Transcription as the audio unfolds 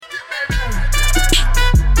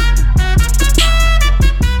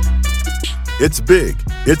It's big,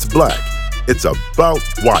 it's black, it's about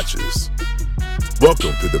watches.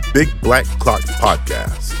 Welcome to the Big Black Clock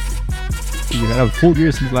Podcast. You had a full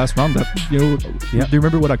year since the last roundup. You know, do you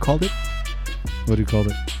remember what I called it? What do you call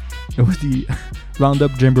it? It was the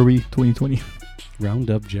Roundup Jamboree 2020.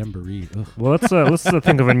 Roundup Jamboree. Ugh. Well, let's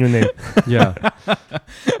think of a new name. Yeah.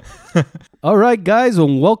 All right, guys,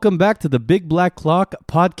 and welcome back to the Big Black Clock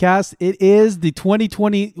Podcast. It is the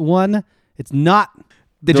 2021. It's not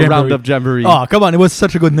the Jamboree. Roundup Jamboree. Oh, come on. It was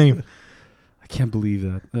such a good name. I can't believe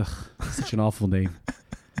that. Ugh, such an awful name.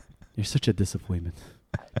 You're such a disappointment.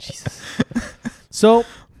 Jesus. So,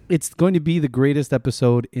 it's going to be the greatest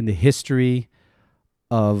episode in the history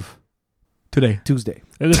of Today. Tuesday.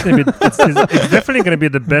 It's definitely going to be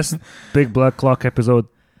the best Big Black Clock episode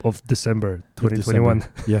of December 2021.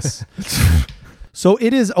 Yes. So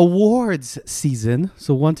it is awards season.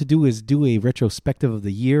 So what to do is do a retrospective of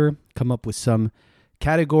the year, come up with some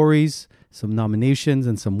categories, some nominations,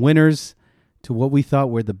 and some winners to what we thought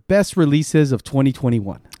were the best releases of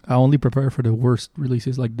 2021. I only prepare for the worst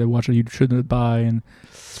releases, like the watch that you shouldn't buy. And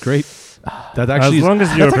It's great. That actually As long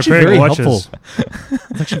as you're that's actually preparing very watches. helpful.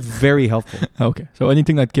 It's actually very helpful. okay. So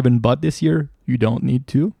anything that Kevin bought this year, you don't need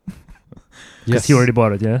to. Because he already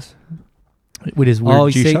bought it, yes? With his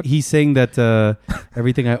weird G-Shock. He's saying that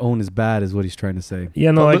everything I own is bad is what he's trying to say.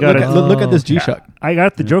 Yeah, no, I got it. Look at this G-Shock. I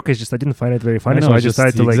got the joke. It's just I didn't find it very funny, I know, so I it's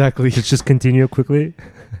decided to exactly. to just continue quickly.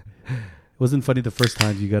 It wasn't funny the first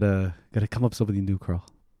time. You gotta come up with something new, Carl.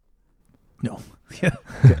 No. Yeah.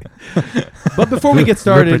 Okay. But before we get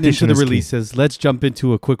started Repetition into the is key. releases, let's jump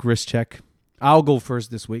into a quick wrist check. I'll go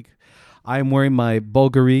first this week. I am wearing my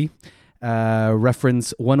Bulgari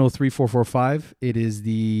reference 103445. It is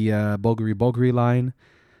the Bulgari line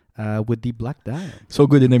with the black dial. So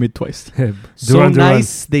good they named it twice. Duran.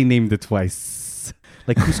 Nice they named it twice.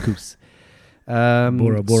 Like couscous.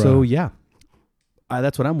 Bora Bora. So yeah.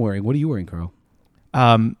 That's what I'm wearing. What are you wearing, Carl?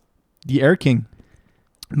 The Air King,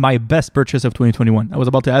 my best purchase of 2021. I was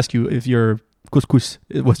about to ask you if your couscous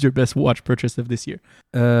was your best watch purchase of this year.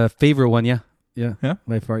 Favorite one, yeah. Yeah?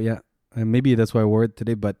 By far, yeah. And maybe that's why I wore it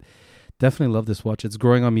today, but definitely love this watch. It's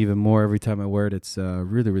growing on me even more every time I wear it. It's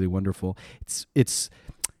really, really wonderful. It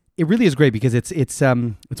really is great because it's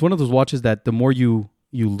one of those watches that the more you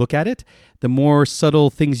look at it, the more subtle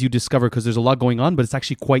things you discover because there's a lot going on, but it's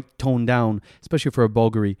actually quite toned down, especially for a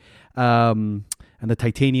Bulgari. And the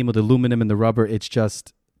titanium with the aluminum and the rubber, it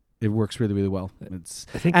works really, really well.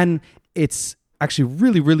 It's actually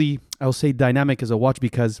really, really, I'll say dynamic as a watch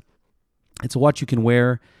because it's a watch you can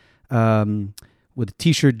wear with a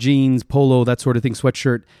t-shirt, jeans, polo, that sort of thing,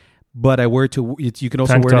 sweatshirt. But I wear it you can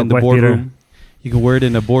also Tank wear it top, in the white boardroom. beater. You can wear it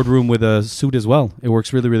in a boardroom with a suit as well. It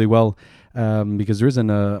works really, really well because there is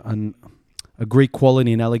a great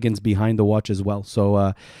quality and elegance behind the watch as well.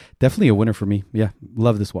 So definitely a winner for me. Yeah,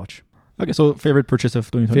 love this watch. Okay, so favorite purchase of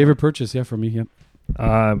 2021. Favorite purchase, yeah, for me, yeah.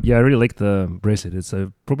 Yeah, I really like the bracelet. It's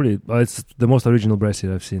probably it's the most original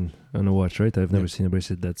bracelet I've seen on a watch, right? I've never seen a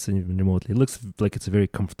bracelet that's even remotely. It looks like it's a very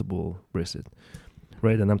comfortable bracelet,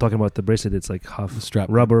 right? And I'm talking about the bracelet. It's like half Strap.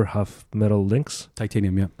 rubber, half metal links.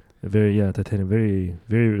 Titanium, yeah. Titanium. Very,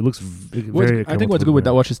 very. It looks very. I think what's good with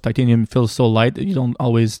that watch is titanium feels so light that you don't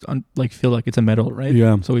always feel like it's a metal, right?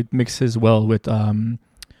 Yeah. So it mixes well with the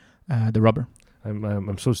rubber.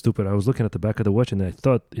 I'm so stupid. I was looking at the back of the watch and I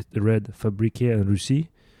thought it read Fabriqué en Russie.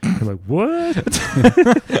 I'm like, what?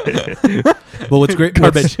 Well, what's great,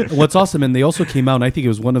 what's awesome, and they also came out, and I think it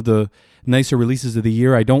was one of the nicer releases of the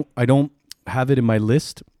year. I don't have it in my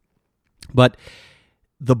list, but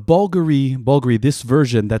the Bulgari, this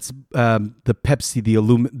version, that's the Pepsi, the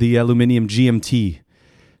aluminum GMT.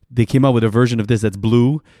 They came out with a version of this that's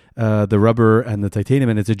blue, the rubber and the titanium,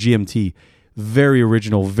 and it's a GMT. Very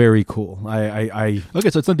original, very cool. Okay,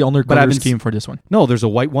 so it's not the only But color scheme for this one. No, there's a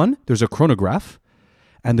white one, there's a chronograph,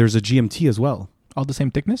 and there's a GMT as well. All the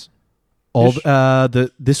same thickness?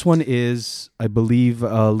 This one is, I believe,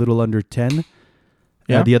 a little under 10.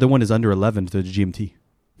 Yeah. The other one is under 11, the GMT.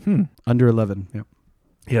 Under 11, yeah.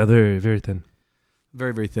 Yeah, very, very thin.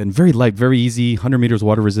 Very, very thin. Very light, very easy. 100 meters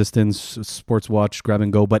water resistance, sports watch, grab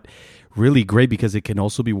and go. But really great because it can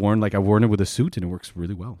also be worn. Like I've worn it with a suit and it works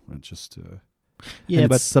really well. It's just... Yeah,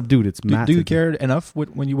 but it's subdued. It's matte. Do you care enough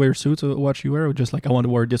when you wear suits or watch you wear? Or just like, I want to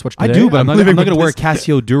wear this watch today? I do, but I'm not going to wear a this.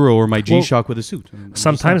 Casio Duro or my G-Shock with a suit.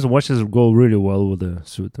 Sometimes watches go really well with a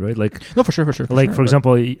suit, right? Like No, for sure. Like, for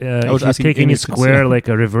example, if you take any square like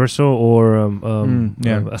a Reverso or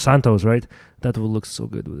a Santos, right? That will look so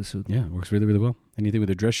good with a suit. Yeah, it works really, really well. Anything with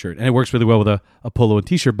a dress shirt. And it works really well with a polo and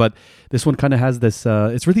t-shirt. But this one kind of has this...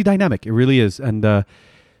 it's really dynamic. It really is. And yeah,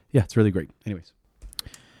 it's really great. Anyways.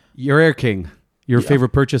 Your Air King. Your Yeah. favorite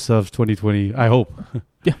purchase of 2020, I hope.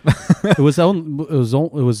 Yeah. it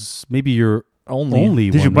was maybe your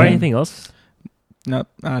only Did one. you buy right? anything else?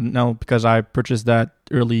 No, because I purchased that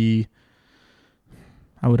early.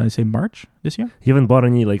 How would I say March this year? You haven't bought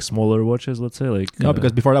any like smaller watches, let's say, like No,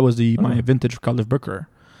 because before that was my oh. vintage Calif Brooker.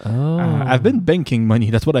 oh, I've been banking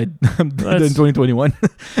money. That's what I did in That's- 2021.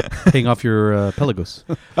 Paying off your Pelagos.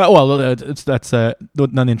 That's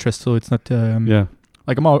non-interest, so it's not. Yeah.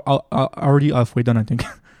 Like I'm already halfway done, I think.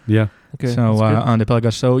 Yeah. okay. So that's good. on the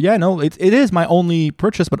Pelagos. So yeah, no, it is my only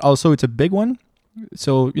purchase, but also it's a big one.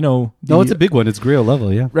 So No, it's a big one. It's Grail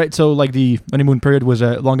level, yeah. right. So like the honeymoon period was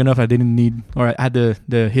long enough. I didn't need, or I had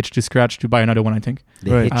the hitch to scratch to buy another one, I think.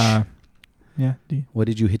 The Right. hitch. Yeah. What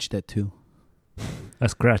did you hitch that to? A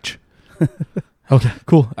scratch. Okay.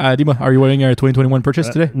 Cool. Dima, are you wearing your 2021 purchase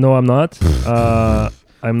today? No, I'm not.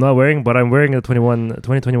 I'm not wearing, but I'm wearing a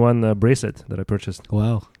 2021 bracelet that I purchased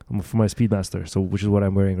Wow. for my Speedmaster. So, which is what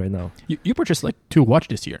I'm wearing right now. You purchased like 2 watch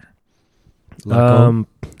this year.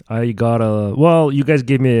 I got you guys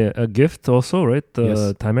gave me a gift also, right? The Yes.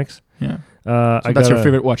 Timex. Yeah. So So that's your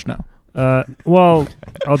favorite watch now. Well,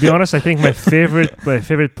 I'll be honest. I think my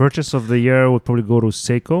favorite purchase of the year would probably go to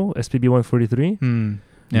Seiko SPB 143.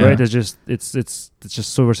 Yeah. Right? It's just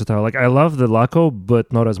so versatile. Like I love the Laco,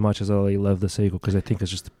 but not as much as I love the Seiko because I think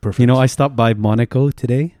it's just perfect. You know, I stopped by Monaco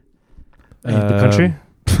today. the country.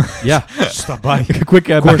 Yeah. Stop by. Quick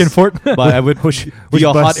back and forth. But I would push which via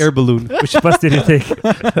a hot bus? air balloon. Which bus did you take?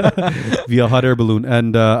 Via hot air balloon.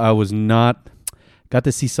 And I was not... Got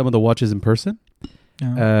to see some of the watches in person.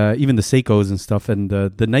 Yeah. Even the Seikos and stuff. And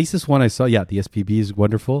the nicest one I saw, the SPB is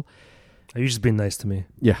wonderful. You just been nice to me.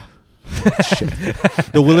 Yeah.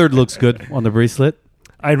 The Willard looks good on the bracelet.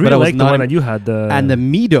 I But really I was like the not one in- that you had. And the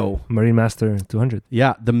Mido. Marine Master 200.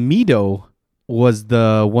 Yeah, the Mido was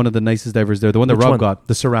the one of the nicest divers there. The one that Which Rob one? got.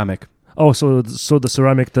 The ceramic. Oh, so the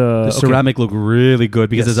ceramic. The Okay. ceramic looked really good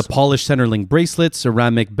because Yes. there's a polished center link bracelet,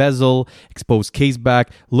 ceramic bezel, exposed case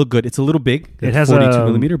back. Look good. It's a little big. It It's has 42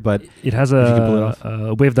 millimeter, but It has If you can pull it off.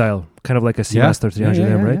 a wave dial, kind of like a Seamaster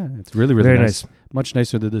 300M, right? Yeah. It's really, really Very nice. nice. Much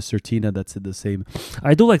nicer than the Certina. That's the same.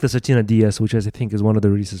 I do like the Certina DS, which I think is one of the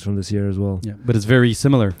releases from this year as well. Yeah, but it's very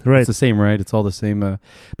similar. Right. It's the same, right? It's all the same. But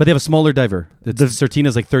they have a smaller diver. The Certina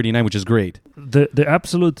is like 39, which is great. The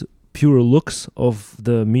absolute pure looks of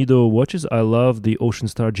the Mido watches. I love the Ocean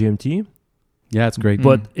Star GMT, Yeah, it's great.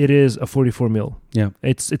 but it is a 44 mil. Yeah,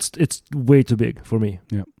 It's way too big for me.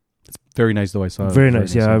 it's very nice though. I saw it. Very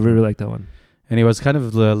nice. Yeah, I really like that one. And I was kind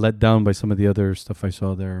of let down by some of the other stuff I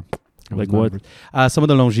saw there. I was Like not what? impressed. Some of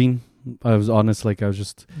the Longines. I was honest. Like I was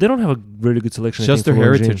just They don't have a really good selection. I just think, their for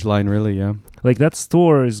heritage Longines. line, really. Yeah. Like that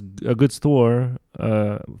store is a good store,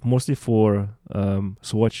 mostly for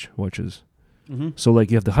Swatch watches. So like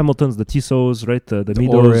you have the Hamiltons, the Tissot's, right? The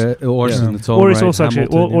Midos. Oris Yeah. in its own Oris right. also actually.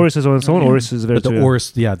 Hamilton, yeah. Oris is on its own. Yeah. Oris is very. But the too.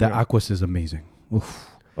 Oris, the Yeah. Aquas is amazing.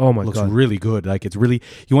 Oh my Looks god. really good. Like it's really,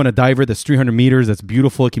 you want a diver that's 300 meters, that's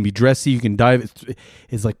beautiful. It can be dressy. You can dive.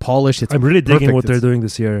 It's like polished. It's I'm really digging perfect. what they're It's- doing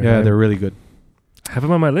this year. Yeah, they're really good. I have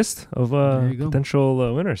them on my list of There you go.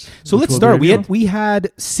 potential winners. So which let's we'll start. be reviewing. We had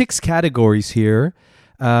 6 categories here.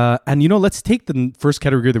 And let's take the first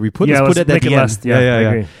category that we put. Yeah, let's put it at make the it end. last. Yeah, I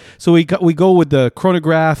agree. So we go with the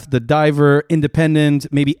chronograph, the diver, independent,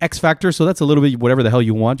 maybe X Factor. So that's a little bit whatever the hell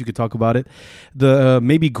you want. You could talk about it. The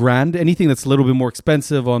maybe grand, anything that's a little bit more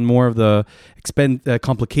expensive on more of the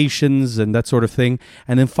complications and that sort of thing.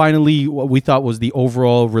 And then finally, what we thought was the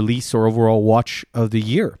overall release or overall watch of the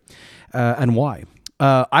year, and why.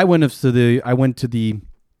 I went to the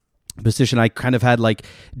position. I kind of had like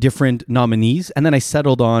different nominees, and then I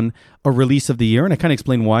settled on a release of the year, and I kind of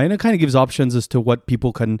explained why, and it kind of gives options as to what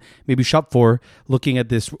people can maybe shop for looking at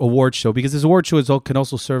this award show, because this award show can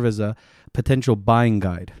also serve as a potential buying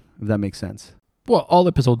guide, if that makes sense. Well, all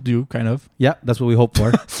episodes do, kind of. Yeah, that's what we hope for.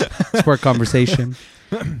 It's for our conversation.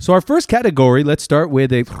 So our first category, let's start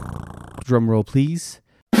with a drum roll, please.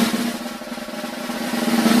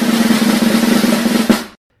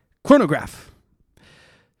 Chronograph.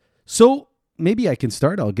 So maybe I can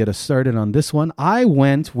start. I'll get us started on this one. I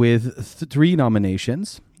went with 3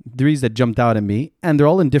 nominations, 3 that jumped out at me, and they're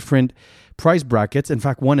all in different price brackets. In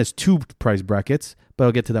fact, one has 2 price brackets, but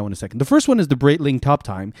I'll get to that one in a second. The first one is the Breitling Top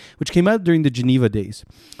Time, which came out during the Geneva days.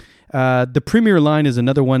 The Premier line is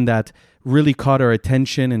another one that really caught our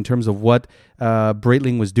attention in terms of what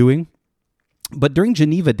Breitling was doing. But during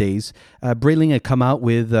Geneva days, Breitling had come out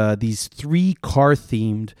with these 3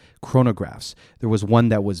 car-themed chronographs. There was one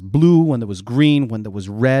that was blue, one that was green, one that was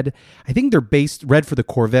red. I think they're based red for the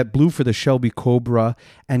Corvette, blue for the Shelby Cobra,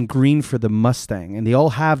 and green for the Mustang. And they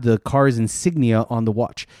all have the car's insignia on the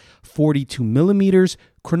watch. 42 millimeters,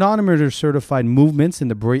 chronometer certified movements in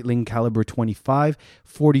the Breitling Caliber 25,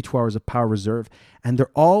 42 hours of power reserve, and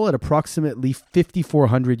they're all at approximately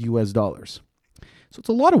 $5,400 US. So it's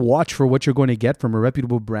a lot of watch for what you're going to get from a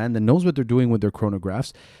reputable brand that knows what they're doing with their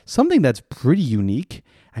chronographs. Something that's pretty unique.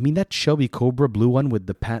 I mean, that Shelby Cobra blue one with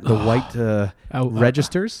the white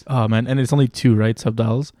registers. Oh man, and it's only 2, right?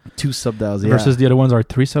 Subdials. 2 subdials, yeah. Versus the other ones are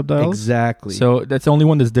 3 subdials. Exactly. So that's the only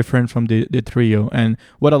one that's different from the Trio. And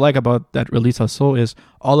what I like about that release also is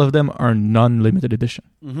all of them are non-limited edition.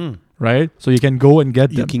 Mm-hmm. Right? So you can go and get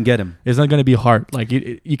them. You can get them. It's not going to be hard. Like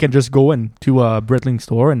you can just go into a Breitling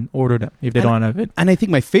store and order them if they don't have it. And I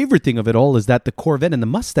think my favorite thing of it all is that the Corvette and the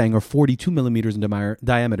Mustang are 42 millimeters in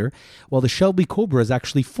diameter, while the Shelby Cobra is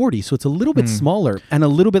actually 40. So it's a little bit smaller and a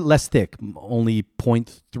little bit less thick, only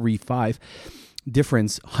 0.35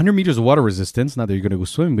 difference. 100 meters of water resistance. Not that you're going to go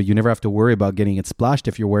swimming, but you never have to worry about getting it splashed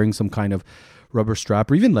if you're wearing some kind of rubber strap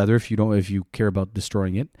or even leather if you care about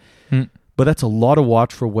destroying it. But that's a lot of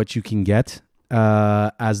watch for what you can get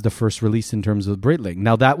as the first release in terms of Breitling.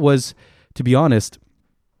 Now that was, to be honest,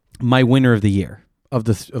 my winner of the year of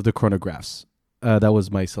the chronographs. That was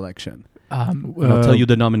my selection. And I'll tell you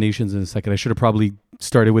the nominations in a second. I should have probably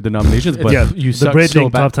started with the nominations, but yeah, you the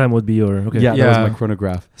Breitling top time would be your okay. Yeah, that was my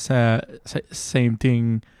chronograph. Same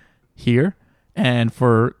thing here. And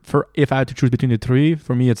for if I had to choose between the 3,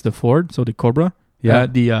 for me it's the Ford, so the Cobra. Yeah,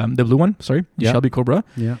 the blue one. Sorry, the Shelby Cobra.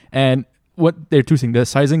 Yeah, and what they're choosing, the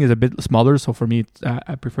sizing is a bit smaller, so for me,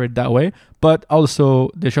 I prefer it that way. But also,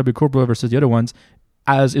 the Shelby Cobra versus the other ones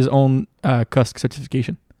has his own CUSC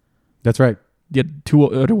certification. that's right. The 2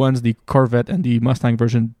 other ones, the Corvette and the Mustang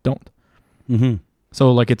version, don't. Mm-hmm.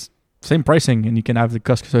 So, like, it's same pricing, and you can have the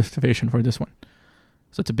CUSC certification for this one.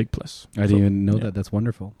 So it's a big plus. I didn't even know that. That's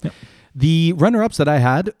wonderful. Yep. The runner-ups that I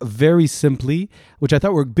had, very simply, which I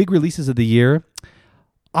thought were big releases of the year,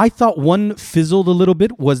 I thought one fizzled a little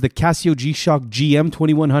bit, was the Casio G-Shock GM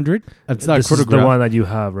 2100. It's not This a chronograph. is the one that you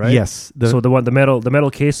have, right? Yes. So the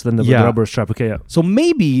metal case, then the rubber strap. Okay, yeah. So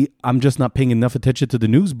maybe I'm just not paying enough attention to the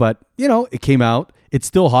news, but it came out. It's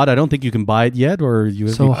still hot. I don't think you can buy it yet, or you.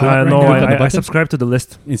 So hot No, right now. I subscribed to the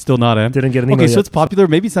list. It's still not. Didn't get an email Okay, so yet. it's popular.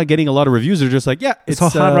 Maybe it's not getting a lot of reviews. They're just like, yeah, It's so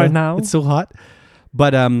hot right now. It's so hot,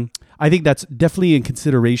 but I think that's definitely in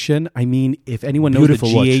consideration. I mean, if anyone knows Beautiful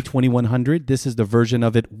the GA watch. 2100, this is the version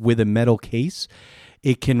of it with a metal case.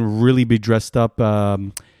 It can really be dressed up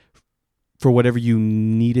for whatever you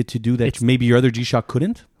needed to do that maybe your other G-Shock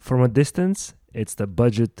couldn't. From a distance, it's the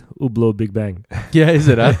budget Hublot Big Bang. Yeah, is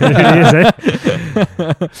it? It is,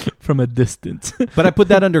 eh? From a distance. But I put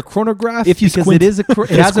that under chronograph If you because squint. it is it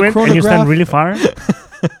has a Squint chronograph. and you stand really far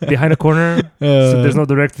behind a corner, so there's no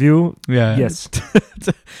direct view. Yeah. Yes.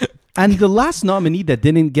 And the last nominee that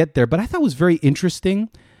didn't get there, but I thought was very interesting.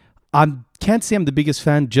 I can't say I'm the biggest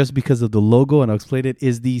fan just because of the logo, and I'll explain it,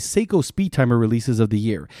 is the Seiko Speed Timer releases of the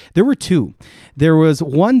year. There were 2. There was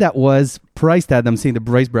one that was priced at, I'm saying the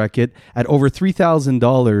price bracket, at over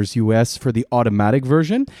 $3,000 US for the automatic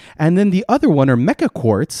version. And then the other one are Mecha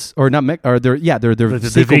Quartz, or not Mecha, or they're Seiko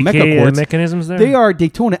VK Mecha Quartz. mechanisms there? They are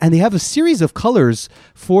Daytona, and they have a series of colors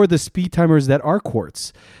for the speed timers that are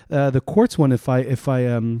quartz. The quartz one, if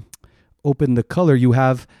I open the color, you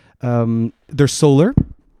have they're solar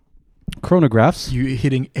chronographs. You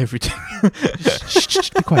hitting everything.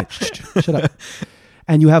 Be quiet. Shut up.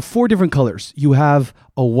 And you have 4 different colors. You have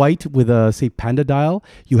a white with a, say, panda dial.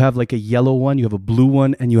 You have like a yellow one. You have a blue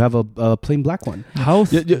one, and you have a plain black one. How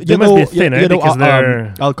You they must be thin, eh? Because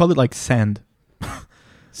they're I'll call it like sand.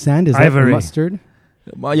 Sand is that Ivory. mustard?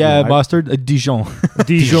 Yeah, mustard, Dijon.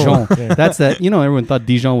 Dijon. Yeah. That's that. Everyone thought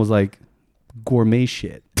Dijon was like gourmet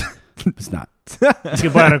shit. It's not. You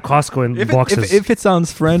can buy it at Costco in boxes. If it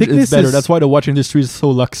sounds French, Thickness it's better. is- That's why the watch industry is so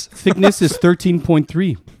luxe. Thickness is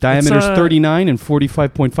 13.3. Diameter is 39 and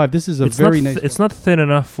 45.5. This is a it's very not nice. It's not thin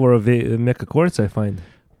enough for a Mecha Quartz, I find.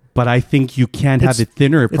 But I think you can't have It's- it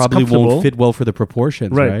thinner. It it's probably won't comfortable. fit well for the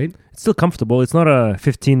proportions, right? It's still comfortable. It's not a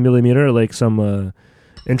 15 millimeter like some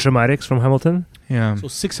Intramatics from Hamilton. Yeah. So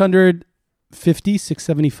 650,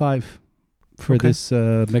 675 for Okay. this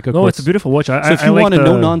Mecha No, Quartz. it's a beautiful watch. So if you want a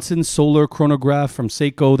no-nonsense solar chronograph from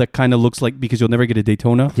Seiko that kind of looks like, because you'll never get a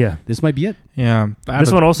Daytona, Yeah. this might be it. Yeah.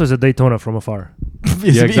 This one also is a Daytona from afar. If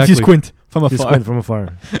Yeah, you exactly. squint from You afar. squint from afar.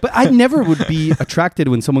 But I never would be attracted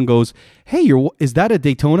when someone goes, "Hey, is that a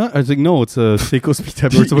Daytona?" I was like, "No, it's a Seiko Speed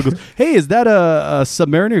Timer." Or someone goes, "Hey, is that a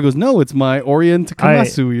Submariner?" He goes, "No, it's my Orient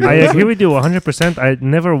Kamasu." I agree with you 100%. I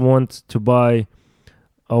never want to buy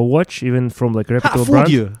a watch, even from like a reputable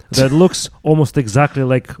brand, that looks almost exactly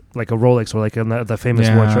like a Rolex or like the famous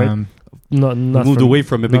watch, right? Not moved from- away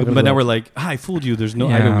from it, not but good now luck. we're like, I fooled you. There's no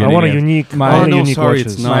Yeah. item I I getting want a it. unique. My- I want Oh a no, unique sorry,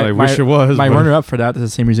 watches. it's not. I My- wish it was. My but- runner-up for that is the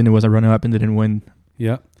same reason it was a runner-up and didn't win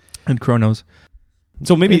Yeah. in Chronos.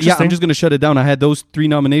 So maybe I'm Interesting. just gonna shut it down. I had those 3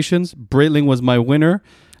 nominations. Breitling was my winner.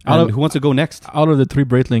 Out And of- who wants to go next? Out of the 3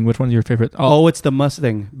 Breitling, which one's your favorite? Oh, it's the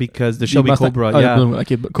Mustang because the Shelby Mustang. Cobra. Oh, Yeah.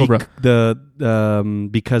 okay, but Cobra.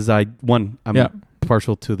 Because I'm Yeah.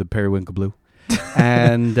 partial to the Periwinkle Blue,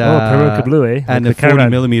 and Periwinkle Blue, eh? and Like the 40 Caravan.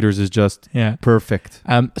 millimeters is just Yeah. perfect.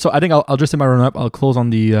 So I think I'll just say my run-up. I'll close on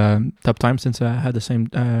the top time since I had the same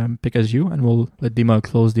pick as you, and we'll let Dima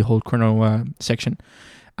close the whole chrono section.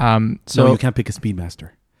 So So you can't pick a Speedmaster.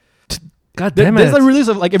 God damn there's it! a release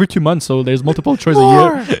of like every 2 months, so there's multiple choice a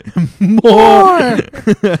More! year. More.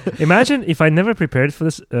 Imagine if I never prepared for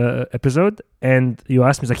this episode and you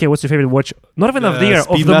asked me, like, "Hey, what's your favorite watch? Not even of the year, of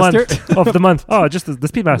the Speedmaster? month, of the month. Oh, just the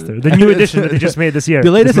Speedmaster, the new edition that they just made this year,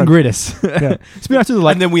 The latest this and month. greatest. Yeah. Speedmaster is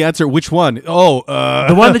like And then we answer which one? Oh,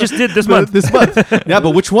 The one they just did this month. This month. Yeah,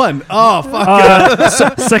 but which one? Oh, fuck.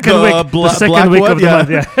 Second The week, the black second week one, of the yeah. month.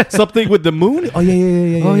 Yeah. Something with the moon? Oh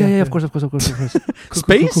yeah. Oh yeah, of course.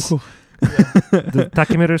 Space? The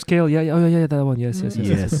tachymeter scale. Yeah. Oh yeah, that one. Yes.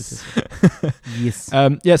 Yes.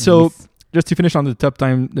 Yeah, so just to finish on the top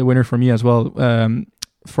time, the winner for me as well,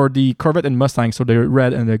 for the Corvette and Mustang, so the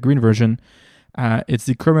red and the green version, it's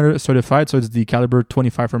the chronometer certified, so it's the caliber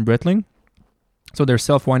 25 from Breitling. So they're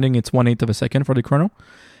self-winding, it's 1/8 of a second for the chrono.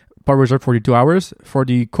 Power reserve 42 hours. For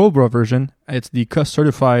the Cobra version, it's the CUS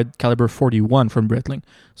certified caliber 41 from Breitling.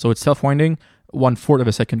 So it's self-winding, 1/4 of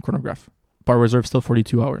a second chronograph. Power reserve still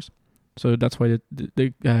 42 hours. So that's why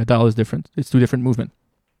the dial is different. It's 2 different movement,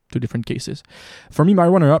 2 different cases. For me, my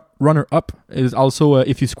runner-up is also,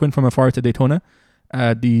 if you squint from afar, to Daytona,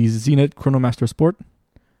 the Zenith Chronomaster Sport.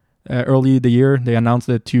 Early the year, they announced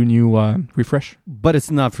the 2 new refresh. But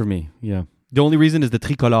it's not for me. Yeah. The only reason is the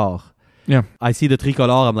tricolor. Yeah. I see the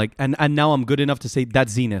tricolor. I'm like, and now I'm good enough to say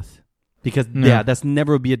that's Zenith. Because, Yeah. that's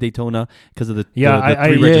never be a Daytona because of the Yeah, the I-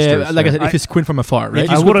 3 yeah, registers. like I yeah. said, if you squint from afar, right?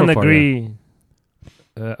 If you I squint wouldn't from far, agree.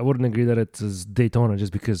 I wouldn't agree that it's Daytona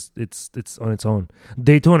just because it's on its own.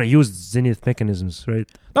 Daytona used Zenith mechanisms, right?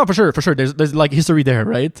 No, for sure. There's like history there,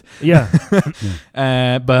 right? Yeah,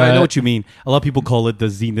 But I know what you mean. A lot of people call it the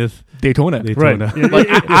Zenith Daytona. right. Daytona. Like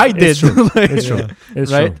I did. It's true. Like, It's true.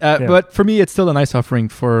 It's right? true. Yeah. But for me, it's still a nice offering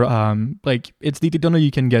for like it's the Daytona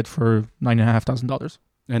you can get for $9,500.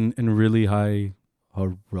 And really high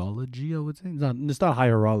horology, I would say. It's not high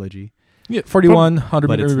horology. Yeah, 4100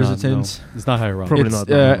 But meter it's not, resistance. no. It's not high horology. Probably It's, not.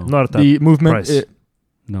 no. Not at that The movement. price.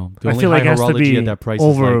 No. The I only feel like high it has to horology be at that price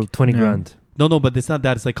over is like, 20 Yeah. grand. No, but it's not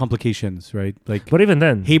that. It's like complications, right? Like But even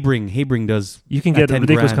then, Habring does you can at get 10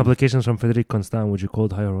 ridiculous grand. complications from Frederic Constant. Would you call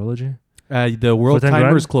it high horology? The world For 10 timer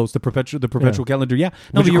grand? is close. The perpetual calendar. Yeah. No,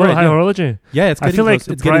 Would but you you're call right. it high Yeah. horology? Yeah, it's I getting feel like close.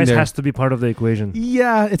 the It's getting price there. has to be part of the equation.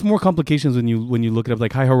 Yeah, it's more complications when you look it up.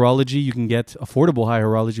 Like high horology, you can get affordable high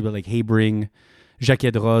horology, but like Habring, Jacques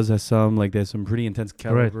Edros has some. Like there's some pretty intense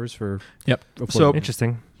calibers for. Yep. affordable. So-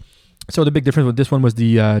 Interesting. So the big difference with this one was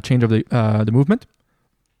the change of the movement.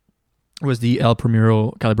 It was the El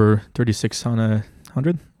Primero caliber 36 on a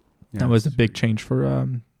 100. Yeah, That was a it's- big change for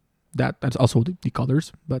that. That's also the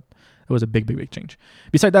colors, but it was a big change.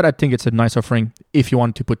 Beside that, I think it's a nice offering if you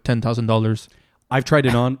want to put $10,000. I've tried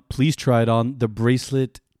it on. Please try it on. The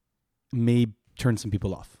bracelet may turn some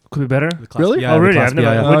people off. Could be better. The clasp- Really? Yeah, Oh, the really? clasp, I've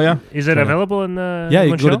never. yeah, Oh, yeah. Is it Yeah. available in? Yeah, you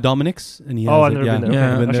one can go to show? Dominic's and he has Oh, I've it. never Yeah. been there. Yeah.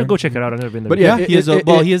 Okay. Been I should there. go check it out. I've never been there. But Yeah, it- he has.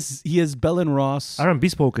 it- He has Bell and Ross. Aaron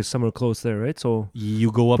Bespoke is somewhere close there, right? So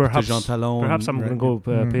You go up Perhaps- to Jean Talon. perhaps I'm gonna go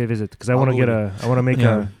Mm. pay a visit because I I'll want to go get with I want to make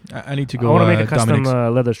Yeah. I need to I go. want to make a custom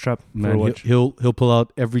Dominic's. leather strap for a Man, watch. he'll pull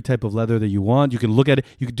out every type of leather that you want. You can look at it.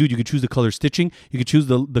 You could choose the color stitching. You could choose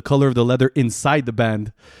the color of the leather inside the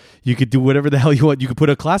band. You could do whatever the hell you want. You could put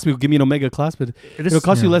a clasp. You could give me an Omega clasp, but This- it'll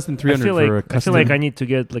cost you yeah. less than $300 I for a feel custom. like I need to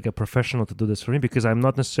get like a professional to do this for me because I'm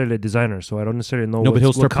not necessarily a designer, so I don't necessarily know. No, but he'll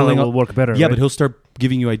what start color pulling will out- work better. yeah, right? but he'll start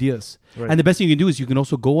giving you ideas. Right. And the best thing you can do is you can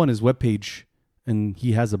also go on his webpage, and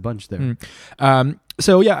he has a bunch there.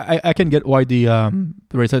 So yeah, I can get why the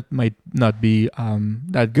bracelet might not be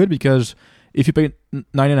that good because if you pay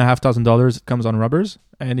 $9,500, it comes on rubbers,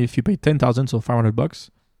 and if you pay $10,000, so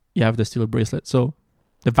 $500, you have the steel bracelet. So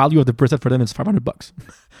the value of the bracelet for them is $500,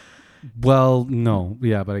 Well, no,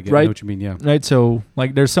 yeah, but I get Right. know what you mean. Yeah, right? So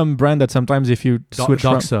like, there's some brand that sometimes if you switch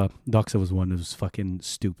from Doxa was one that was fucking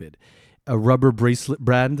stupid. A rubber bracelet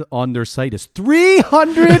brand on their site is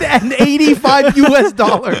 $385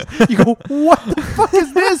 US. You go, what the fuck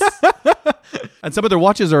is this? And some of their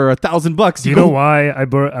watches are $1,000. Do you know why I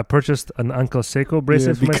purchased an Uncle Seiko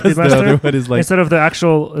bracelet for my because the other Speedmaster one is like instead of the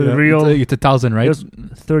actual Yeah. real? it's $1,000, It right? was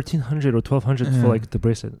 1,300 or 1,200 Yeah. for like the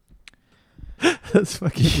bracelet. That's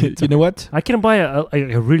fucking. You know what? I can buy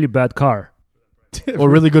a really bad car. Or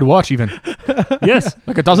really good watch even. Yes.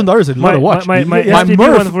 Like $1,000 is a lot of watch. My My STB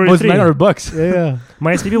Murph was 143. $900. Yeah.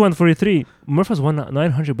 My STB 143. Murph was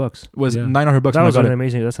 $900. Was Yeah. $900 That when I was got an it.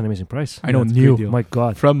 amazing. That's an amazing price. I know, That's a new. good deal. My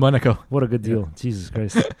God, From Monaco. what a good deal! Jesus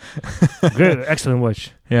Christ, great, excellent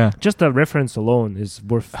watch. Yeah. Just the reference alone is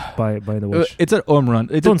worth buying the watch. It's an home run.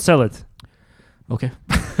 It's Don't sell it. okay.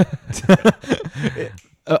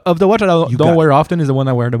 Of the watch I You don't got wear often is the one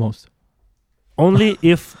I wear the most. Only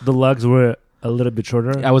if the lugs were a little bit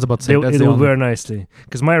shorter. I was about to say that's it the will only. wear nicely.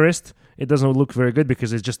 Because my wrist, it doesn't look very good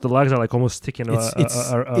because it's just the lugs are like almost sticking.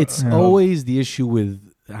 It's Yeah. always the issue with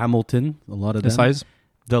Hamilton. A lot of the them. size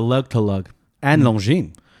The lug to lug and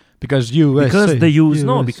Longines. because you because they use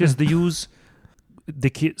USA. because they use the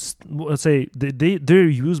kids. Let's say they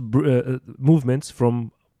use movements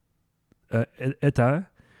from ETA,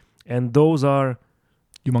 and those are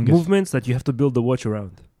humongous. movements that you have to build the watch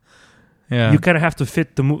around. Yeah. You kind of have to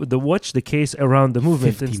fit the watch, the case around the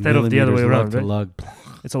movement 50 instead of the other way millimeters around. lug to Right?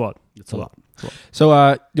 lug. It's a lot. It's a lot. So,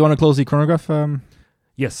 you want to close the chronograph?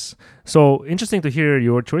 Yes. So interesting to hear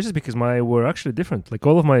your choices because mine were actually different. Like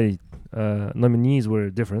all of my nominees were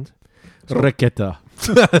different. Requeta.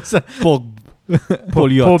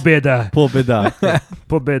 Poliot. Pobeda, Pobeda.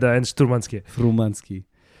 Pobeda, and Sturmansky. Frumansky.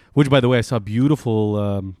 Which, by the way, I saw a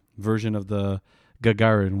beautiful version of the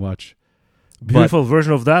Gagarin watch. Beautiful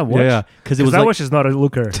version of that watch. Yeah, because it was that like, watch is not a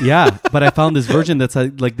looker. yeah, but I found this version that's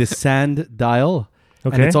like this sand dial,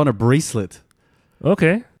 and Okay. it's on a bracelet.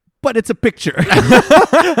 Okay. But it's a picture. And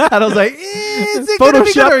I was like, is it gonna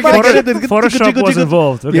be good or gonna get it? Photoshop was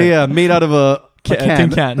involved. Okay. Yeah, made out of a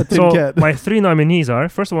tin can. A tin So can. my three nominees are: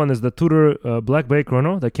 first one is the Tudor Black Bay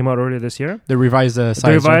Chrono that came out earlier this year. The revised size.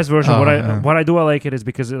 The revised version. Oh, What I do I like it is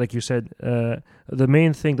because, like you said, the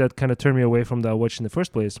main thing that kind of turned me away from that watch in the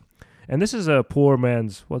first place. And this is a poor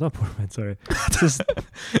man's. Well, not poor man's. Sorry, this is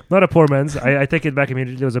not a poor man's. I take it back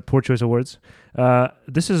immediately. It was a poor choice of words.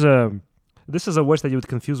 This is a watch that you would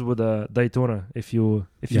confuse with a Daytona. If you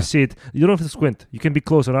Yeah. see it, you don't have to squint. You can be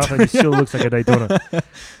close enough, and it still looks like a Daytona.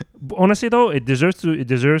 Honestly, though, it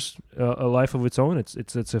deserves a life of its own.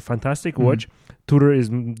 It's a fantastic Mhm. watch. Tudor is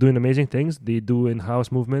doing amazing things. They do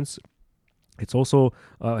in-house movements. It's also,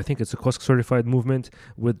 I think it's a COSC certified movement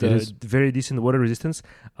with It is. very decent water resistance,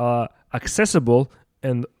 accessible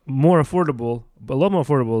and more affordable, a lot more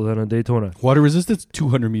affordable than a Daytona. Water resistance,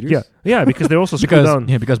 200 meters. Yeah, because they're also screwed down.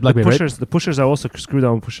 because Black Bay, The right? pushers, the pushers are also screw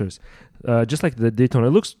down pushers, just like the Daytona. It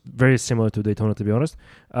looks very similar to Daytona, to be honest.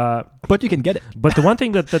 But you can get it. But the one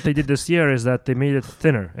thing that they did this year is that they made it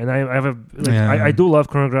thinner, and I have Yeah. I do love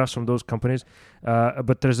chronographs from those companies,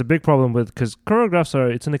 but there's a big problem with because chronographs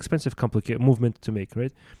it's an expensive, complicated movement to make,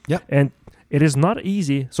 right? Yeah. And it is not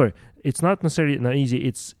easy. Sorry, it's not necessarily not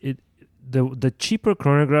easy. The cheaper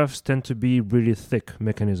chronographs tend to be really thick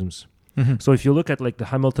mechanisms. Mhm. So if you look at like the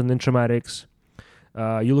Hamilton Intramatics,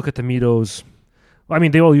 you look at the Midos. I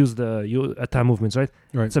mean, they all use the ETA movements, right?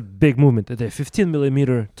 Right. It's a big movement. They're 15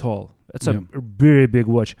 millimeter tall. It's Yeah. a very big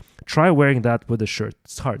watch. Try wearing that with a shirt.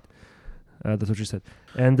 It's hard. That's what she said.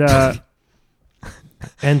 And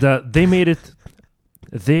they made it.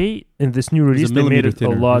 They in this new release they made millimeter it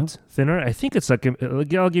thinner, a lot thinner. I think it's like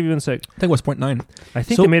I'll give you in a sec. I think it was 0.9. I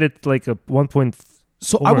think So- they made it like a 1.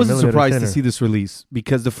 So Over I a wasn't millimeter surprised to thinner. see this release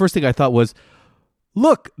because the first thing I thought was,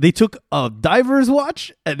 look, they took a diver's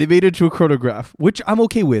watch and they made it into a chronograph, which I'm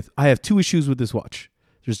okay with. I have two issues with this watch.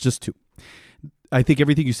 There's just two. I think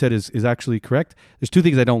everything you said is actually correct. There's two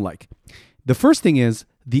things I don't like. The first thing is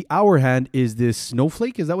the hour hand is this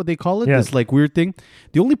snowflake. Is that what they call it? Yeah. This like weird thing.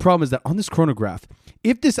 The only problem is that on this chronograph,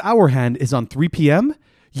 if this hour hand is on 3 p.m.,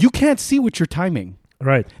 you can't see what you're timing.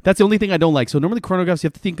 Right. That's the only thing I don't like. So normally chronographs, you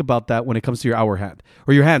have to think about that when it comes to your hour hand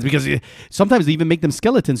or your hands because sometimes they even make them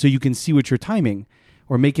skeleton so you can see what you're timing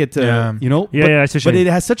or make it, Yeah. you know. Yeah, yeah, I see what you But mean.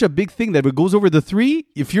 it has such a big thing that if it goes over the 3,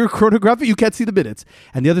 if you're a chronographer, you can't see the minutes.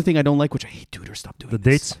 And the other thing I don't like, which I hate, Tudor, stop doing The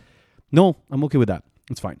this. dates. No, I'm okay with that.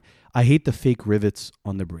 It's fine. I hate the fake rivets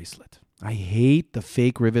on the bracelet. I hate the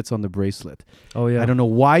fake rivets on the bracelet. Oh yeah. I don't know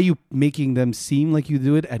why you making them seem like you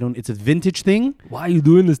do it. It's a vintage thing. Why are you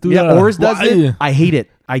doing this? Yeah, Oris does Why? it. I hate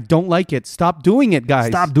it. I don't like it. Stop doing it, guys.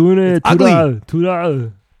 Stop doing it. It's ugly.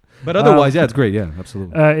 Tudor. But otherwise, yeah, it's great. Yeah,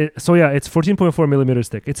 absolutely. It's 14.4 millimeters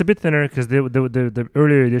thick. It's a bit thinner because the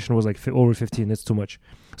earlier edition was like over 15. It's too much.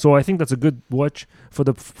 So I think that's a good watch for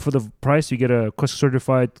the price. You get a COSC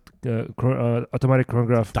certified automatic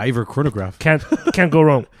chronograph. Diver chronograph. Can't go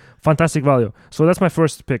wrong. Fantastic value. So that's my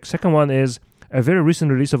first pick. Second one is a very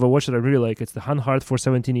recent release of a watch that I really like. It's the Hanhart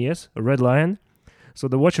 417 ES, a Red Lion. So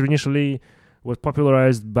the watch initially was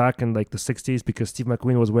popularized back in like the 60s because Steve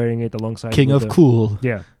McQueen was wearing it alongside King with of cool.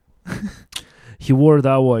 Yeah. He wore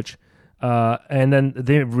that watch. And then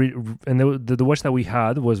the watch that we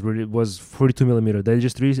had was 42 millimeter. They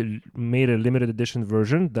just made a limited edition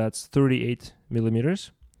version that's 38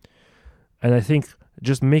 millimeters. And I think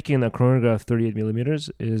just making a chronograph 38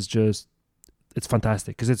 millimeters is just, it's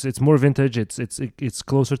fantastic because it's more vintage. It's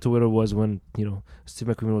closer to what it was when Steve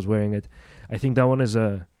McQueen was wearing it. I think that one is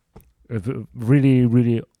a really,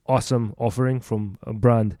 really awesome offering from a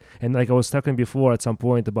brand. And like I was talking before at some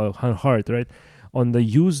point about Hanhart, right? On the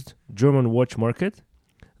used German watch market,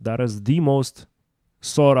 that is the most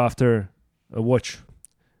sought after watch.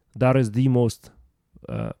 That is the most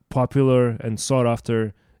popular and sought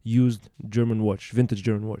after used German watch, vintage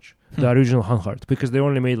German watch. The original Hanhart, because they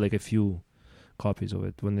only made like a few copies of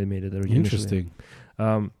it when they made it originally. Interesting.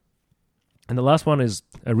 And the last one is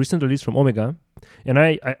a recent release from Omega. And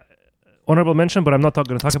I honorable mention, but I'm not going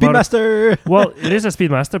to talk about it. Speedmaster! Well, it is a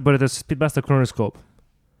Speedmaster, but it's a Speedmaster Chronoscope,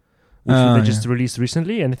 which they just released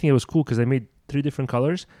recently. And I think it was cool because they made 3 different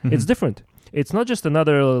colors. Mhm. It's different. It's not just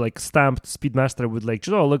another like stamped Speedmaster with like,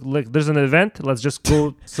 look, there's an event. Let's just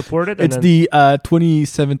go support it. It's the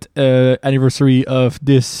 27th anniversary of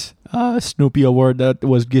this Snoopy Award that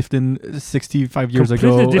was gifted 65 years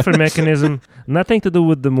completely ago. different mechanism. Nothing to do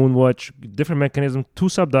with the Moonwatch. Different mechanism. 2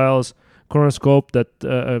 subdials. Chronoscope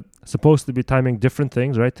that supposed to be timing different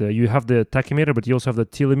things, right? You have the tachymeter, but you also have the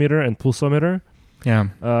telemeter and pulsometer.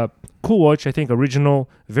 Yeah. Cool watch, I think, original,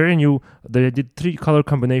 very new. They did 3 color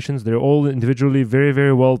combinations. They're all individually very,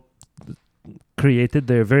 very well created.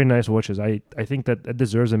 They're very nice watches. I think that it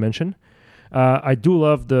deserves a mention. I do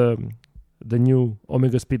love the new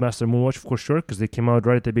Omega Speedmaster Moonwatch, for sure, because they came out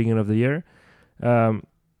right at the beginning of the year.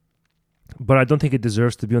 But I don't think it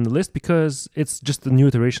deserves to be on the list because it's just a new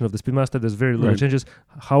iteration of the Speedmaster. There's very little changes.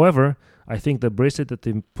 However, I think the bracelet that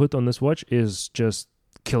they put on this watch is just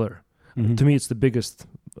killer. Mm-hmm. To me, it's the biggest,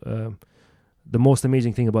 the most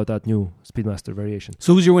amazing thing about that new Speedmaster variation.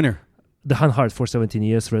 So who's your winner? The Hanhart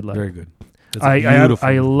 417 ES Red Line. Very good. That's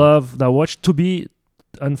I love that watch.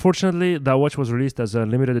 Unfortunately, that watch was released as a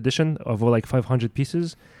limited edition of like 500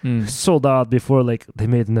 pieces. Sold out before like they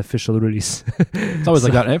made an official release. It's always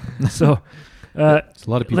like that, eh? So, it's a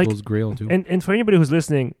lot of people's grail too. and for anybody who's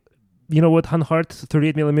listening, you know what? Hanhart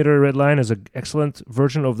 38mm Red Line is an excellent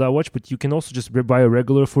version of that watch, but you can also just buy a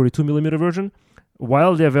regular 42mm version,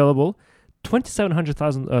 wildly available.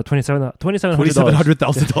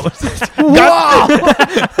 $2,700,000. Wow!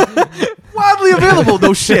 Wildly available,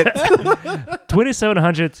 no shit.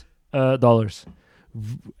 $2,700,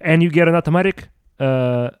 and you get an automatic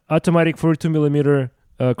 42mm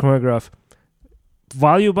chronograph.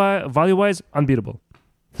 Value-wise, unbeatable.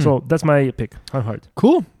 So that's my pick, Hanhart.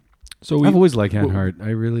 Cool. So I've always liked Hanhart. I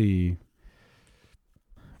really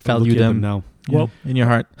value them now. Yeah, Well, in your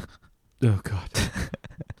heart. Oh God.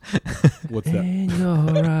 What's that? In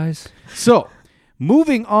your eyes. So,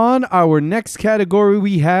 moving on, our next category,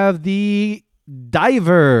 we have the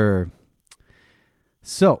diver.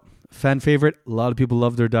 So, fan favorite. A lot of people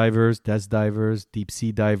love their divers, desk divers, deep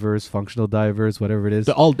sea divers, functional divers, whatever it is.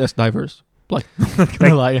 They're all desk divers. Like, not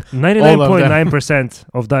gonna lie. 99.9%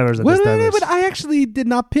 of divers are desk divers. But I actually did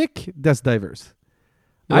not pick desk divers.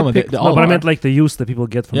 No, I picked, they No, all but I are. meant like the use that people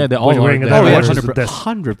get from Yeah, they all are. wearing a Oh, diver yeah, versus 100%. the desk.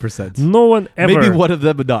 100%. No one ever Maybe one of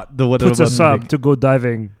them, but not the one puts of a them. sub to go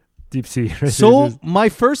diving deep sea. Right? So my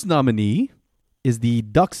first nominee is the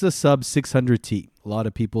Doxa Sub 600T. A lot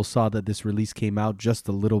of people saw that this release came out just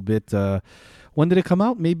a little bit. When did it come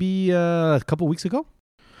out? Maybe a couple weeks ago.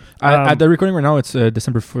 At the recording right now, it's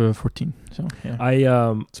December 14. So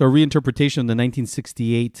yeah. So a reinterpretation of the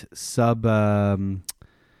 1968 sub.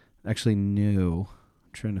 Actually, no.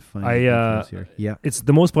 I'm trying to find the details here. Yeah. It's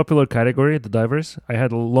the most popular category, the divers. I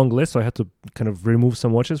had a long list, so I had to kind of remove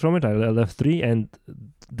some watches from it. I left 3, and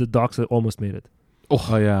the Doxa almost made it.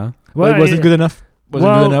 Oh yeah. Well, was it good enough? Was it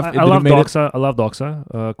good enough? I love Doxa. I love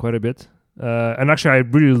Doxa quite a bit. And actually, I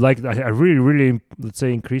really liked. I really, let's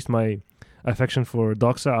say, increased my affection for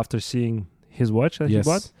Doxa after seeing his watch that he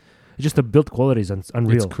bought. Just the build quality is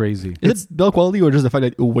unreal. It's crazy. Is it build quality or just the fact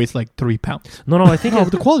that it weighs like 3 pounds? No, I think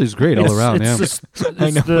the quality is great all around. It's I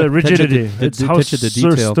know. the rigidity. The It's how attention to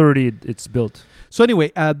detail. sturdy it's built. So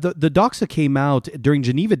anyway, the Doxa came out during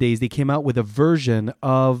Geneva days. They came out with a version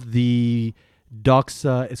of the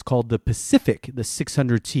Doxa. It's called the Pacific, the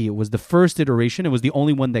 600T. It was the first iteration. It was the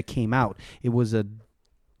only one that came out. It was a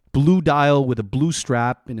blue dial with a blue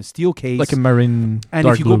strap in a steel case. Like a marine And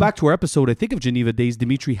dark if you blue. go back to our episode, I think of Geneva Days,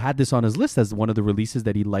 Dimitri had this on his list as one of the releases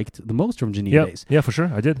that he liked the most from Geneva Days. Yeah, for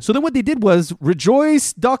sure. I did. So then what they did was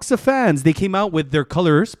rejoice Doxa fans. They came out with their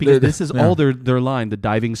colors because this is all their line. The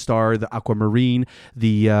Diving Star, the Aquamarine,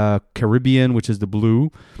 the Caribbean, which is the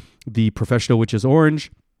blue, the Professional, which is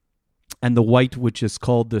orange, and the white, which is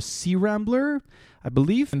called the Sea Rambler, I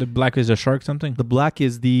believe. And the black is a shark something. The black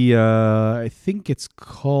is the, I think it's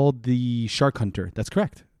called the Shark Hunter. That's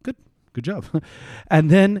correct. Good job.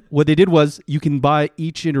 And then what they did was you can buy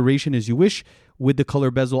each iteration as you wish with the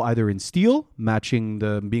color bezel either in steel, matching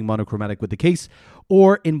the being monochromatic with the case,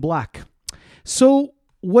 or in black. So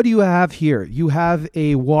what do you have here? You have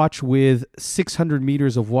a watch with 600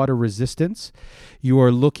 meters of water resistance. You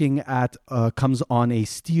are looking at, comes on a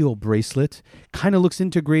steel bracelet, kind of looks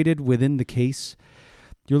integrated within the case.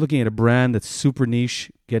 You're looking at a brand that's super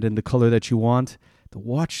niche, get in the color that you want. The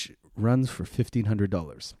watch runs for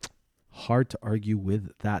 $1,500. Hard to argue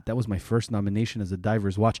with that. That was my first nomination as a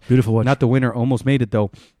diver's watch. Beautiful watch. Not the winner, almost made it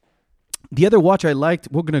though. The other watch I liked,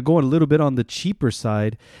 we're going to go a little bit on the cheaper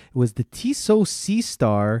side, was the Tissot Sea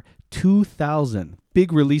Star 2000.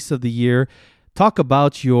 Big release of the year. Talk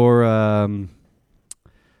about your, how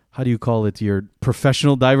do you call it, your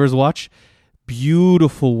professional diver's watch.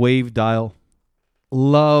 Beautiful wave dial.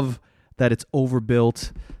 Love that it's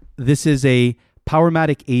overbuilt. This is a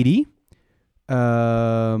Powermatic 80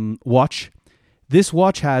 watch. This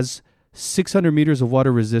watch has 600 meters of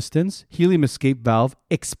water resistance, helium escape valve,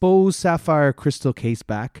 exposed sapphire crystal case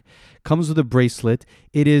back, comes with a bracelet.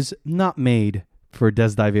 It is not made for Des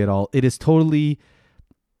Dive at all. It is totally,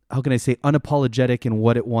 how can I say, unapologetic in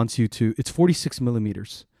what it wants you to. It's 46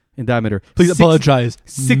 millimeters in diameter. Please apologize.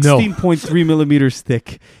 16.3 millimeters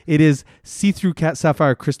thick. It is see-through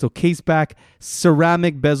sapphire crystal case back,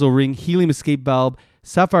 ceramic bezel ring, helium escape valve,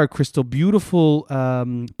 sapphire crystal, beautiful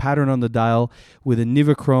pattern on the dial with a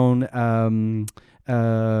Nivachrome,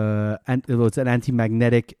 and it's an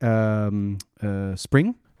anti-magnetic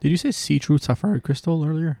spring. Did you say see-through sapphire crystal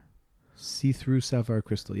earlier? See-through sapphire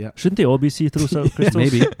crystal, yeah. Shouldn't they all be see-through crystals?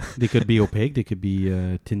 Maybe. They could be opaque. They could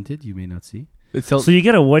be tinted. You may not see. So you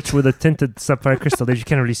get a watch with a tinted sapphire crystal that you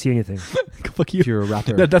can't really see anything. Fuck you. If you're a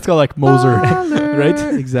rapper. That's called like Moser, right?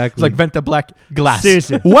 Exactly. It's like Venta Black glass.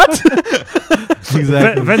 Seriously. What?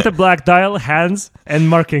 Exactly. Venta Black dial, hands, and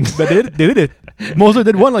markings. They did it. Moser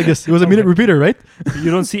did one like this. It was a minute repeater, right?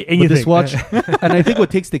 You don't see anything. But this watch, and I think what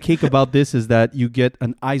takes the cake about this is that you get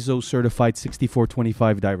an ISO certified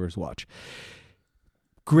 6425 diver's watch.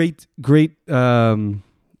 Great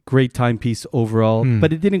timepiece overall,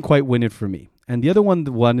 but it didn't quite win it for me. And the other one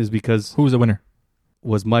won is because Who was the winner?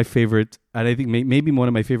 was my favorite, and I think maybe one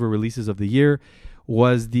of my favorite releases of the year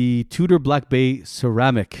was the Tudor Black Bay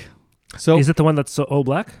ceramic. So Is it the one that's all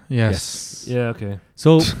black? Yes. Yeah, okay.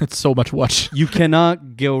 So It's so much watch. you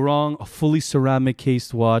cannot go wrong. A fully ceramic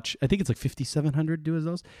cased watch. I think it's like 5,700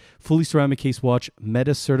 those. Fully ceramic cased watch,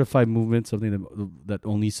 Meta certified movement, something that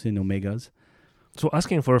only is in Omegas. So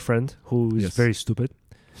asking for a friend who is Yes. very stupid.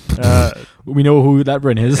 We know who that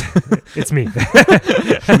brand is. It's me.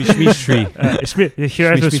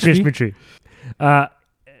 Here at Dimitri.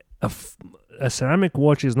 A ceramic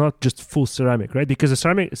watch is not just full ceramic, right? Because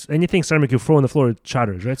anything ceramic you throw on the floor, it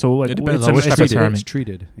shatters, right? So like, It depends it's on a- which it's type of a- ceramic. It's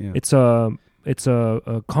treated. Yeah. It's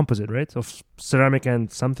a composite, right? Of ceramic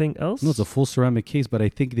and something else. No, it's a full ceramic case, but I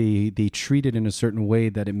think they treat it in a certain way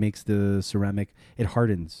that it makes the ceramic, it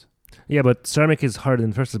hardens. Yeah, but ceramic is hard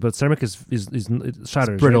in first, but ceramic is it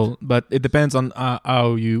shatters. Brittle, right? but it depends on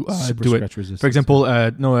how you Super do it. scratch resistant. For example,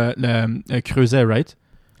 Creuset, right?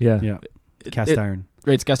 Yeah. yeah, cast iron.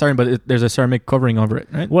 Right, it's cast iron, but there's a ceramic covering over it,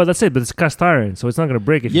 right? Well, that's it, but it's cast iron, so it's not gonna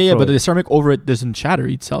break if you Yeah, throw but it. the ceramic over it doesn't shatter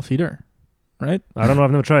itself either, right? I don't know. I've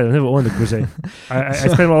never tried. I've never owned a Creuset. I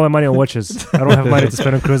spend all my money on watches. I don't have money to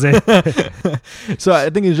spend on Creuset. So I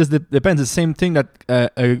think it just depends. The same thing that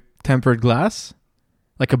a tempered glass,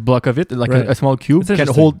 like a block of it, like Right. a small cube, It's can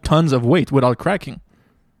interesting. hold tons of weight without cracking.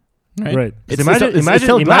 Right. It's It's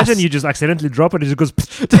imagine glass. you just accidentally drop it. It just goes.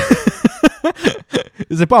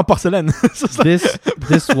 C'est pas en porcelaine.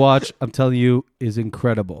 This watch, I'm telling you, is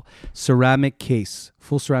incredible. Ceramic case,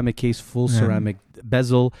 full ceramic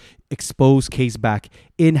bezel, exposed case back,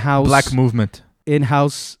 in-house. Black movement.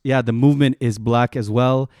 In-house, yeah, the movement is black as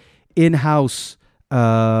well. In-house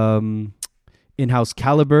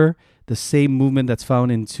caliber, the same movement that's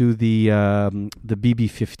found into the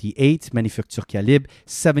BB58, Manufacture Calibre,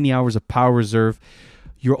 70 hours of power reserve.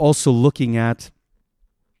 You're also looking at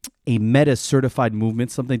a Meta certified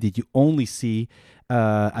movement, something that you only see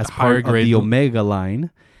as higher part of grade the Omega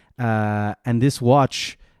line. And this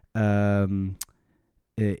watch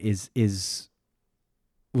was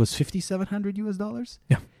 $5,700 US.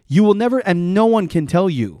 Yeah. You will never, and no one can tell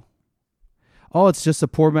you, oh, it's just a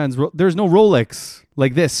poor man's. There's no Rolex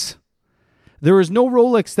like this. There is no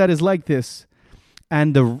Rolex that is like this,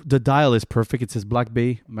 and the dial is perfect. It says Black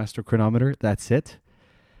Bay Master Chronometer. That's it.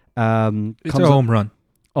 It's a Comes home run.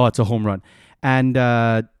 Oh, it's a home run.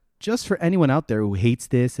 And just for anyone out there who hates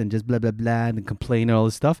this and just blah, blah, blah, and complain and all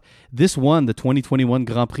this stuff, this won the 2021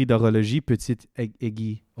 Grand Prix d'Horlogerie Petite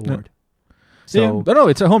Aiguille Award. So, no,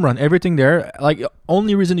 it's a home run. Everything there. Like,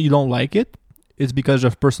 only reason you don't like it is because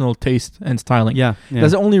of personal taste and styling. yeah.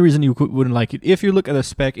 That's the only reason you wouldn't like it. If you look at the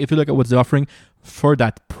spec, if you look at what's offering for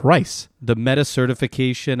that price, the meta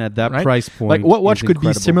certification at that Right? price point. like what watch is could be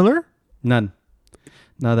incredible. similar, None.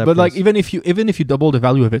 Not that but like price. even if you double the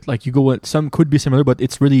value of it, like you go with some could be similar, but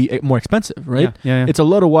it's really more expensive, right? Yeah. It's a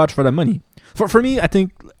lot of watch for that money. For me, I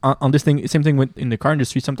think on this thing, same thing with in the car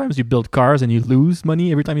industry. Sometimes you build cars and you lose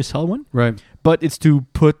money every time you sell one, right. but it's to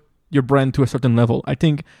put your brand to a certain level. I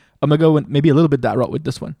think Omega went maybe a little bit that route with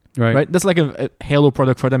this one, right? That's like a halo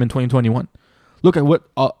product for them in 2021. Look at what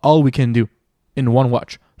all we can do in one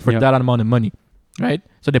watch for that amount of money, right?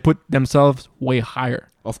 So they put themselves way higher.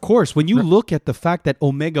 Of course, when you look at the fact that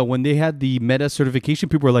Omega, when they had the meta certification,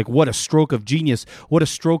 people were like, what a stroke of genius. What a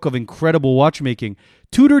stroke of incredible watchmaking.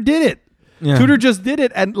 Tudor did it. Yeah. Tudor just did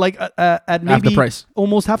it at like at maybe Half the price.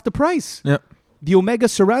 almost half the price. Yeah. The Omega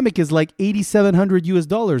ceramic is like $8,700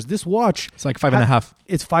 US. This watch, It's like 5.5.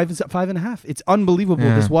 it's five and a half. It's unbelievable.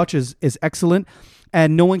 Yeah. This watch is excellent.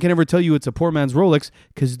 And no one can ever tell you it's a poor man's Rolex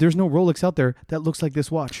because there's no Rolex out there that looks like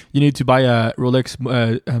this watch. You need to buy a Rolex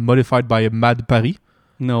modified by Mad Paris.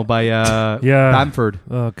 No, by Yeah. Bamford.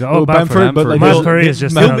 Oh, God. Oh, Bamford, but like Bamford Curry is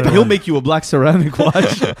just He'll, another he'll one. make you a black ceramic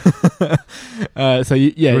watch. So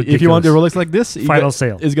if you want the Rolex like this, Final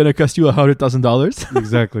sale. it's gonna cost you $100,000,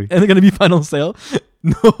 Exactly. and it's gonna be final sale.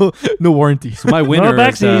 No warranty. So my winner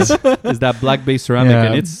backsies. is that black base ceramic, Yeah.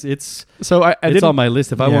 and it's So I it's didn't on my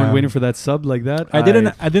list. If I Yeah. weren't waiting for that sub like that, I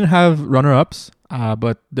didn't have runner ups,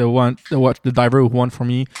 but the diver who won for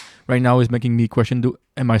me right now is making me question: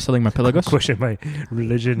 am I selling my Pelagos? Question my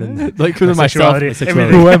religion and Like who am I? sexuality, everything.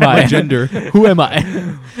 Who am my I? gender. Who am I?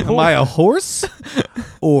 Am I a horse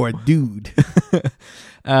or a dude?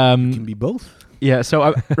 Can be both. Yeah.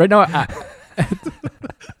 So right now,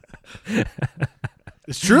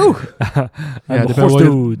 It's true. I'm the a horse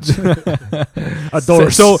Pelagos- dude. A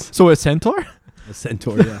dorse. So a centaur. A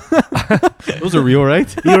centaur. Yeah. Those are real,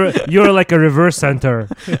 right? You're like a reverse centaur.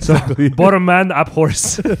 So bottom man, up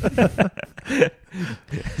horse. It's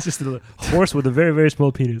just a horse with a very, very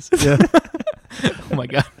small penis. Yeah. Oh my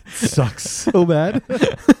god. Sucks so bad.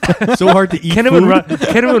 So hard to eat. Can't even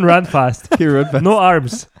run fast. Can't run fast. No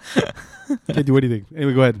arms. Can't do anything.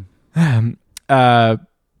 Anyway, go ahead.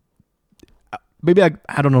 Maybe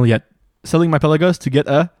I don't know yet. Selling my Pelagos to get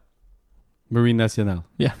a Marine Nationale.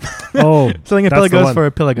 Oh, selling a That's the Pelagos one. for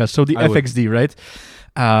a Pelagos. So the I would. FXD, right?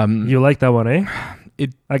 you like that one, eh?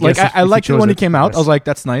 I guess if you liked it chose when it, it came out. yes. I was like,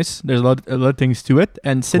 that's nice. There's a lot of things to it.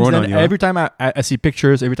 And since Growing then, on you, huh? every time I see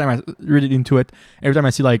pictures, every time I read it into it, every time I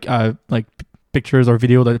see like pictures or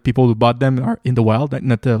video that people who bought them are in the wild,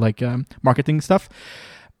 not marketing stuff,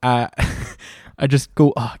 I just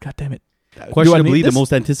go, oh god damn it! Do I Questionably need the this?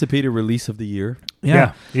 most anticipated release of the year.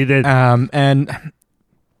 Yeah. You did. And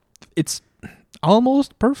it's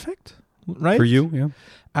almost perfect, right? For you,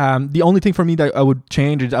 yeah. The only thing for me that I would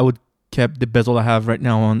change is I would keep the bezel I have right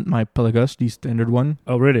now on my Pelagos, the standard one,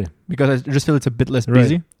 Oh, really? because I just feel it's a bit less Right.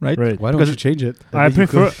 busy, right? Right. Why don't Because you change it? I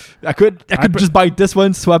prefer. I could just buy this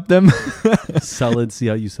one, swap them, Sell it, see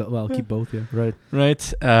how you sell. Well, I'll keep both, yeah. Right. right?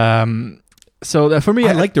 So for me,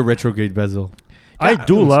 I like the retrograde bezel. I Yeah,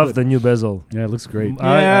 do it looks love good. the new bezel. Yeah, it looks great.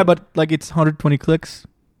 yeah, but like it's 120 clicks,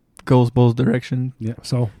 goes both direction.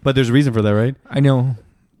 So But there's a reason for that, right? I know,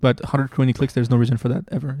 but 120 clicks, there's no reason for that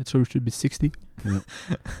ever. It sort of should be 60, No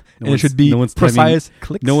and it should be precise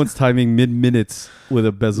clicks. No one's timing mid-minutes with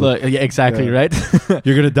a bezel. Look, yeah, exactly, Yeah. right?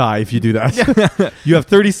 You're going to die if you do that. You have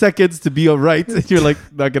 30 seconds to be all right. And you're like,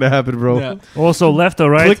 not going to happen, bro. Yeah. also left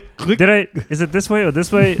or right. Click. Is it this way or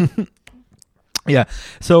this way?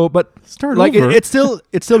 So, but Start like over. it's still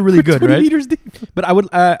really good, 20 right? meters deep. But I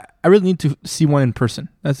really need to see one in person.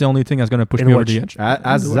 That's the only thing that's gonna push In me over which- the edge.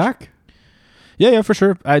 As Zach? Yeah, for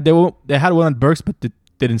sure. They had one at Burks, but they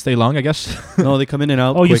didn't stay long, I guess. No, they come in and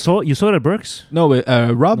out. Oh, you quick. saw it at Burks? No,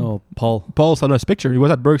 Rob No, Paul. Paul sent us a picture. He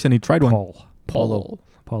was at Burks and he tried one. Paulo.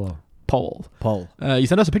 Paul. He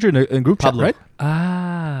sent us a picture in a group chat, Pablo. right?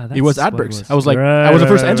 Ah, He was at Burks. I was like, I was the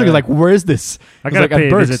first answer. He's like, where is this? I was gotta like, at pay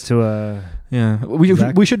a Burks. visit to Yeah,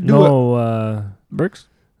 Zach? we should do a no Burks.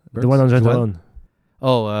 the one on What? Gentilone.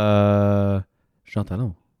 Oh, Jean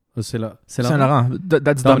Talon. C'est là. C'est Saint là. Laurent.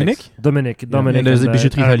 That's Dominic. Dominic. Dominic. And there's a and,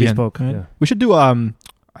 bijouterie Arabic italienne. Spoke, Right? yeah. We should do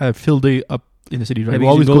a field day up in the city, right? Maybe We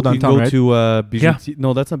always you go downtown, you right? to bijouterie.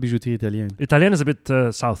 No, that's not bijouterie Italien. Italian is a bit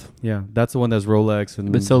south. Yeah, that's the one that's Rolex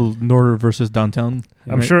and. But still, north versus downtown.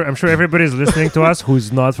 I'm right? sure everybody's listening to us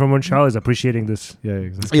who's not from Montreal is appreciating this. Yeah,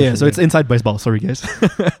 exactly. Yeah, so it's inside baseball. Sorry, guys.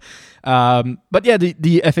 But yeah,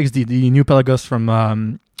 the FXD, the new Pelagos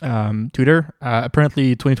from Twitter.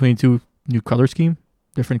 Apparently, 2022 new color scheme,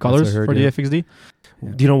 different That's what I colors heard, for yeah. the FXD.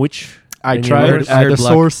 Do you know which? I And you tried. heard- I heard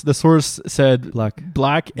black. The source said Black.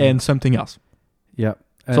 black Yeah. and something else. Yeah.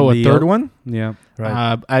 And So a the, third one. Yeah.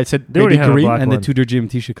 Right. I said They already maybe have a green. black And the one. Tudor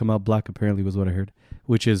GMT should come out black, apparently, was what I heard.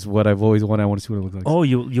 Which is what I've always wanted. I want to see what it looks like. Oh,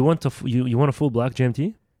 you want you want a full black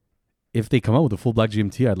GMT? If they come out with a full black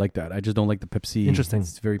GMT, I'd like that. I just don't like the Pepsi. Interesting.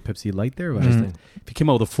 It's very Pepsi light there. But Interesting. if you came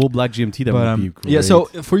out with a full black GMT, that But, would be great. yeah, so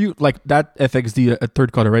for you, like that FXD, a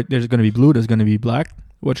third color, right? There's going to be blue. There's going to be black.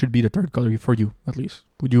 What should be the third color for you, at least?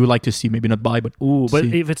 Would you like to see? Maybe not buy, but Ooh, but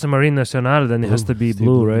see. if it's a Marine Nationale, then it has to be Stay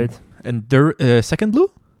blue, blue. right? And their second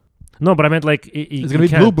blue? No, but I meant like It's going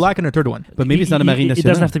to be blue, black, and a third one. But maybe it's not a Marine It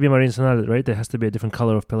Nationale. doesn't have to be a Marine Nationale, right? There has to be a different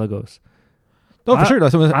color of Pelagos. No, for I- sure.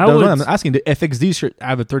 That's what I I'm would- asking. The FXD should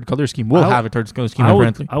have a third color scheme. We'll I would- have a third color scheme, I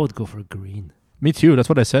apparently. would go for green, Me too. That's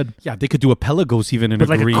what I said. Yeah, they could do a Pelagos even in but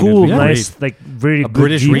a like green. a cool, It'd be nice, great. like very A good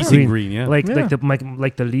British deep racing green. green. Yeah. Like Yeah.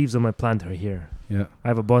 like the leaves on my plant are here. Yeah. I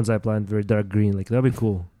have a bonsai plant, very dark green. Like that'd be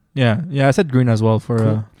cool. Yeah. I said green as well for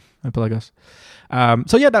Cool. my Pelagos.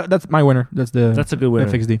 So yeah, that's my winner. That's the That's a good winner.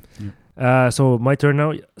 FXD. So my turn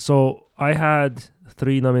now. So I had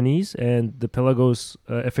 3 nominees, and the Pelagos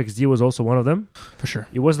FXD was also one of them. For sure.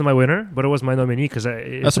 It wasn't my winner, but it was my nominee because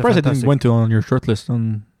I'm surprised it didn't went to on your short list.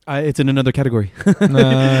 On It's in another category.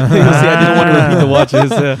 Nah. See, I didn't want to repeat the watches.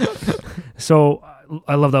 So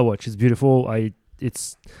I love that watch. It's beautiful. I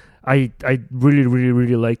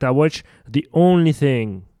really like that watch. The only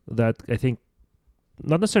thing that I think,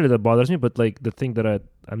 not necessarily that bothers me, but like the thing that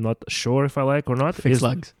I'm not sure if I like or not Fixed is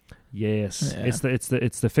legs. Yes, Yeah.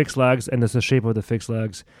 it's the fixed legs, and it's the shape of the fixed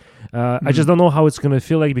legs. I just don't know how it's gonna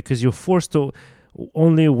feel like because you're forced to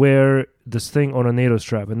only wear this thing on a NATO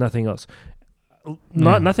strap and nothing else.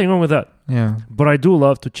 Nothing wrong with that, Yeah. but I do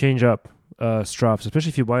love to change up straps, especially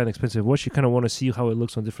if you buy an expensive watch. You kind of want to see how it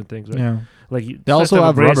looks on different things, right? Yeah. Like They also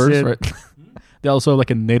have rubbers, bracelet. right? They also have like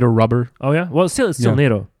a NATO rubber. Oh yeah, well, it's still Yeah.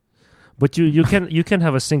 NATO, but you can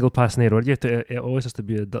have a single pass NATO. Right? You have to. It always has to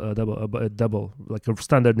be a double, like a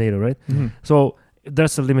standard NATO, right? Mm-hmm. So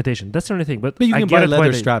that's a limitation. That's the only thing. But But you I can get buy it why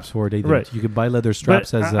leather they- straps for it. Right. You can buy leather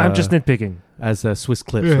straps But as I'm just nitpicking. as Swiss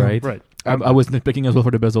clips, Yeah. right? Right. I was nitpicking as well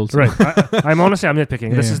for the bezels. Right. I'm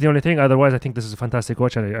nitpicking. This Yeah. is the only thing. Otherwise, I think this is a fantastic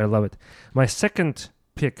watch and I love it. My second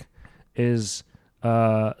pick is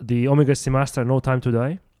the Omega Seamaster No Time to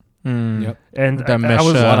Die. Mm. Yep. And The I mesh,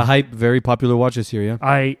 was A lot of hype. Very popular watch this year.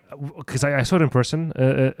 Yeah. because I saw it in person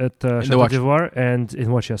at the Chateau watch. d'Ivoire and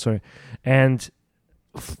in watch, yeah, sorry. And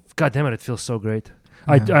God damn it feels so great.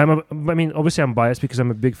 Yeah. I mean, obviously I'm biased because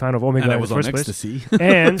I'm a big fan of Omega in the first place. ecstasy.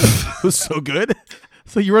 And It was so good.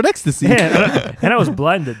 So you were on ecstasy. yeah, and I was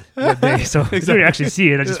blinded that day, so I didn't actually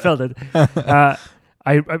see it. I just felt it.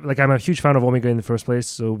 I'm a huge fan of Omega in the first place.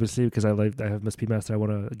 So obviously, because I have my Speedmaster, I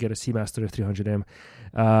want to get a Seamaster 300M.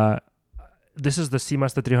 This is the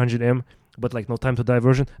Seamaster 300M, but like No Time to Die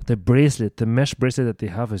version. The bracelet, the mesh bracelet that they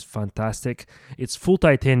have is fantastic. It's full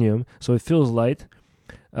titanium, so it feels light.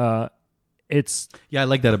 It's Yeah, I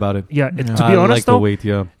like that about it. yeah. To Yeah. be I honest, like the though, weight.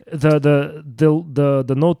 Yeah.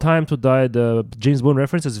 the No Time to Die, the James Bond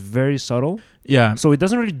reference is very subtle. Yeah. So it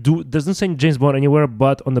doesn't say James Bond anywhere,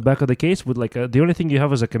 but on the back of the case, with like the only thing you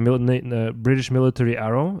have is like a British military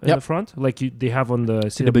arrow in Yep. the front, like they have on the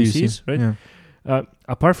CWCs, right? Yeah.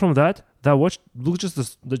 Apart from that, that watch looks just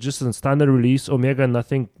a standard release Omega,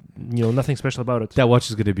 nothing special about it. That watch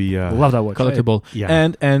is gonna be Love that watch. Collectible. Yeah.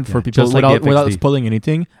 And for Yeah, people just like the without FXD. spoiling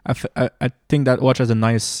anything, I think that watch has a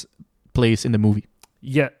nice place in the movie.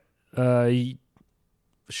 Yeah,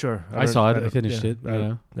 sure. I saw it. I don't- finished yeah, it. I Yeah.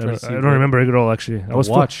 don't- I Trying to see don't what- remember it at all. Actually, I was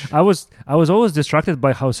watch. I was always distracted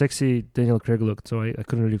by how sexy Daniel Craig looked, so I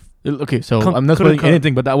couldn't really Okay, so Con- I'm not couldn't spoiling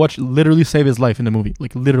anything, but that watch literally saved his life in the movie.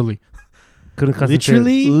 Like literally. couldn't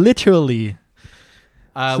concentrate. Literally.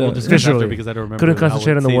 We'll So- discuss Visually. after because I don't remember. Couldn't how it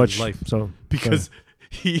concentrate on the saved watch. his life. So Because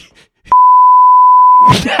he.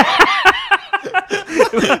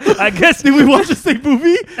 I guess Did we watch the same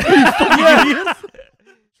movie?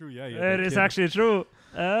 True. Yeah. it is actually true.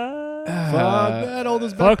 Fuck that. All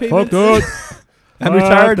those Fuck bad payments. dude. I'm Fuck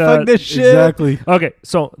retired. that. Fuck this shit. Exactly. Okay,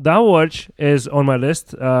 so that watch is on my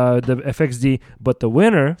list, the FXD, but the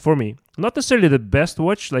winner for me, not necessarily the best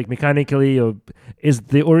watch, like mechanically, is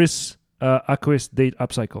the Oris Aqueous Date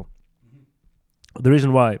Upcycle. The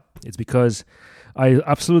reason why it's because I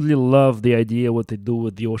absolutely love the idea what they do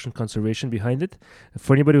with the ocean conservation behind it.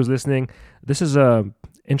 For anybody who's listening, this is a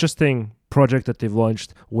interesting project that they've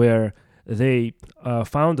launched where they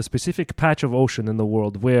found a specific patch of ocean in the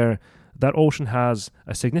world where that ocean has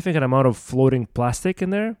a significant amount of floating plastic in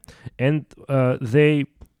there, and they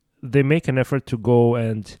make an effort to go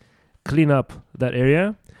and clean up that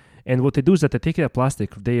area. And what they do is that they take that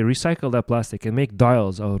plastic, they recycle that plastic and make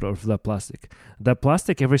dials out of that plastic. That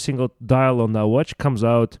plastic, every single dial on that watch comes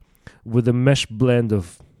out with a mesh blend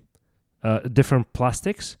of different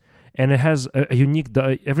plastics, and it has a unique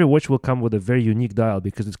every watch will come with a very unique dial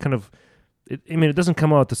because it's kind of, it doesn't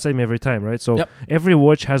come out the same every time, right? So every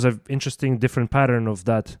watch has an interesting different pattern of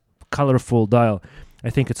that colorful dial. I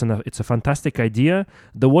think it's a fantastic idea.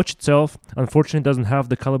 The watch itself, unfortunately, doesn't have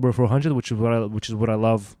the Caliber 400, which is what I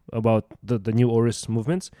love about the new Oris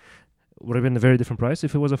movements. Would have been a very different price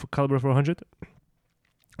if it was a Caliber 400.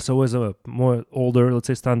 So as a more older, let's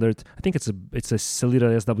say standard, I think it's a Sellita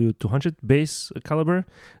SW200 base caliber.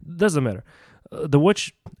 Doesn't matter. The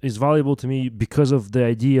watch is valuable to me because of the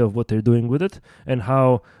idea of what they're doing with it and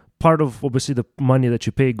how part of obviously the money that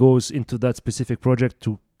you pay goes into that specific project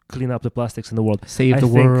to clean up the plastics in the world. Save the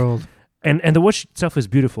world. And the watch itself is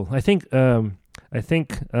beautiful. I think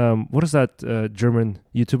what is that German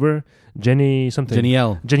YouTuber? Jenny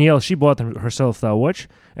L. She bought herself that watch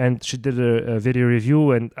and she did a video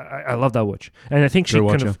review, and I love that watch. And I think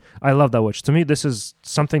I love that watch. To me, this is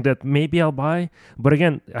something that maybe I'll buy, but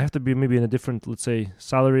again, I have to be maybe in a different, let's say,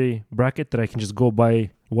 salary bracket that I can just go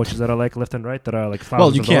buy watches that I like left and right that are like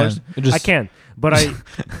thousands of dollars. I can, but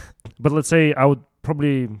but let's say I would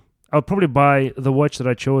probably buy the watch that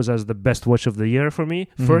I chose as the best watch of the year for me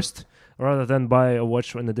first, rather than buy a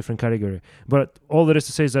watch in a different category. But all there is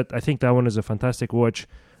to say is that I think that one is a fantastic watch,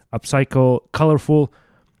 upcycle, colorful,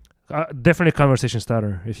 definitely a conversation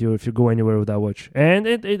starter if you go anywhere with that watch. And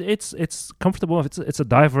it's comfortable. It's a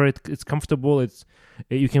diver. It's comfortable.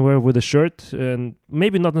 You can wear it with a shirt and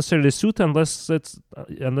maybe not necessarily a suit unless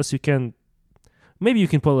you can. Maybe you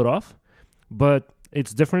can pull it off, but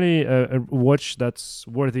it's definitely a watch that's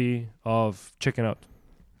worthy of checking out.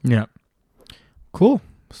 Yeah. Cool.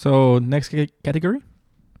 So next category?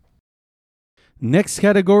 Next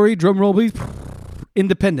category, drum roll please.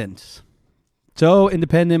 Independent. So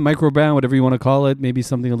independent, micro brand, whatever you want to call it. Maybe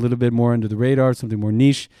something a little bit more under the radar, something more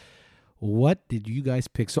niche. What did you guys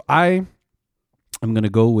pick? So I'm going to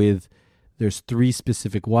go with, there's 3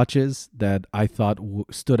 specific watches that I thought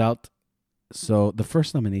stood out. So the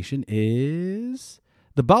first nomination is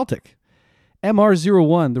the Baltic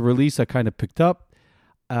MR01, the release I kind of picked up.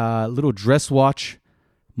 Little dress watch,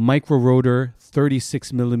 micro rotor,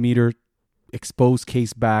 36 millimeter exposed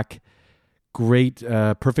case back, great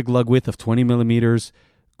perfect lug width of 20 millimeters,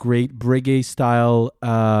 great Breguet style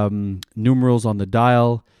numerals on the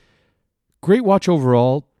dial. Great watch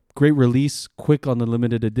overall, great release, quick on the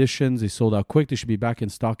limited editions. They sold out quick. They should be back in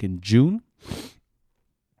stock in June.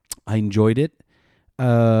 I enjoyed it.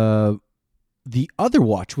 The other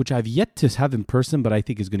watch, which I've yet to have in person, but I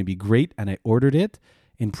think is going to be great, and I ordered it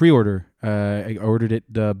in pre-order. I ordered it,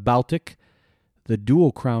 the Baltic, the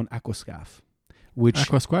Dual Crown Aquascaff,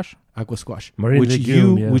 Aquasquash,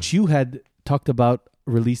 which you had talked about,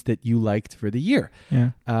 release that you liked for the year.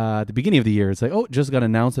 Yeah. At the beginning of the year, it's like, it just got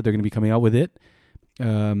announced that they're going to be coming out with it.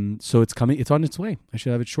 So it's coming. It's on its way. I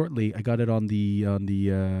should have it shortly. I got it on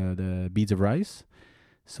the Beads of Rice.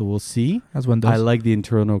 So we'll see. As one does. I like the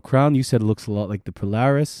internal crown. You said it looks a lot like the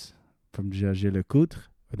Polaris from Jaeger-LeCoultre,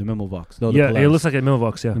 or the Memo Vox. No, it looks like a Memo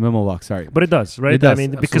Vox, yeah. The Memo Vox, sorry. But it does, right? It does, I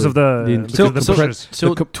mean, because of the pushers.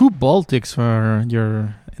 So 2 Baltics for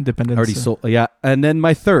your independence. Already sold, yeah. And then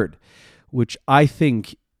my third, which I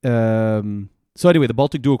think... so anyway, the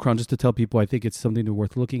Baltic Dual Crown, just to tell people, I think it's something that's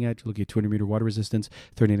worth looking at. You're looking at 200-meter water resistance,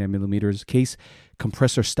 39 millimeters case,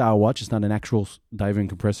 compressor style watch. It's not an actual diving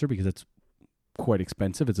compressor because it's quite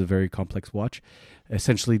expensive. It's a very complex watch.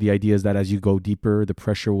 Essentially, the idea is that as you go deeper, the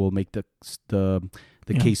pressure will make the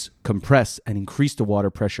case compress and increase the water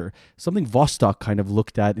pressure. Something Vostok kind of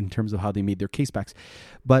looked at in terms of how they made their case backs.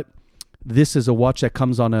 But this is a watch that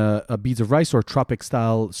comes on a Beads of Rice or Tropic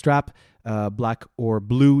style strap, black or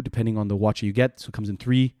blue, depending on the watch you get. So it comes in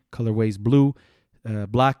 3 colorways, blue,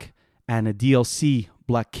 black, and a DLC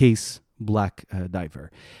black case, black diver.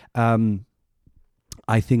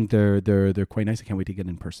 I think they're quite nice. I can't wait to get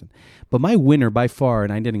in person. But my winner by far,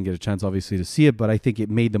 and I didn't get a chance obviously to see it, but I think it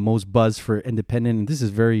made the most buzz for independent, and this is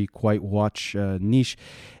very quite watch niche,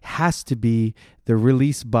 has to be the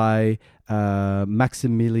release by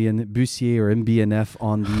Maximilien Bussier or MBNF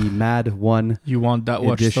on the Mad 1 You want that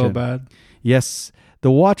watch so edition. bad. Yes. The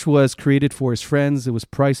watch was created for his friends. It was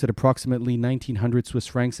priced at approximately 1,900 Swiss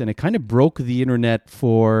francs, and it kind of broke the internet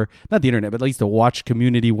for, not the internet, but at least the watch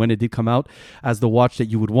community when it did come out, as the watch that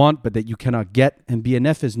you would want, but that you cannot get. And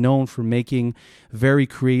BNF is known for making very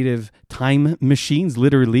creative time machines,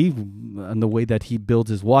 literally, and the way that he builds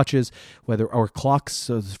his watches, or clocks,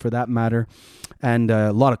 for that matter, and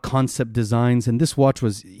a lot of concept designs. And this watch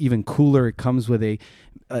was even cooler. It comes with an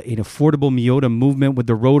affordable Miyota movement with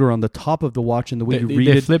the rotor on the top of the watch, and the way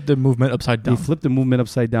They flip the movement upside down. They flip the movement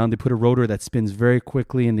upside down. They put a rotor that spins very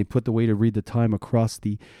quickly, and they put the way to read the time across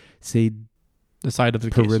the, say, the side of the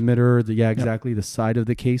case. perimeter. The side of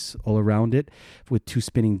the case, all around it, with two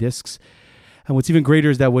spinning discs. And what's even greater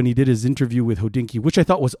is that when he did his interview with Hodinkee, which I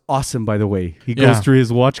thought was awesome, by the way, he goes through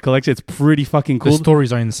his watch collection. It's pretty fucking cool. The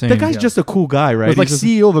stories are insane. The guy's just a cool guy, right? He's like He's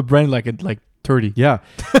CEO of a brand like 30. Yeah,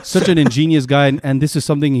 such an ingenious guy. And this is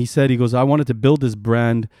something he said. He goes, I wanted to build this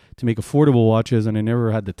brand to make affordable watches, and I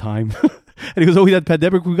never had the time. And he goes, we had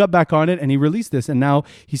pandemic, we got back on it, and he released this. And now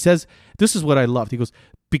he says, this is what I loved. He goes,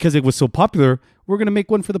 because it was so popular, we're going to make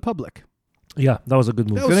one for the public. Yeah, that was a good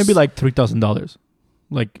move. It's going to be like $3,000.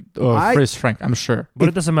 Like, Swiss franc, I'm sure. But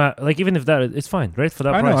it doesn't matter. Like, even if that, it's fine, right? For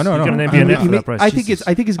that I price. know. You can I be an mean, F for that price. I think he's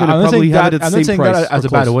going to I'm not probably saying have that, it at I'm the not same saying price. that as or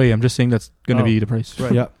a bad close. way. I'm just saying that's going to be the price.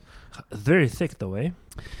 Right. Yeah. Very thick, though, eh?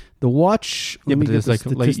 The watch, Yeah, let me but get there's the like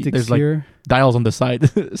statistics there's here. Dials on the side.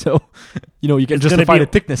 So, you can It's gonna justify be-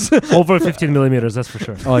 the thickness. Over 15 millimeters, that's for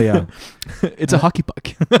sure. Oh, yeah. It's a hockey puck.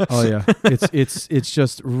 Oh, yeah. It's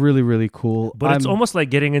just really, really cool. But it's almost like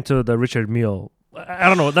getting into the Richard Mille. I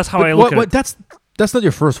don't know. That's how I look at it. That's not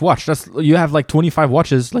your first watch. You have like 25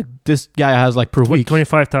 watches. Like this guy has like per week.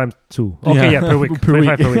 25 times 2. Okay, per week. Per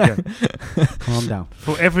 25 week. per week, yeah. Calm down.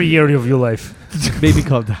 For every year of your life. Baby,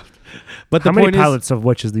 calm down. But How the many point pallets of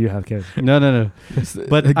watches do you have, Kev? is, no.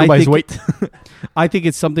 But Go by his weight. I think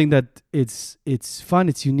it's something that it's fun,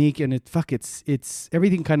 it's unique, and it's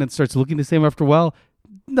everything kind of starts looking the same after a while.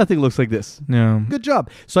 Nothing looks like this. No. Good job.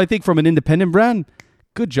 So I think from an independent brand,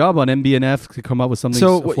 good job on MBNF to come up with something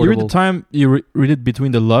So affordable. you read the time. You read it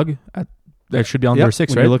between the lug. That should be under Yep,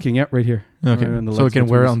 6, when right? You're looking at right here. Okay. Right on the So we legs can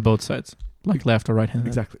wear it between on both sides, like left or right hand.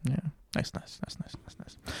 Exactly. Yeah. Nice.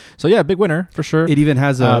 So yeah, big winner for sure. It even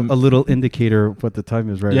has a little indicator of what the time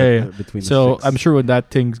is right Yeah. between So the six. I'm sure when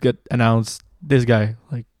that things get announced, this guy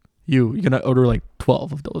like you're gonna order like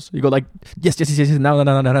 12 of those. You go like yes.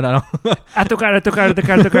 No. Add to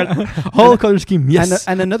cart. Whole color scheme. Yes.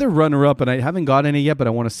 And another runner-up, and I haven't gotten it yet, but I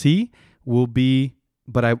want to see, will be,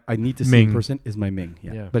 but I need to see in Ming. person, is my Ming.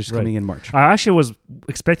 Yeah. But it's right. coming in March. I actually was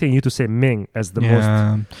expecting you to say Ming as the most. I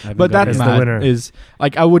haven't But gotten that it. is the Mad winner. is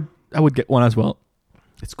like I would get one as well.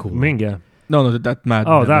 It's cool. Ming, yeah. No, that Mad.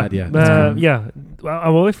 Oh, Mad, that. yeah. Yeah. Well, I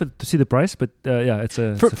will wait to see the price, but yeah, it's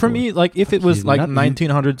a. For it's a cool me, like if it was He's like not-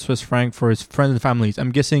 1,900 Swiss franc for his friends and families,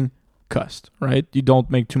 I'm guessing cost, right? You don't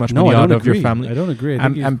make too much No, money I out don't of your agree. family. I don't agree. I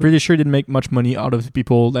think I'm pretty sure he didn't make much money out of the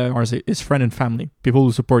people that are his friend and family, people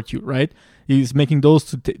who support you, right? He's making those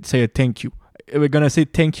to say a thank you. We're gonna say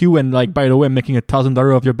thank you and like, by the way, I'm making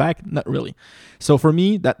 $1,000 off your back. Not really. So for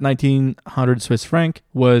me, that 1,900 Swiss franc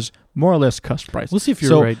was more or less cost price. We'll see if you're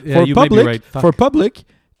So right. Yeah, for you may be public, right. Fuck. for public,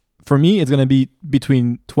 for me, it's gonna be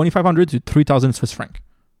between 2,500 to 3,000 Swiss franc.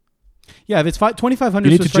 Yeah, if it's 2,500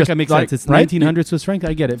 You need Swiss to franc, just, that makes like, sense. It's right? 1,900 Swiss franc.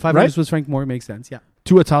 I get it. 500 Right? Swiss franc more makes sense. Yeah.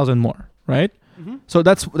 To 1,000 more, right? Mm-hmm. So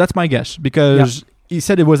that's my guess, because he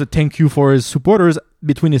said it was a thank you for his supporters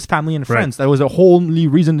between his family and Right. friends. That was a whole only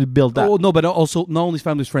reason to build that. Oh no, but also not only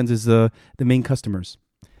family's friends is the main customers.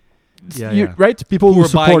 Yeah, Right? People Who who are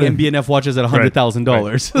buying support him, MBNF watches at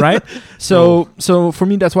 $100,000. right? So for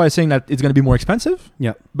me, that's why I'm saying that it's going to be more expensive.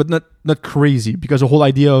 Yeah. But not crazy, because the whole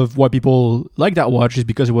idea of why people like that watch is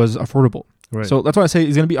because it was affordable. Right. So that's why I say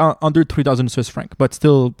it's going to be under 3,000 Swiss franc, but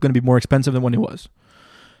still going to be more expensive than when it was.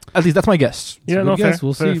 At least that's my guess. yeah, a no, good fair. guess.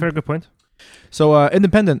 We'll fair, see. fair, good point. So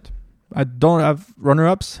independent. I don't have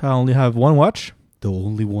runner-ups. I only have one watch. The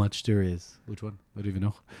only watch there is. Which one? I don't even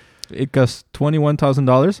know. It costs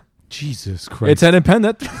 $21,000. Jesus Christ. It's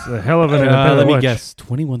independent. It's a hell of an independent let me watch. guess.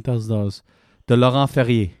 $21,000. The Laurent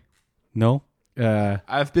Ferrier. No?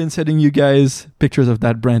 I've been sending you guys pictures of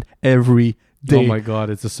that brand every day. Oh my God.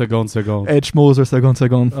 It's a Second. Edge Moser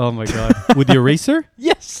Second. Oh my God. With the eraser?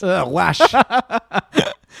 Yes. Wash.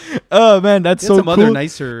 Oh man, that's It's so some other cool.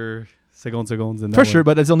 nicer Seconds and For sure,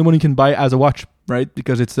 but that's the only one you can buy as a watch, right?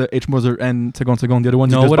 Because it's H. Moser and Segon. The other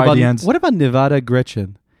ones you just what buy about the hands. what about Nevada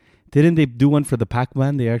Gretchen? Didn't they do one for the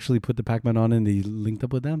Pac-Man? They actually put the Pac-Man on and they linked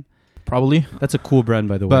up with them. Probably. That's a cool brand,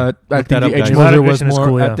 by the way. But I Look think that up, the H. guys. Moser Nevada was Gretchen is more.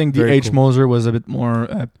 cool, yeah. I think the Very H. cool. Moser was a bit more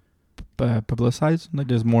publicized. Like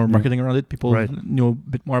there's more marketing around it. People Right. knew a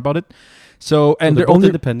bit more about it. So and they're they're only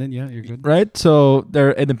independent. Yeah, you're good. right. So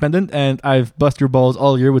they're independent, and I've bust your balls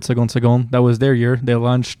all year with Segon. That was their year. They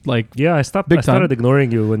launched like Yeah, I Big started time.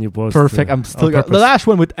 ignoring you when you posted. perfect. I'm still on the purpose. last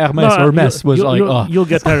one with Hermes or Hermes was like, oh, you'll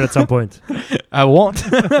get tired at some point. I won't.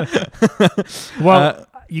 Well,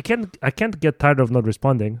 I can't get tired of not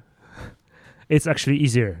responding. It's actually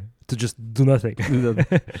easier to just do nothing.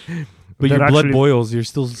 But Than your blood actually- boils. You're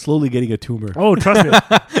still slowly getting a tumor. Oh, trust me.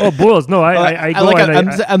 Oh, boils. No, I go and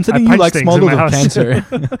I'm sending I you punch like things small in my little house. cancer.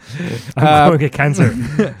 I'm going to get cancer.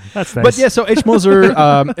 That's nice. But yeah, so H.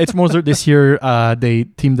 Moser this year, they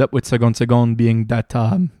teamed up with Segon, being that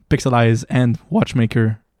pixelized and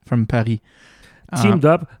watchmaker from Paris. Teamed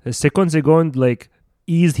up, Segon like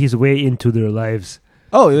eased his way into their lives.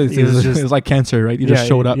 Oh, it He was was, just- it was like cancer, right? He Yeah, just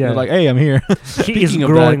showed up. yeah. He was like, hey, I'm here. He is Speaking of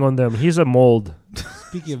growing that- on them. He's a mold.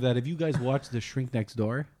 Speaking of that, have you guys watched The Shrink Next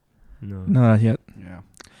Door? No. No, not yet. Yeah.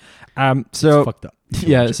 So It's fucked up.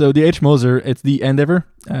 yeah, so the H. Moser, it's the Endeavor,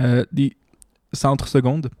 the Centre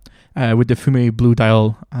Seconde, with the Fumé blue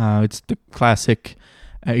dial. It's the classic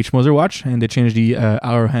H. Moser watch, and they changed the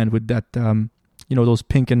hour hand with that, those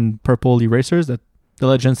pink and purple erasers that the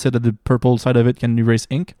legend said that the purple side of it can erase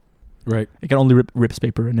ink. Right. It can only rips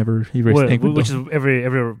paper and never erase Well, ink. with which the- is every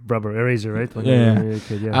rubber eraser, right? When Yeah. you're a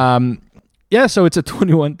kid, yeah. Yeah, so it's a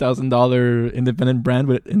 $21,000 independent brand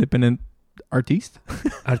with independent artiste.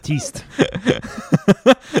 Artiste.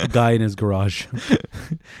 Guy in his garage.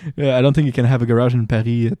 Yeah, I don't think you can have a garage in Paris.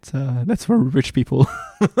 It's that's for rich people.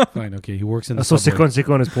 Fine. Okay. He works in the So subway.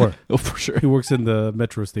 Segon is poor. Oh, for sure. He works in the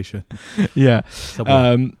metro station. Yeah.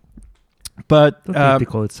 Subway. But I don't think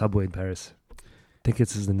they call it Subway in Paris. I think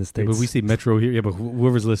it's in the Yeah, States. but we say metro here. Yeah, but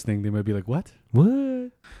whoever's listening, they might be like, "What?"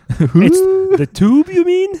 What? It's the tube, you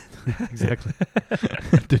mean? Exactly.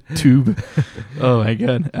 the tube. Oh my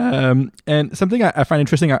god. And something I find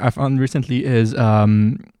interesting I found recently is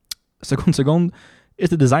Segon is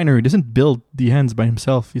the designer. He doesn't build the hands by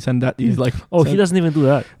himself. He said that he's like, Oh, he doesn't even do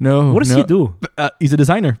that. No. What does he do? He's a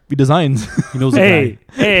designer. He designs. He knows the Hey,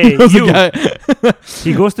 guy. hey, He knows the you. guy.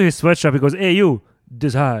 He goes to his sweatshop. He goes, hey, you,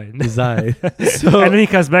 design. Design. So, And then he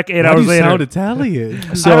comes back 8 How do hours you later. sound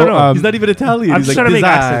Italian? so I don't know. He's not even Italian. I'm He's just like, trying to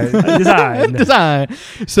make design. accent. Design.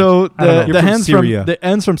 design. So I don't know. the You're from hands Syria. the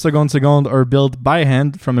hands from Segon are built by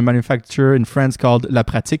hand from a manufacturer in France called La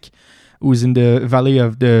Pratique, who's in the valley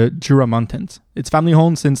of the Jura Mountains. It's family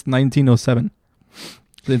owned since 1907.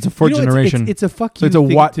 It's a fourth generation. It's a fuck So you it's a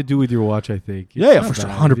thing wa- to do with your watch, I think. Yeah, It's for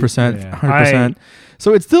not sure, bad. 100%, Yeah. 100%.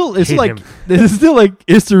 So it's Hate like him. this is still like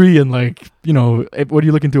history and like what are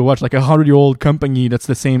you looking to watch? Like 100-year-old company that's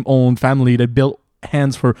the same own family that built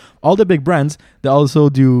hands for all the big brands. They also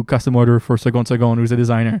do custom order for Segon, who's a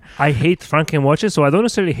designer. I hate Franken watches, so I don't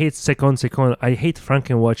necessarily hate Segon. I hate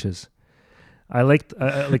Franken watches. I like.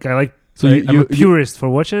 So I'm a purist for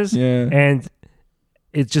watches, yeah. and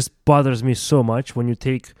it just bothers me so much when you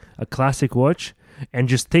take a classic watch and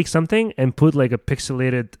just take something and put like a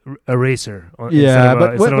pixelated eraser on. Yeah, instead of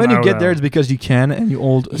but instead of when an you get hour there, it's because you can, and you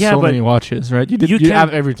hold Yeah, so but many watches, right? You you can-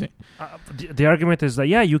 have everything. the argument is that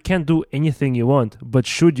you can do anything you want, but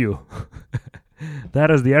should you? That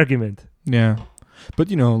is the argument. Yeah. But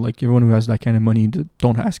like everyone who has that kind of money,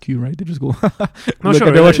 don't ask you, right? They just go No, look sure.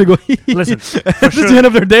 at their watch and go. Listen, That's for the sure. end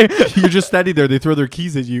of their day. You're just standing there. They throw their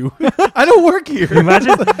keys at you. I don't work here.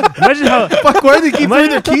 Imagine how Fuck, why do they keep throwing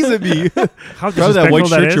their keys at me? how Probably that white disrespectful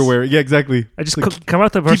shirt is. you're wearing. Yeah, exactly. I just Like, come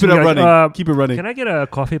out the keep person it up and be running. like, Keep it running. Can I get a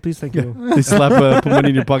coffee, please? Thank you. They slap, put money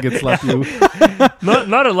in your pocket, slap you.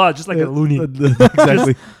 Not a lot, just like a loony.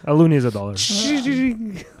 Exactly. A loony is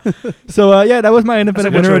 $1. So that was my independent That's a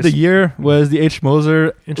good winner of the choice. year was the H.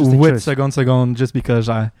 Moser Interesting with choice. Segon, just because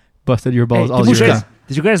I busted your balls Hey, all did you year. guys,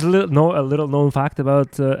 did you guys know a little known fact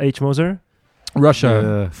about H. Moser?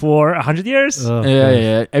 Russia. For 100 years?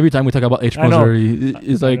 Yeah. Every time we talk about H. I know. Moser,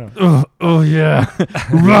 he's I like, know. oh yeah,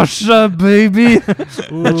 Russia, baby.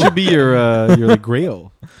 That should be your like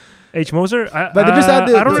grail. H. Moser? But they just had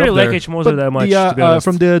I don't it's really up like there. H. Moser But that much, the, to be honest.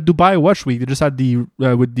 from the Dubai Watch Week, they just had the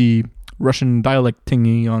with the Russian dialect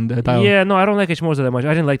thingy on the dial. Yeah, no, I don't like H. Moser that much. I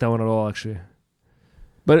didn't like that one at all, actually.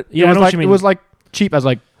 But Yeah, I it was know what like you it mean. was like cheap as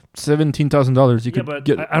like $17,000. You Yeah, could but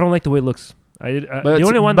get. I don't like the way it looks. But The it's-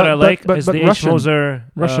 only one but- that I but- like but- is but the Russian- H. Moser.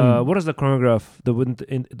 Russian. What is the chronograph? With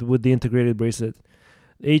the integrated bracelet.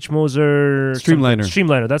 H Moser Streamliner.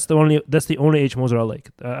 Streamliner. That's the only H Moser I like.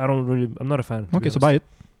 I'm not a fan. to be Okay, so honest. buy it.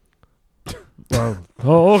 Wow.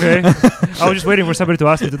 Oh, okay. I was just waiting for somebody to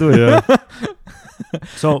ask me to do it. Yeah.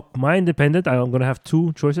 So my independent, I'm gonna have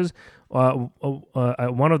two choices.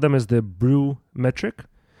 One of them is the Brew Metric.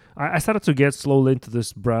 I started to get slowly into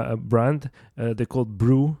this brand. They called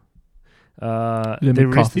Brew. They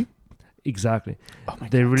released coffee. Exactly. Oh my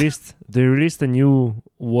They God. released a new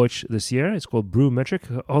watch this year. It's called Brew Metric.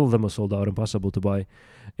 All of them are sold out, impossible to buy.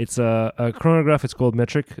 It's a chronograph. It's called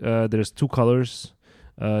Metric. There's two colors,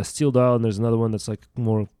 steel dial, and there's another one that's like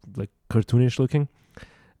more like cartoonish looking.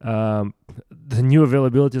 The new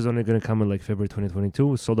availability is only going to come in like February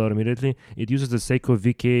 2022. It's sold out immediately. It uses the Seiko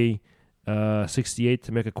VK 68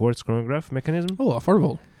 megaquartz chronograph mechanism. Oh,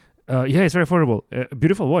 affordable. Yeah, it's very affordable.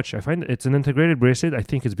 Beautiful watch. I find it's an integrated bracelet. I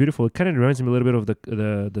think it's beautiful. It kind of reminds me a little bit of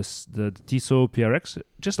the Tissot PRX,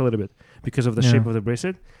 just a little bit because of the Yeah. shape of the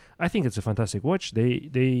bracelet. I think it's a fantastic watch.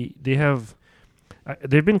 They have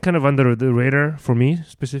they've been kind of under the radar for me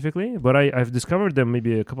specifically, but I've discovered them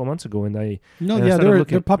maybe a couple months ago, and No, I yeah, started they're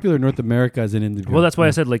looking- popular in North America as in India. well, that's why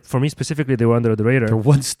I said like for me specifically they were under the they're radar.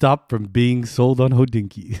 one stop from being sold on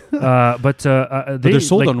Hodinkee. But They're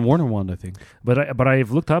sold like, on Warner Wand, I think. But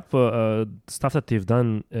I've looked up stuff that they've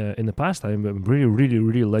done in the past. I'm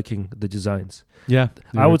really liking the designs. Yeah,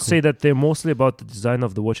 I would say that they're mostly about the design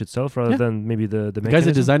of the watch itself rather Yeah. than maybe the the guy's a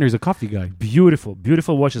mechanism. designer. He's a coffee guy.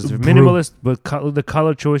 Beautiful watches. They're Brew. minimalist, but the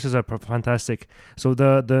color choices are fantastic. So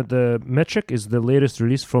the Metric is the latest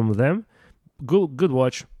release from them. Good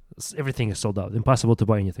watch. Everything is sold out. Impossible to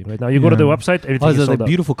buy anything right now. You go to the Yeah. website, everything Oh, is there's sold like out.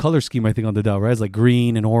 beautiful color scheme, I think, on the dial, right? It's like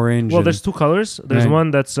green and orange. Well, and- there's two colors. There's Right.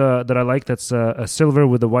 one that's that I like. That's a silver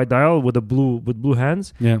with a white dial with blue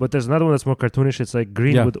hands. yeah. But there's another one that's more cartoonish. It's like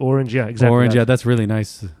green Yeah. with orange. Yeah, exactly. orange. that. Yeah, that's really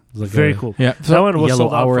nice. It's like Very a cool. Yeah. So that one was yellow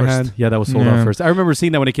sold out hour first. hand. Yeah, that was sold Yeah. out first. I remember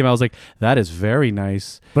seeing that when it came out. I was like, that is very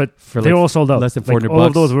nice. But For they're like all sold out. less than Like, 400 all of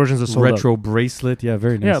bucks. those versions are sold out. Retro bracelet. Yeah,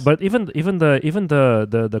 very nice. Yeah, but even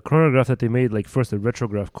the chronograph that they made, like first the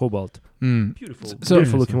retrograph Cobalt, Mm.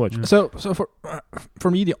 beautiful looking watch. Yeah. So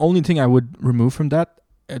for me, the only thing I would remove from that,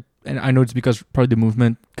 and I know it's because probably the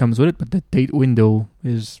movement comes with it, but the date window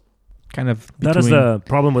is kind of That is between- the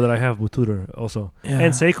problem that I have with Tudor also, Yeah.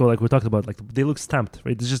 and Seiko, like we talked about, like they look stamped,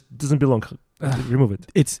 right? It just doesn't belong. Remove it.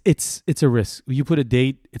 It's a risk. You put a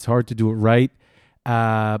date, it's hard to do it right.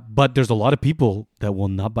 But there's a lot of people that will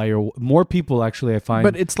not buy your. More people actually, I find.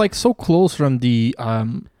 But it's like so close from the I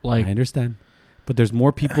like understand. But there's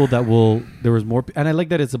more people that will. There was more, and I like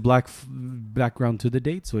that it's a black background to the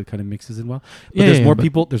date, so it kind of mixes in well. But there's more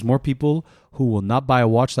people. There's more people who will not buy a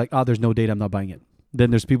watch. Like, oh, there's no date, I'm not buying it. Then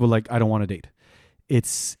there's people like, I don't want a date.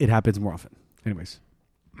 It happens more often. Anyways,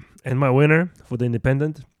 And my winner for the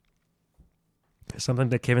independent is something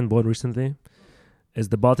that Kevin bought recently. Is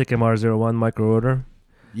the Baltic MR01 micro rotor.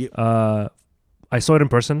 Yeah. I saw it in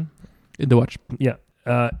person. in the watch. Yeah,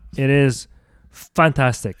 it is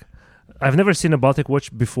fantastic. I've never seen a Baltic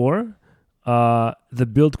watch before. The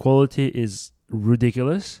build quality is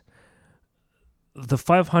ridiculous. The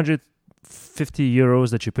 550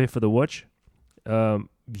 euros that you pay for the watch,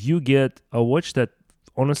 you get a watch that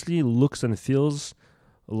honestly looks and feels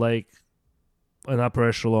like an upper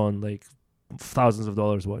echelon, like thousands of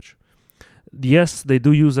dollars watch. Yes, they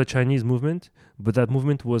do use a Chinese movement, but that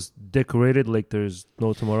movement was decorated like there's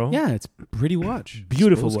no tomorrow. yeah, it's a pretty watch.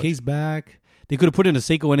 Beautiful Exposed watch. case back. They could have put in a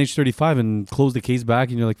Seiko NH35 and closed the case back,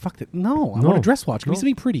 and you're like, "Fuck it, no! I want No. a dress watch. Give me No.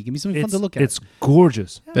 something pretty. Give me something fun to look at." It's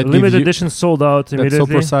gorgeous. That Limited gives you- edition sold out That's so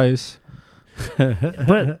immediately. precise.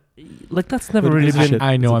 But like that's never But really it's been. shit.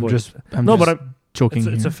 I know. I'm It's just. I'm No, just but I'm, joking.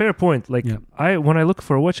 it's a here. fair point. Like Yeah. when I look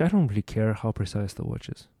for a watch, I don't really care how precise the watch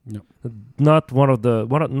is. No. Not one of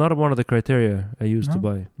the criteria I use to No.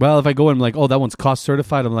 buy. Well, if I go and I'm like, "Oh, that one's cost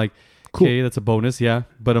certified," I'm like, Cool. "Okay, that's a bonus." Yeah,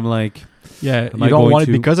 but I'm like, Yeah, Am you I don't going want it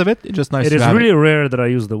to- because of it. It's just nice. It to is have really rare that I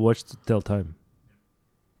use the watch to tell time.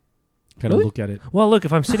 kind of Really? look at it. Well, look,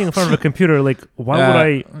 if I'm sitting in front of a computer, like why would I?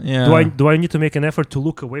 Yeah. Do I need to make an effort to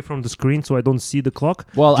look away from the screen so I don't see the clock?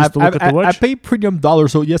 Well, just to look at the I watch? pay premium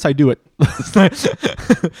dollars, so yes, I do it.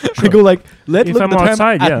 I go like, If look I'm at the time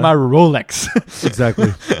outside, at yeah. my Rolex. Exactly.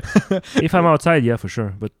 If I'm outside, yeah, for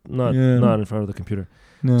sure, but not Yeah. not in front of the computer.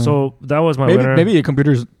 No. So that was my maybe winner. maybe your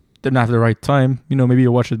computers didn't have the right time. You know, maybe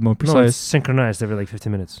your watch is more No, it's precise. synchronized every like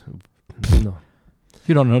 15 minutes. No.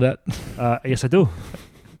 You don't know that. Yes, I do.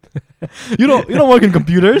 You don't work in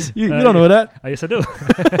computers. You don't know that. Yes, I do.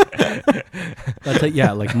 That's like,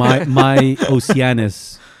 yeah, like my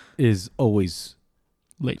Oceanus is always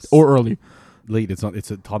Late or early. late. It's not. It's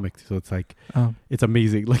atomic. So it's like Oh. it's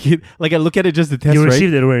amazing. Like I look at it just to test. You right?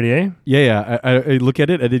 received it already, eh? Yeah. I look at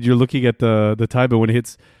it, and then you're looking at the time, and when it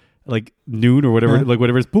hits like noon or whatever, Yeah. like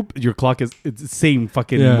whatever, it's poop. Your clock is it's the same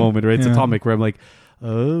fucking Yeah. moment, right? It's Yeah. atomic. Where I'm like,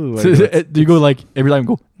 oh, I So, know it's- do you go like every time?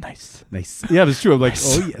 Go nice. nice. Yeah, it's true. I'm like,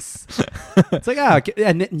 oh yes. It's like okay.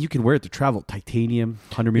 And then you can wear it to travel. Titanium,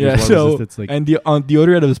 100 meters Yeah. water So resistance. Like and on the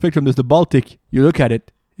other end of the spectrum, there's the Baltic. You look at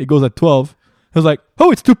it. It goes at 12. It's like,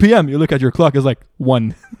 oh, it's 2 p.m. You look at your clock. It's like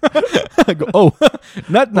 1. I go, oh,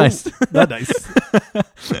 not nice. not nice,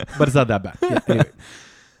 but it's not that bad. Yeah, anyway.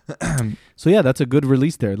 So yeah, that's a good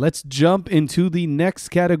release there. Let's jump into the next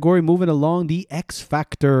category. Moving along, the X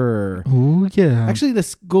Factor. Oh yeah. Actually,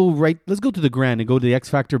 let's go to the Grand and go to the X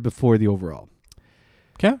Factor before the overall.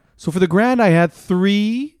 okay. So for the Grand, I had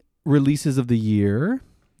 3 releases of the year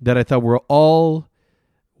that I thought were all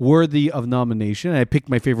worthy of nomination. I picked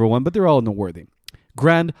my favorite one, but they're all noteworthy.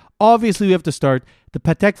 Grand, obviously we have to start the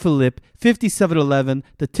Patek Philippe 5711,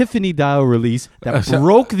 the Tiffany dial release that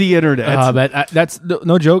broke the internet. But that's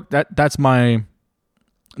no joke. That's my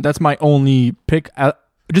only pick.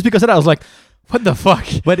 Just because of that, I was like, what the fuck?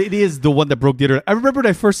 But it is the one that broke the internet. I remember when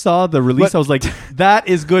I first saw the release, I was like, that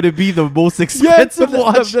is going to be the most expensive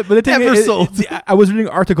watch but the thing ever is, sold. I was reading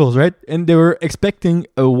articles, right? And they were expecting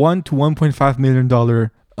a $1 to $1.5 million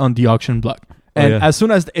on the auction block. And yeah. as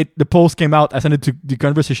soon as the post came out, I sent it to the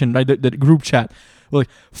conversation, right? The group chat. We're like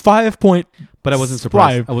 5 point. But I wasn't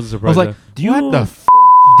surprised. I wasn't I was surprised. like, what the f?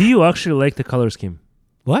 Do you actually like the color scheme?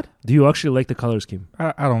 What? Do you actually like the color scheme?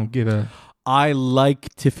 I don't give a. I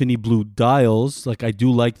like Tiffany blue dials. Like I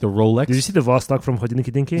do like the Rolex. Did you see the Vostok from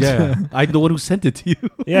Hodinky Dinky? Yeah. I'm the one who sent it to you.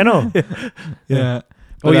 Yeah, I know. Yeah.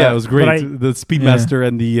 Oh But, yeah, it was great. but The Speedmaster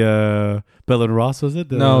and the Bell and Ross, was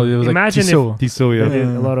it? No, it was Imagine like Tissot. Tissot, They yeah.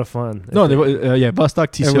 did a lot of fun. No, they were,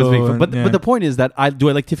 Vostok, Tissot. Everyone's making fun. But and- but the point is that I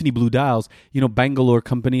like Tiffany blue dials. You know, Bangalore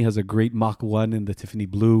company has a great Mach 1 in the Tiffany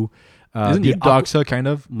blue. Isn't the it Doxa kind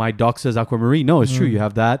of? My Doxa's Aquamarine. No, it's true. You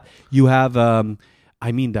have that. You have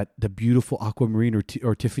that the beautiful Aquamarine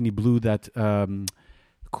or Tiffany blue that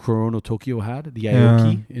Chrono Tokyo had, the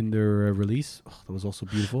Aoki in their release. Oh, that was also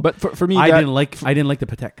beautiful. But for me, I that, didn't like the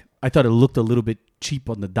Patek. I thought it looked a little bit cheap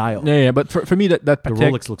on the dial. Yeah, but for me, that The Patek,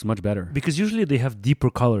 Rolex looks much better. Because usually they have deeper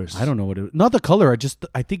colors. I don't know what it was. Not the color.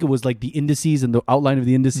 I think it was like the indices and the outline of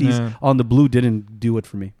the indices Yeah. on the blue didn't do it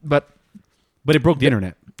for me. but But it broke the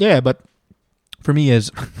internet. yeah, but for me is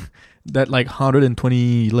that like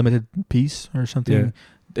 120 limited piece or something. Yeah.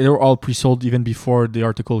 They were all pre-sold even before the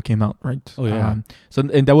article came out, right? Oh, yeah.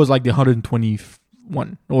 And that was like the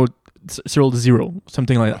 121 or 0,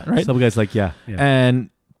 something like that, right? Some guys like, yeah. And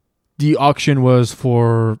the auction was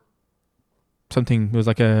for something. It was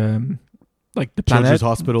like the Children's planet.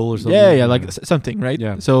 Hospital or something. Yeah, like something, right?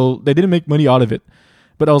 Yeah. So they didn't make money out of it.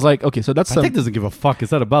 But I was like, okay, so that's Patek doesn't give a fuck.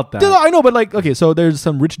 It's not about that. No, I know, but like, okay, so there's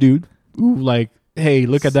some rich dude who like, hey,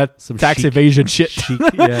 look at that Some tax chic- evasion shit. Chic.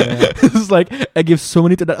 Yeah. It's like, I give so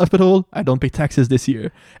money to that hospital, I don't pay taxes this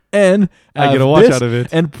year. And I get have a watch this, out of it.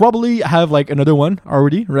 and probably have like another one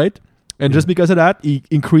already, right? And just because of that, he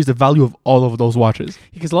increased the value of all of those watches.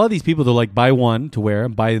 Because a lot of these people, they're like, buy one to wear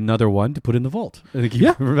and buy another one to put in the vault. And they keep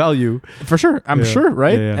Yeah. value. For sure. I'm Yeah. sure,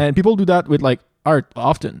 right? Yeah, yeah. And people do that with like art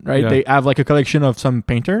often, right? Yeah. They have like a collection of some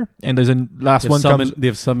painter, and there's a last one comes. They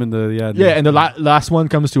have some in the And the last one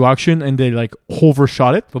comes to auction, and they like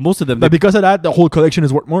overshot it. But most of them, But because of that, the whole collection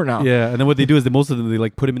is worth more now. yeah. And then what they do is most of them, they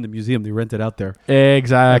like put them in the museum. They rent it out there.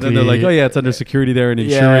 Exactly. And then they're like, oh yeah, it's under security there and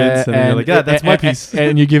insurance. And then they're like, yeah, that's my piece.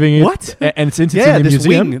 And you're giving it What? And since it's Yeah, in the this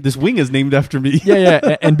museum, this wing is named after me.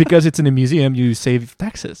 yeah. And because it's in a museum, you save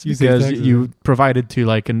taxes You save because taxes. you provided to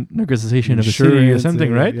like an organization of the city or Insurance,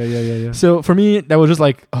 something, right? Yeah. So for me, that was just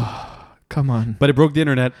like, oh, come on. But it broke the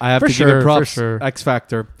internet. I have For to give sure, it for props. sure. X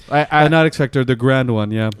Factor. I Not X Factor, the grand one,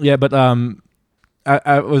 yeah. Yeah, but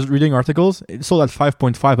I was reading articles. It sold at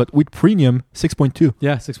 5.5, but with premium 6.2.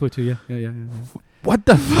 Yeah, 6.2, yeah. What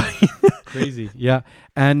the fuck? Crazy. Yeah.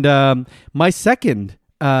 And my second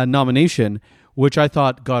nomination, which I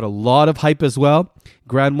thought got a lot of hype as well,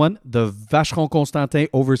 grand one, the Vacheron Constantin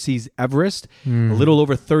Overseas Everest, a little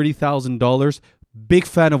over $30,000. Big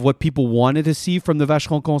fan of what people wanted to see from the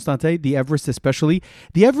Vacheron Constantin, the Everest especially.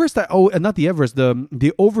 The Everest, not the Everest,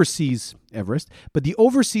 the Overseas Everest, but the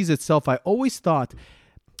Overseas itself, I always thought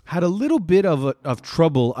had a little bit of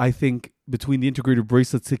trouble, I think, between the integrated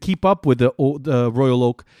bracelets to keep up with the Royal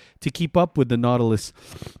Oak, to keep up with the Nautilus.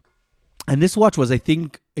 And this watch was, I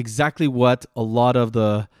think, exactly what a lot of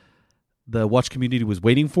the watch community was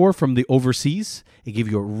waiting for from the Overseas. It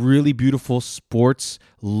gave you a really beautiful sports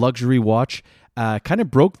luxury watch. Kind of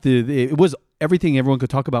broke it was everything everyone could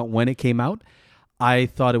talk about when it came out. I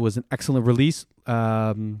thought it was an excellent release.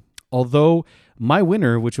 Although my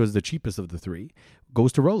winner, which was the cheapest of the three,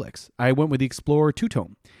 goes to Rolex. I went with the Explorer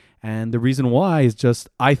two-tone. And the reason why is just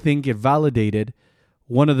I think it validated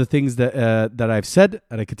one of the things that I've said,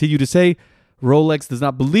 and I continue to say. Rolex does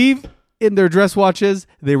not believe in their dress watches.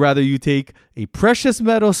 They rather you take a precious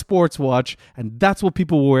metal sports watch, and that's what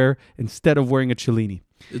people wear instead of wearing a Cellini.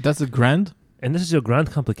 That's a grand. And this is your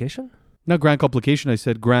grand complication? Not grand complication. I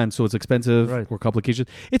said grand, so it's expensive Right. or complication.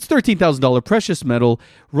 It's $13,000 precious metal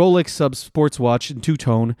Rolex sub sports watch in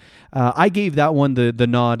two-tone. I gave that one the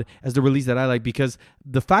nod as the release that I like because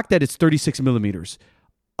the fact that it's 36 millimeters,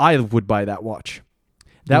 I would buy that watch.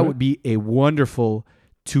 That would be a wonderful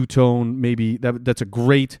two-tone. Maybe that's a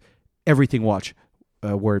great everything watch.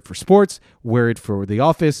 Wear it for sports, wear it for the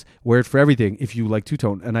office, wear it for everything if you like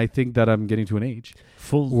two-tone. And I think that I'm getting to an age.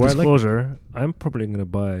 Full Where I like- disclosure, I'm probably going to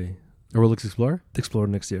buy A Rolex Explorer? the Explorer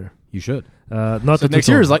next year. You should. Not So the next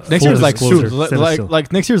year two-tone. is like Full disclosure, soon. stand still.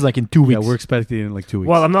 Like next year is like in 2 weeks. Yeah, we're expecting it in like 2 weeks.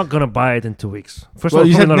 Well, I'm not going to buy it in 2 weeks. First Well, of all,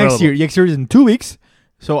 you said probably not next year. available. Next year is in 2 weeks.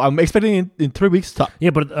 So I'm expecting it in 3 weeks. Stop. Yeah,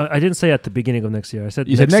 but I didn't say at the beginning of next year. I said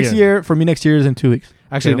You said next year. For me, next year is in 2 weeks.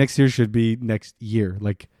 Actually, Yeah. next year should be next year,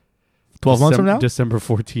 like 12 months from now? December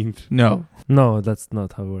 14th, No. No, that's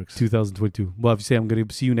not how it works. 2022. Well, if you say I'm going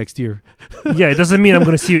to see you next year, Yeah, it doesn't mean I'm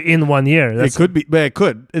going to see you in 1 year. That's it could be, but it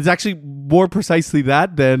could. It's actually more precisely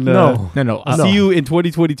that than no. No. I'll see you in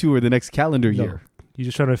 2022 or the next calendar No. year. You're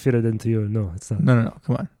just trying to fit it into you. No, it's not. No.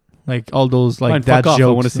 Come on. Like all those like Fine, dad fuck off. jokes.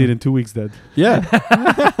 I want to see it in 2 weeks then. Yeah.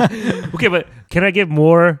 Okay, but can I give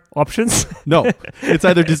more options? No, it's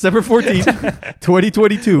either December 14th,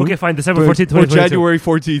 2022, Okay, fine. December or 14th, 2022. January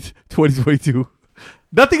 14th, 2022.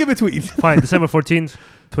 Nothing in between. Fine, December 14th,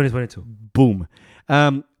 2022. Boom.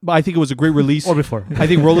 But I think it was a great release. Or before. I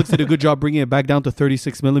think Rolex did a good job bringing it back down to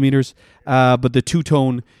 36 millimeters. But the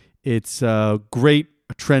two-tone, it's great.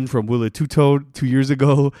 A trend from will it two-tone 2 years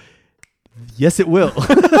ago? Yes, it will.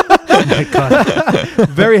 Oh my God.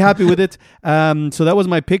 Very happy with it. So that was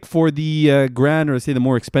my pick for the grand, or say the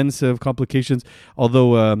more expensive complications.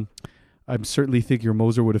 Although I certainly think your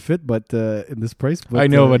Moser would have fit, but in this price. But, I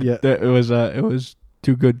know, but yeah, it was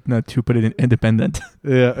too good not to put it in independent.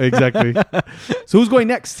 yeah, exactly. So who's going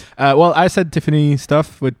next? Well, I said Tiffany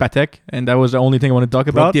stuff with Patek, and that was the only thing I want to talk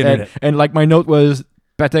about. the internet. And like my note was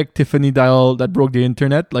Patek Tiffany dial that broke the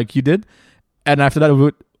internet, like you did. And after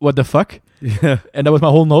that, what the fuck? Yeah. And that was my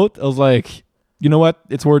whole note. I was like, you know what?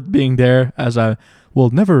 It's worth being there, as I will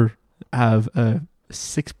never have a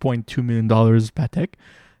 $6.2 million Patek.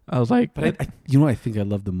 I was like, But I, you know what I think I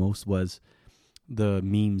loved the most was the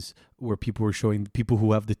memes where people were showing people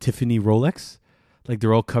who have the Tiffany Rolex. Like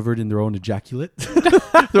they're all covered in their own ejaculate. They're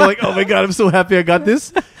like, oh my God, I'm so happy I got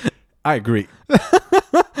this. I agree.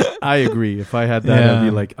 I agree. If I had that, I'd be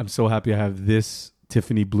Yeah. like, I'm so happy I have this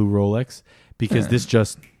Tiffany blue Rolex because this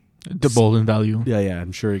just, double in value. yeah,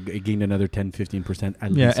 I'm sure it gained another 10-15%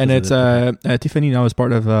 at Yeah, least. and 'cause of it's the- Tiffany now is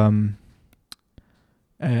part of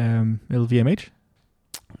LVMH.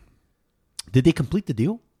 Did they complete the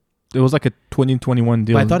deal? It was like a 2021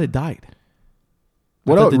 deal. But I thought it died.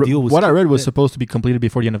 what thought I, the deal was what I read was yeah. supposed to be completed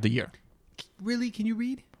before the end of the year. Really? Can you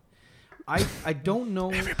read? I don't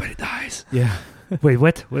know. Everybody dies. Yeah. Wait,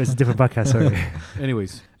 what? Well, it's a different podcast. Sorry.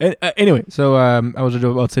 Anyways. Anyway, so I was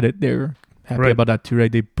about to say that they're happy Right. about that too,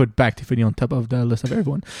 right? They put back Tiffany on top of the list of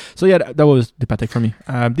everyone. So yeah, that was the Patek for me.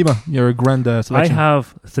 Dima, your grand I selection.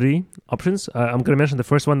 have 3 options. I'm going to mention the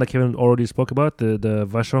first one that Kevin already spoke about, the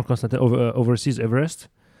Vacheron Constantin Overseas Everest.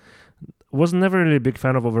 Was never really a big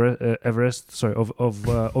fan of Everest. Sorry, of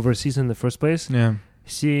Overseas in the first place. Yeah.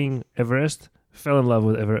 Seeing Everest, fell in love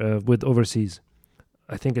with Overseas.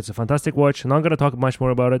 I think it's a fantastic watch. Not going to talk much more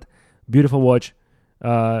about it. Beautiful watch,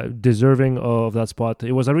 deserving of that spot.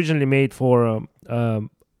 It was originally made for an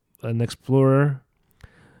Explorer.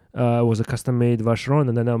 It was a custom-made Vacheron,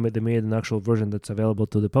 and then now they made an actual version that's available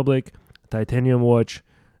to the public. Titanium watch.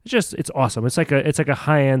 It's awesome. It's like a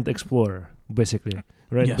high-end Explorer, basically,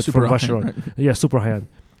 right? Yeah, But super from high, Vacheron. right? Yeah, super high-end.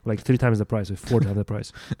 Like 3 times the price, or 4 times the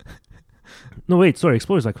price. No, wait, sorry.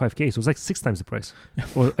 Explorer is like 5K, so it's like 6 times the price,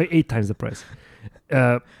 or 8 times the price.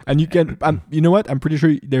 And you can, you know what? I'm pretty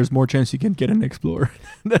sure there's more chance you can get an Explorer.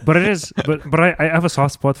 But it is. But I have a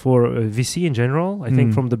soft spot for VC in general. I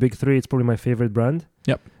think from the big 3, it's probably my favorite brand.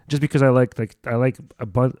 Yep. Just because I like a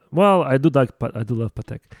bunch. Well, I do love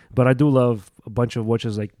Patek, but I do love a bunch of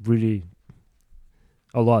watches like really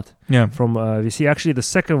a lot Yeah. from VC. Actually, the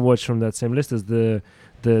second watch from that same list is the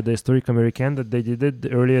Historique Américaine that they did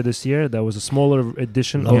earlier this year. That was a smaller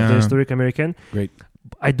edition of Yeah. the Historique Américaine. Great.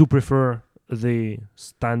 I do prefer the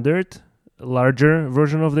standard larger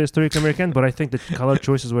version of the Historique Américaine, but I think the color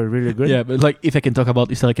choices were really good. Yeah, but like if I can talk about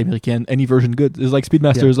Historique Américaine, any version good. It's like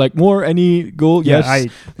Speedmaster Yeah. is like more any gold. Yeah,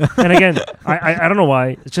 Yes. and again, I don't know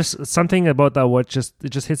why. It's just something about that watch it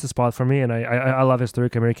just hits the spot for me, and I love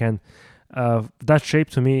Historique Américaine. That shape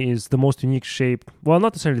to me is the most unique shape. Well,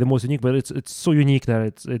 not necessarily the most unique, but it's so unique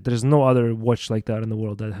that there's no other watch like that in the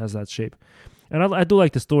world that has that shape. And I do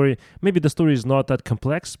like the story. Maybe the story is not that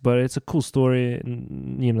complex, but it's a cool story,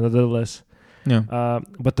 nonetheless. Yeah.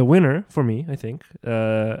 But the winner for me, I think,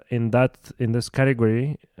 in this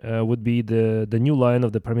category, would be the new line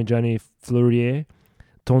of the Parmigiani Fleurier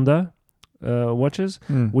Tonda watches,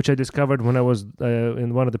 which I discovered when I was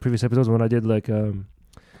in one of the previous episodes when I did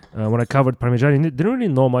when I covered Parmigiani. Didn't really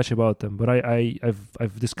know much about them, but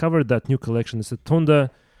I've discovered that new collection. It's a Tonda.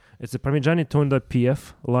 It's the Parmigiani Tonda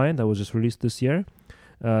PF line that was just released this year.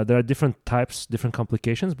 There are different types, different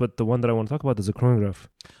complications, but the one that I want to talk about is the chronograph.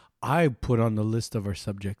 I put on the list of our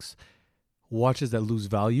subjects watches that lose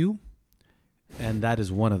value, and that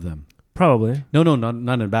is one of them. Probably. No, not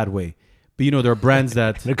in a bad way. But there are brands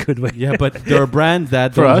that In a good way. yeah, but there are brands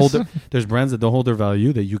that For don't us? hold there's brands that don't hold their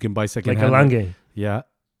value that you can buy second Like a hand. Lange. Yeah.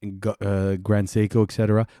 Grand Seiko,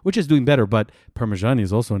 etc., which is doing better, but Parmigiani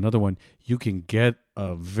is also another one. You can get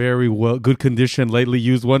a very good condition, lightly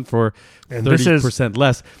used one for And this 30%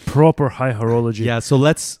 less. Proper high horology. Yeah, so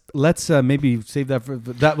let's maybe save that for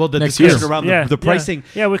that. Well, the Next discussion year. around Yeah, the pricing.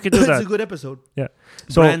 Yeah, we could do It's that. a good episode. Yeah.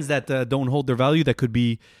 So Brands that don't hold their value that could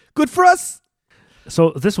be good for us.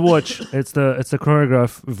 So this watch, it's the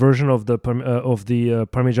chronograph version of the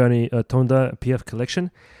Parmigiani Tonda PF collection.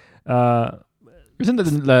 Isn't that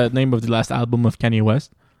the name of the last album of Kanye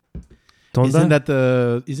West?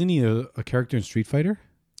 Tonda? Isn't he a character in Street Fighter?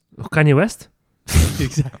 Kanye West?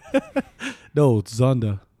 Exactly. No, it's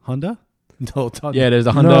Honda. Honda? No, it's Honda. Yeah, there's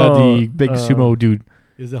a Honda, No, the big sumo dude.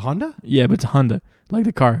 Is it Honda? Yeah, but it's a Honda, like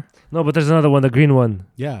the car. No, but there's another one, the green one.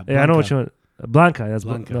 Yeah. Yeah, I know which one. Blanca. That's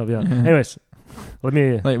Blanca. No, yeah. Yeah. Anyways, let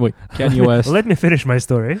me Wait, Kanye West. let me finish my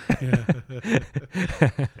story.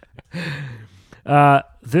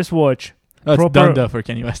 This watch. Oh, it's proper- Donda for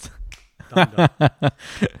Kanye West.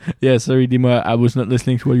 Yeah, sorry, Dima. I was not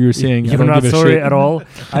listening to what you were saying. I You're don't not give a sorry shit. at all.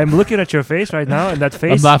 I'm looking at your face right now, and that I'm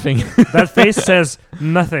face, laughing. that face says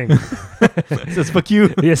nothing. It says fuck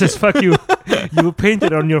you. It says fuck you. You paint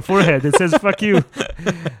it on your forehead. It says fuck you.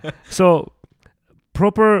 So,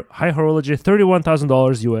 proper high horology,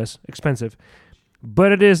 $31,000 US, expensive.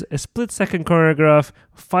 But it is a split-second chronograph,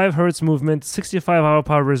 5 hertz movement, 65-hour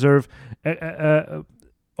power reserve,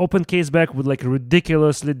 open case back with like a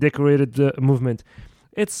ridiculously decorated movement.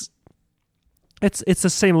 It's the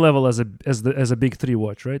same level as a big 3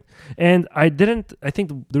 watch, right? And I think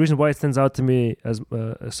the reason why it stands out to me as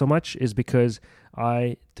so much is because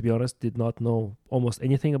I, to be honest, did not know almost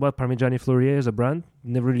anything about Parmigiani Fleurier as a brand.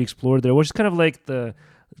 Never really explored their watch. It's kind of like the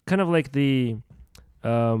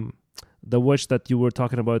watch that you were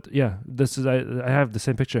talking about. Yeah, this is I have the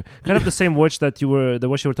same picture. Kind of the same watch the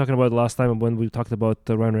watch you were talking about last time when we talked about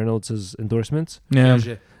Ryan Reynolds' endorsements. Yeah.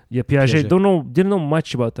 Yeah, Piaget. Piaget. Didn't know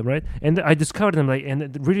much about them, right? And I discovered them, and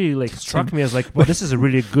it really struck me as well, this is a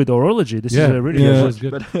really good horology. This is a really good watch.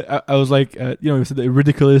 But I was like, you said the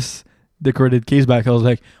ridiculous decorated case back. I was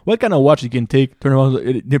like, what kind of watch you can take, turn around,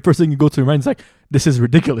 the first thing you go to your mind is like, this is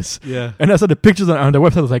ridiculous. Yeah. And I saw the pictures on their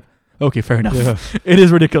website. I was like, okay, fair enough. Yeah. It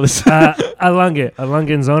is ridiculous. Alange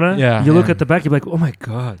in Zona. Yeah. You look at the back, you're like, oh my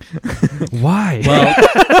god, why? Well,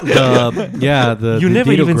 you the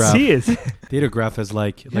never even datograph- see it. Datograph is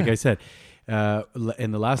like I said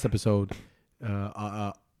in the last episode,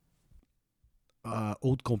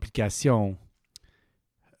 haute complication.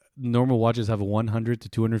 Normal watches have 100 to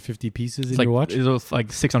 250 pieces in It's like, your watch. it was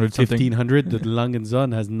like 600 something. 1500. The Lang &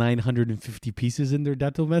 Son has 950 pieces in their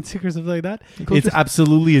Datelmatic or something like that. Cool. It's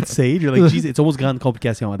absolutely insane. You're like, geez, it's almost grande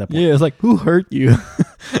complication at that point. Yeah, it's like, who hurt you?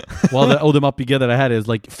 While the Audemars Piguet that I had is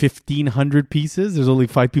like 1500 pieces. There's only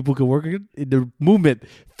 5 people can work it. In the movement,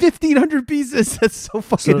 1500 pieces. That's so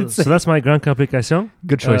fucking So insane. that's my grand complication.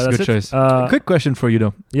 Good choice, That's good it. choice. Quick question for you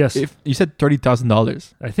though. Yes, If you said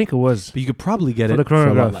 $30,000, I think it was. But you could probably get For it the for a lot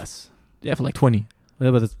chronograph. less. yeah, for like 20.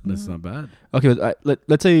 Yeah, but that's not bad. Okay, but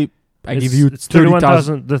let's say I It's- give you it's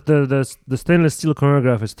 30,000. The stainless steel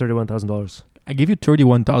chronograph is $31,000. I give you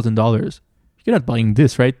 $31,000. You're not buying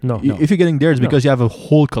this, right? No. If you're getting there, it's No. because you have a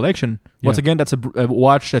whole collection. Once Yeah. again, that's a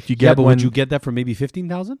watch that you Yeah, get but when would you get that for maybe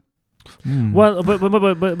 15,000? Hmm. Well, but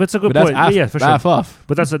it's a good but that's point. half, Yeah, for sure. half off.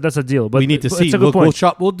 But that's a deal. But we need to but see. It's a good We'll point.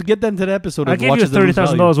 shop. We'll get them to the episode. I of gave you watches that lose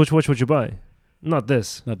value. $30,000. Which watch would you buy? Not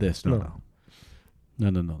this. Not this. No.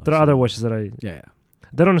 No. There are other watches that Yeah.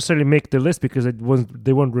 they don't necessarily make the list because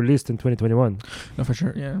they weren't released in 2021. No, for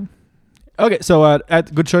sure. Yeah. Okay, so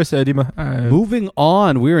at good choice, Dima. Moving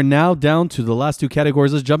on, we are now down to the last two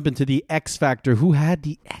categories. Let's jump into the X Factor. Who had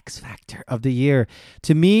the X Factor of the year?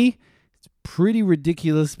 To me, it's pretty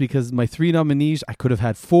ridiculous because my 3 nominees, I could have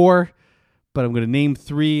had 4, but I'm going to name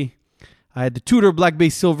 3. I had the Tudor Black Bay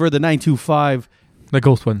Silver, the 925. the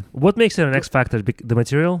ghost one. What makes it an X Factor? The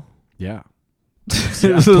material? Yeah. Makes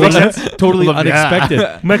sense? Totally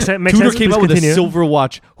unexpected. Makes sense. Tudor came Please out with continue. a silver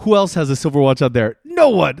watch. Who else has a silver watch out there? No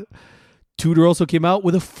one. Tudor also came out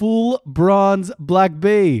with a full bronze Black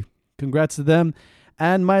Bay. Congrats to them.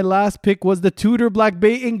 And my last pick was the Tudor Black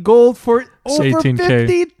Bay in gold for over $18K.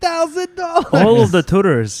 $50,000. All of the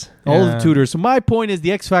Tudors. All of Yeah. the Tudor. So my point is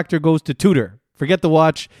the X Factor goes to Tudor. Forget the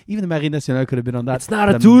watch. Even the Marine Nationale could have been on that. It's not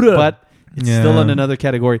a Tudor. But it's Yeah. still in another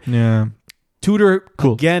category. Yeah. Tudor,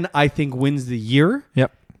 Cool. again, I think wins the year.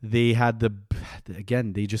 Yep. They had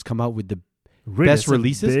they just come out with the Really, best it's a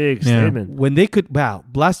releases. Big Yeah. statement. when they could,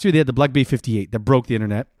 last year they had the Black Bay 58 that broke the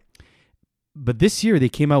internet. But this year they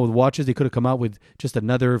came out with watches. They could have come out with just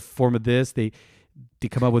another form of this. They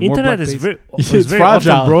come out with Internet more Black is Bays. very, It's it's very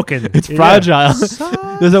fragile. often broken. It's Yeah. fragile.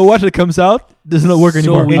 There's a watch that comes out, does not work So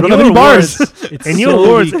anymore. in I don't your have any bars. words- It's In your so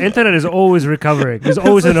words, weak. internet is always recovering. It's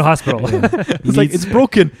always in the hospital. It's like, it's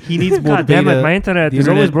broken. He needs more God beta. damn it, my internet the is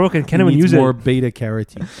internet always broken. Can't even needs use more it. beta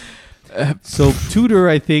carotene. So Tudor,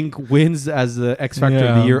 I think, wins as the X Factor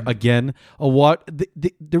of the Yeah. year again.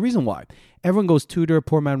 The reason why everyone goes Tudor,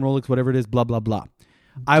 poor man Rolex, whatever it is, blah blah blah.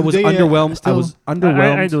 I was They, underwhelmed. I still- was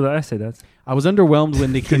underwhelmed. I do that. I say that. I was underwhelmed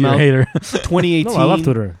when they came You're a out hater. 2018 No, I love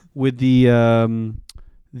Tudor. with the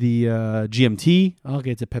GMT.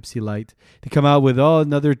 Okay, it's a Pepsi Light. They come out with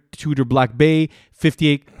another Tudor Black Bay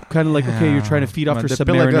 58. Kind of like okay, you're trying to feed off your the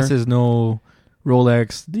Submariner. Pelagos is no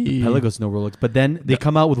Rolex. The Pelagos, no Rolex. But then they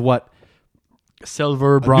come out with what?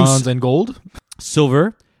 silver, bronze, and gold.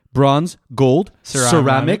 Silver, bronze, gold, ceramic,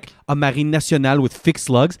 Ceramic. a Marine Nationale with fixed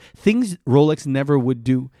lugs, things Rolex never would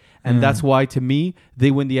do. And Yeah. that's why, to me, they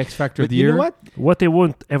win the X Factor of But the you year. know what? What they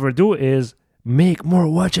won't ever do is make more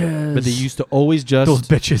watches. But they used to always just Those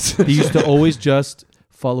bitches. they used to always just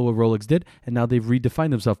follow what Rolex did, and now they've redefined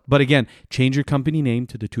themselves. But again, change your company name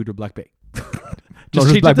to the Tudor Black Bay. No,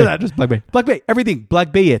 change Black it to Bay. that. Just Black Bay. Black Bay, everything.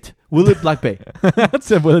 Black Bay it. Will it Black Bay? That's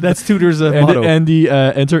it. Well, That's Tudor's and, motto. and the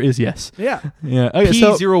answer is yes. Yeah. Yeah. Okay.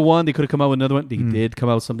 So P01, they could have come out with another one. They did come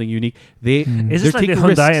out with something unique. They Is they're this like the taking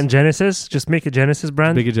Hyundai risks. and Genesis? Just make a Genesis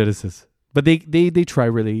brand. Big Genesis. But they try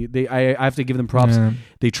really. I have to give them props. yeah.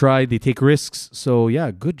 They try. They take risks. So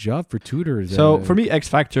yeah, good job for Tudor. So for me, X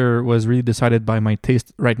Factor was really decided by my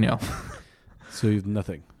taste right now. so you've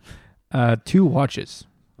nothing. 2 watches.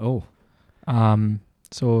 Oh,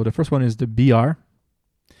 So the first one is the BR.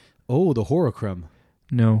 the Horochrome.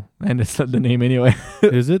 No, and it's not the name anyway.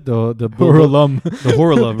 Is it the Horolum. the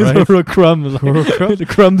Horolum, right? Horocrum. Horocrum? The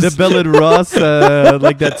crumbs. The Bell and Ross,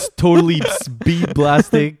 like that's totally bead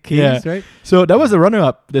plastic case, Yeah. right? So that was the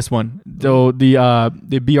runner-up. This one. So the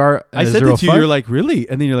BR. I said it to you. 05. You're like, really?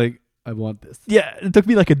 And then you're like, I want this. yeah. It took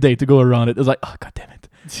me like a day to go around it. It was like, oh god damn it.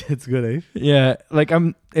 It's good, eh? Yeah, like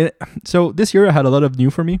so this year I had a lot of new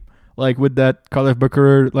for me, like with that Carl F.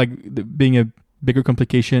 Booker, like being a bigger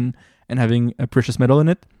complication and having a precious metal in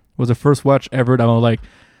it was the first watch ever that I was like,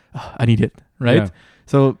 oh, I need it, right? Yeah.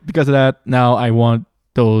 So because of that, now I want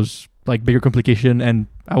those like bigger complication and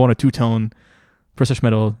I want a 2-tone precious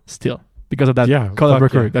metal still because of that Yeah, Carl F.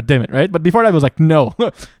 fuck Booker. yeah. God damn it, right? But before that, I was like, no,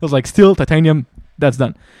 it was like still titanium, that's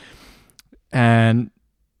done, and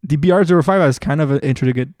the BR05 has kind of an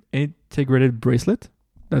integrated bracelet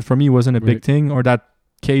that for me wasn't a big Right. thing, or that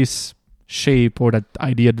case shape or that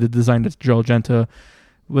idea, the design that Joel Genta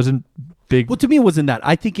wasn't big. Well, to me, it wasn't that.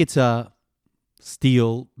 I think it's a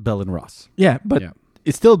steel Bell and Ross. Yeah, but Yeah.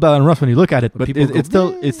 it's still Bell and Ross when you look at it, but people go,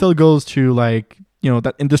 it still goes to like, you know,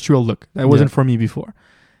 that industrial look that wasn't for me before.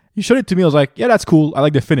 You showed it to me, I was like, yeah, that's cool. I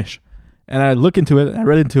like the finish. And I look into it, I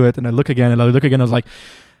read into it, and I look again, and I look again, I was like,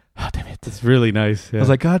 oh, damn it. It's really nice. I was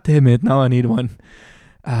like, God damn it, now I need one.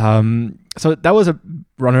 So that was a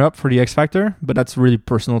runner-up for the X Factor, but that's really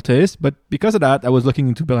personal taste. But because of that, I was looking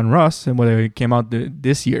into Bell & Ross and what it came out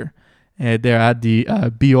this year. They had the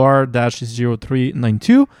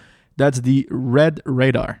BR-0392. That's the red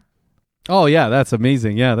radar. oh yeah, that's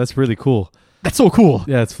amazing. Yeah, that's really cool. That's so cool.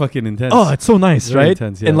 Yeah, it's fucking intense. Oh, it's so nice, Very right?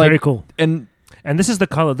 intense, yeah. And like, Very cool. and And this is the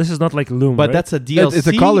color. This is not like Loom. but right? that's a DLC. It's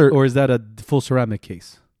a color. or is that a full ceramic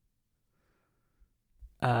case?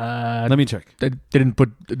 Let me check. they didn't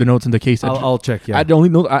put the notes in the case. I'll check. Yeah. The only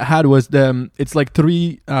note I had was it's like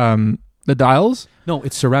 3 the dials. No,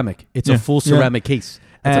 it's ceramic. It's a Yeah. full Yeah. ceramic case.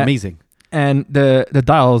 That's amazing. And the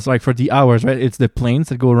dials, like for the hours, right? It's the planes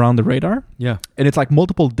that go around the radar. Yeah. And it's like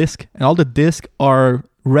multiple discs. And all the discs are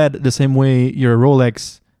red the same way your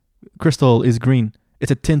Rolex crystal is green.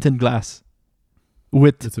 It's a tinted glass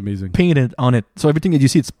with That's amazing. painted on it. So everything that you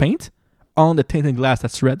see, it's paint on the tinted glass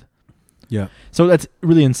that's red. Yeah. So that's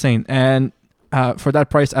really insane. And for that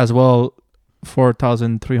price as well,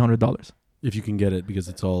 $4,300. If you can get it, because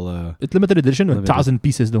it's all It's limited edition, Limited. 1,000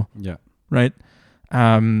 pieces though, yeah. right?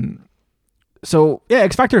 So yeah,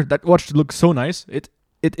 X Factor, that watch looks so nice.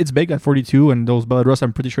 It's big at 42, and those Belarus,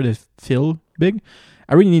 I'm pretty sure they feel big.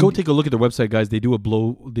 I really need Go take a look at their website, guys. They do a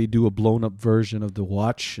blown up version of the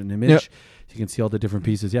watch and image. Yeah. You can see all the different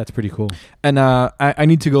pieces. Yeah, it's pretty cool. and I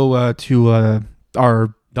need to go to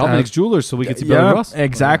our Dominic's Jewelers, so we can see yeah, Belarus.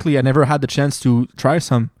 exactly. I never had the chance to try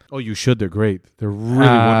some. Oh, you should. They're great. They're really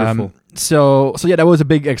wonderful. So yeah, that was a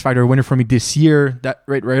big X Factor winner for me this year. That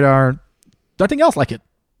radar, nothing else like it,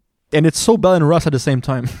 and it's so Bell and Ross at the same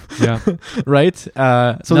time, Yeah. right?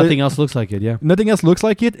 So Nothing else looks like it. Yeah. nothing else looks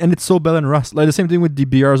like it, and it's so Bell and Ross. Like the same thing with the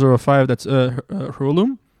BR05. That's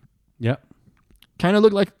Heirloom. Yeah. Kind of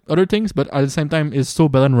look like other things, but at the same time is so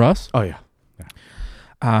Bell and Ross. Oh yeah.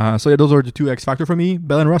 So yeah, those are the two X Factor for me.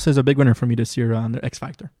 Bell and Ross is a big winner for me this year on the X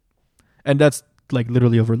Factor, and that's like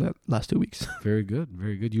literally over the last 2 weeks. Very good.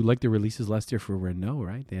 Very good. You liked the releases last year for Renault,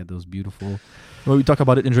 right? They had those beautiful. Well, we talk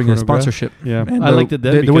about it during the Chronograph. sponsorship. Yeah. And I liked it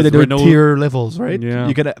then the way they because do Renault- tier levels, right? Yeah.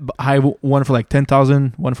 You get a high one for like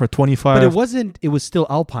 10,000, one for 25. But it wasn't. It was still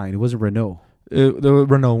Alpine. It wasn't Renault. The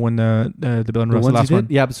Renault when the Bell and The Ross, the ones last you one.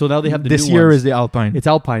 did? Yeah. But so now they have the This new year ones. is the Alpine. It's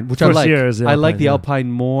Alpine, which First I like. year is the I like Alpine, the yeah.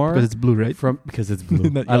 Alpine more because it's blue, right? because it's blue.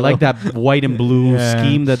 Not I like yellow. that white and blue Yeah.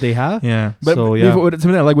 scheme that they have. Yeah, but So, yeah, yeah.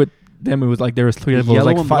 something I like with them, it was like there was three The levels, yellow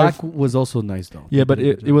like and 5. black was also nice though. Yeah, but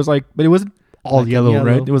it was like, but it wasn't all Black and yellow,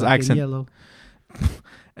 right? It was black and accent. yellow.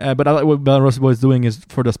 But I like what Bell and Ross was doing is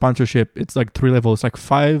for the sponsorship. It's like 3 levels, like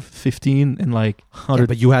 5, 15, and like Yeah, 100.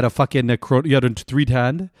 but you had a fucking you had a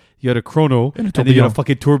 3-hand, you had a chrono, And a then you had a tourbillon.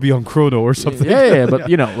 fucking tourbillon chrono or something. Yeah, but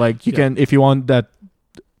you know, like you Yeah. can, if you want that,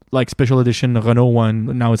 like special edition Renault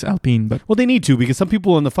one. Now it's Alpine, but Well, they need to, because some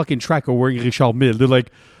people on the fucking track are wearing Richard Mille. They're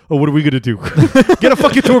like, oh, what are we gonna do? Get a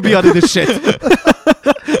fucking tourbillon of this shit.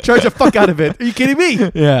 Charge the fuck out of it. Are you kidding me?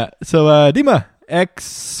 yeah. So Dima,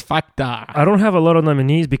 X Factor. I don't have a lot of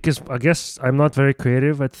nominees because I guess I'm not very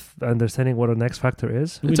creative at understanding what an X Factor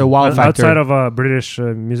is. It's a wow factor. Outside of a British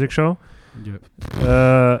music show.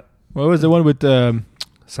 What was the one with?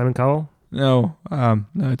 Simon Cowell, No,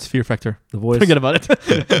 it's Fear Factor. the voice. Forget about it.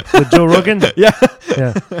 With Joe Rogan. Yeah.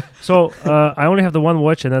 Yeah. So I only have the one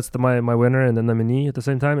watch, and that's my winner and the nominee at the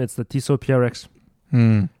same time. It's the Tissot PRX.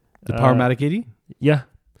 The Powermatic 80? Yeah.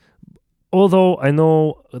 Although I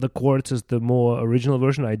know the Quartz is the more original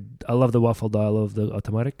version, I love the waffle dial of the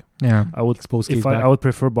automatic. Yeah. I would Exposed case if back. I would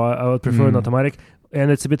prefer an automatic, and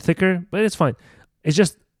it's a bit thicker, but it's fine. It's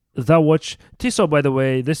just that watch. Tissot, by the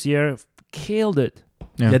way, this year killed it.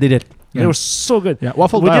 Yeah, they did. Yeah. They were so good. Yeah.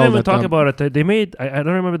 Waffle We dial. didn't even that, talk about it. They made. I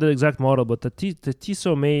don't remember the exact model, but the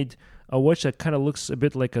Tissot made a watch that kind of looks a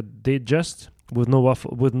bit like a Datejust with no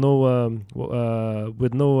waffle, with no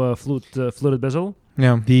fluted bezel.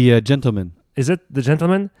 Yeah. The Gentleman. Is it the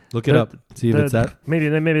Gentleman? Look it up. See if it's that. Maybe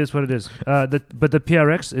that's what it is. But the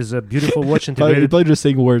PRX is a beautiful watch You're integrated. probably just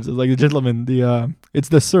saying words. It's like the gentleman. It's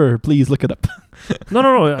the sir. Please look it up.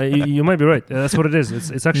 No. You might be right. That's what it is.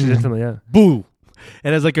 It's actually Gentleman. Yeah. Boo!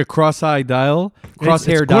 It has like a crosshair dial, It's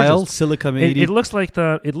dial, gorgeous. silicon It 80. looks like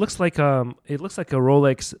a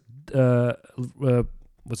Rolex.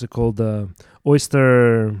 What's it called?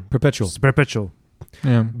 Oyster Perpetual.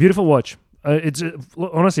 Yeah. Beautiful watch. It's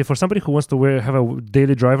honestly for somebody who wants to have a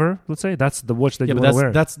daily driver. Let's say that's the watch that Yeah, you but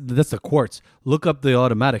want to wear. that's the Quartz. Look up the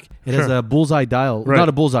automatic. It has Sure. a bullseye dial. Right. Not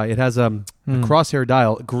a bullseye. It has a Mm. crosshair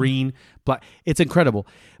dial, green, black. It's incredible.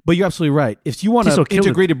 But you're absolutely right. If you want an Tissot killed it.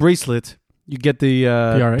 integrated bracelet, you get the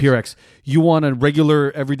PRX. PRX. You want a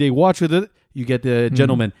regular everyday watch with it, you get the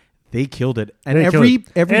Gentleman. They killed it. And They every killed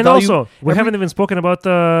and value, also we every- haven't even spoken about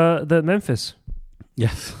the Memphis.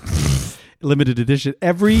 Yes. Limited edition.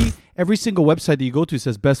 Every single website that you go to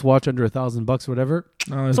says best watch under $1,000 or whatever.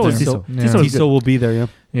 Oh, It's always there. Tissot. Yeah. Tissot is Tissot will be there, yeah.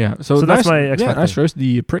 Yeah. So So that's nice, my X yeah, Factor. nice choice.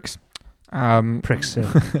 The pricks. Pricks.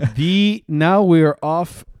 Yeah. Now we're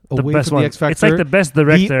off The away best from one. the X Factor. It's like the best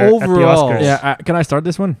director at the overall- Oscars. Yeah. Can I start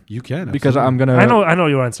this one? You can. Because I'm absolutely. gonna. I know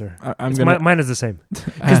your answer. I'm It's gonna. mine is the same.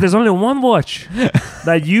 Because there's only one watch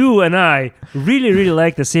that you and I really, really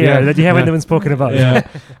like this year Yeah. that you haven't Yeah. even spoken about. Yeah.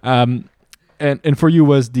 And for you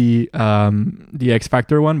was the X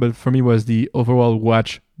Factor one, but for me was the overall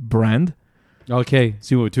watch brand. Okay,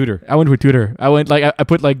 see what with Tudor. I went with Tudor. I went like I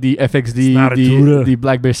put like the It's FXD, not a Tudor. the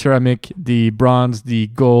black base ceramic, the bronze, the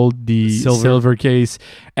gold, the Silver. silver case,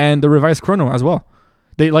 and the revised chrono as well.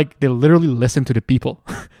 They literally listen to the people.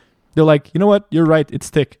 They're like, you know what? You're right. It's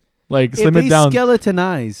thick. Like, slim if it they down.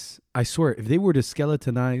 skeletonize, I swear, if they were to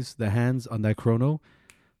skeletonize the hands on that chrono,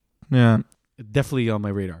 Yeah. definitely on my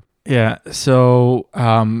radar. Yeah. So,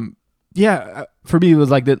 for me, it was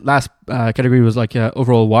like the last category was like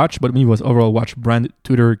overall watch, but me was overall watch brand.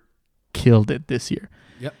 Tudor killed it this year.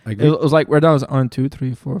 Yep, I It was like, where that was 1, 2,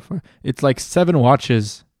 3, 4, 5. It's like 7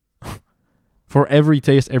 watches for every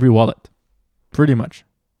taste, every wallet. Pretty much.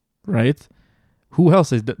 Right? Who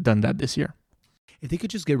else has done that this year? If they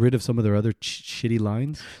could just get rid of some of their other shitty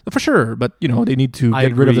lines, For sure. But, they need to I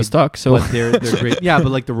get rid of the agree. stock. So, but they're great. Yeah,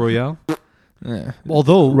 but like the Royale, yeah.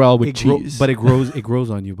 although Royale with it cheese. but it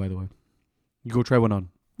grows on you. By the way, you go try one on.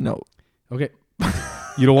 No. Okay,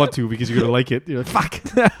 you don't want to because you're gonna like it. You're like, fuck.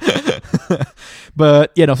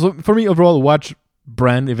 But, so for me, overall watch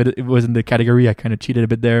brand, if it was in the category, I kind of cheated a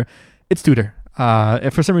bit there. It's Tudor.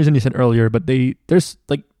 For some reason, you said earlier, but there's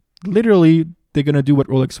like literally they're going to do what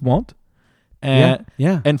Rolex want.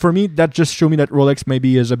 Yeah. And for me, that just showed me that Rolex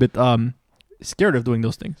maybe is a bit scared of doing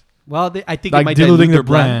those things. Well, I think Like it might diluting dilute their their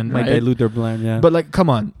brand. brand, Might right? dilute their brand. Yeah. But like, come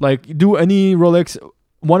on, like do any Rolex,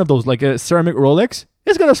 one of those, like a ceramic Rolex,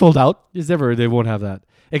 it's gonna sold out. they won't have that.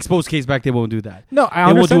 Exposed case back, they won't do that. No, I They won't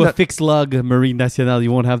understand do a that. fixed lug Marine Nationale.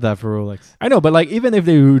 You won't have that for Rolex. I know, but like even if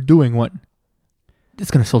they were doing one,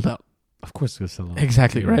 it's gonna sold out. Of course, it's gonna sell out.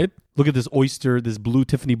 Exactly, Yeah. right? Look at this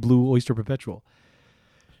Tiffany blue Oyster Perpetual.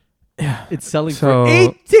 Yeah. It's selling So- for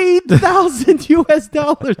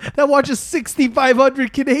 $18,000 That watch is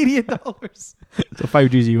 $6,500 Canadian dollars. So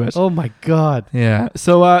 5G's US. Oh my god! Yeah.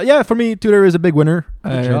 So for me, Tudor is a big winner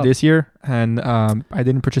Good job. this year, and I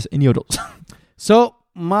didn't purchase any of those. So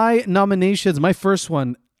my nominations, my first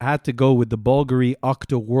one had to go with the Bulgari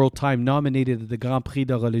Octo World Time, nominated at the Grand Prix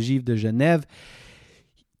d'Horlogerie de Genève.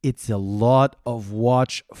 It's a lot of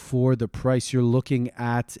watch for the price. You're looking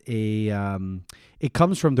at it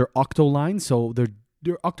comes from their Octo line, so their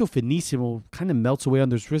Octo Finissimo kind of melts away on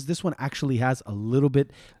their wrist. This one actually has a little bit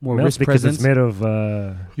more Melts wrist because presence. it's made of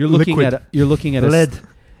You're looking liquid. at lead.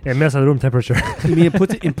 It melts at room temperature. I mean, it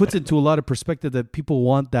puts it into a lot of perspective that people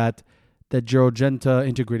want that Girogenta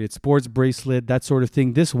integrated sports bracelet, that sort of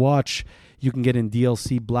thing. This watch you can get in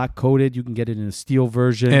DLC black coated. You can get it in a steel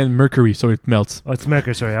version. And mercury, so it melts. Oh, it's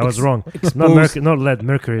mercury. Sorry, I was wrong. Not exposed- mercury, not lead.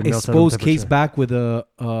 Mercury. melts at room Exposed case temperature. back with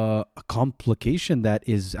a complication that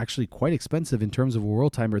is actually quite expensive in terms of a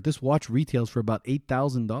world timer. This watch retails for about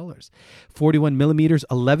 $8,000. 41 millimeters,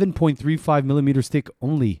 11.35 millimeter stick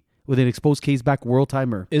only with an exposed case back world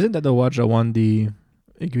timer. Isn't that the watch that won the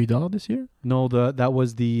Aiguille d'Or this year? No, that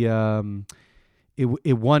was the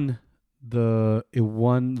it won the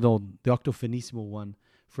Octo Finissimo one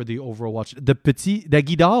for the overall watch. The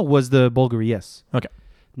Guidard was the Bulgari, yes. Okay.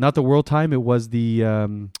 Not the world time, it was the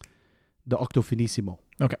Octo Finissimo.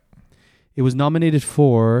 Okay. It was nominated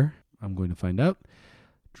for, I'm going to find out.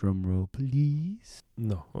 Drum roll, please.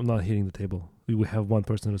 No, I'm not hitting the table. We have one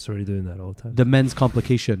person that's already doing that all the time. The men's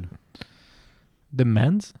complication. The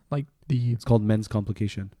men's? Like the It's called men's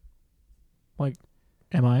complication.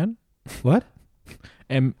 MIN? What?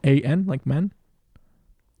 MAN? Like men?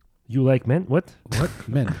 You like men? What? What?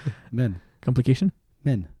 Men. Complication?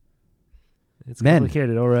 Men. It's Men.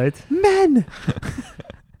 complicated. All right. Men.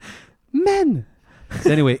 So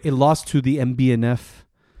anyway, it lost to the MB&F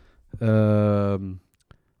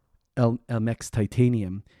LMX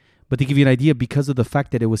Titanium. But to give you an idea, because of the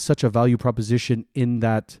fact that it was such a value proposition in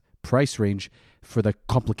that price range for the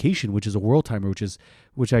complication, which is a world timer,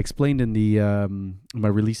 which I explained in the my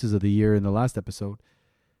releases of the year in the last episode.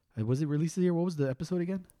 Was it released of the year? What was the episode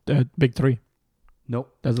again? The big three.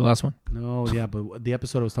 Nope. That's the last one. No, yeah, but the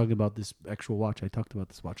episode I was talking about this actual watch. I talked about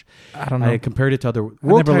this watch. I don't know. I compared it to other I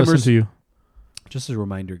world never listened timers. to you. Just as a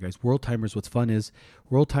reminder, guys, world timers, what's fun is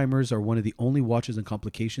world timers are one of the only watches and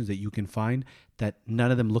complications that you can find that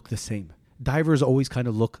none of them look the same. Divers always kind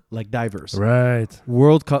of look like divers. Right.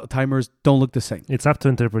 World timers don't look the same. It's up to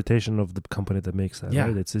interpretation of the company that makes that. Yeah.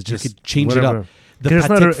 Right? It's You just could change whatever. it up. The 'Cause Patek it's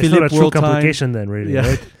not a Philippe true world time, complication then, really. Yeah.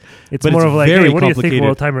 Right? It's But more it's of like, very hey, what do you think complicated.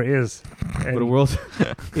 world timer is? but And a world,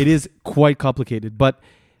 it is quite complicated. But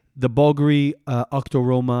the Bulgari Octo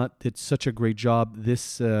Roma did such a great job.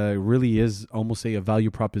 This really is almost a value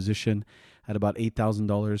proposition at about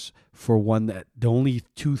 $8,000 for one that the only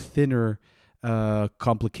two thinner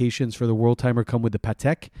complications for the world timer come with the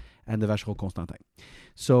Patek and the Vacheron Constantin.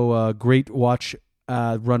 So great watch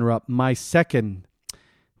runner up. My second,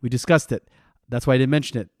 we discussed it. That's why I didn't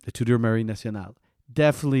mention it. The Tudor Marine Nationale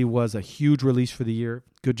definitely was a huge release for the year.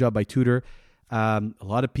 Good job by Tudor. A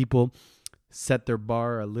lot of people set their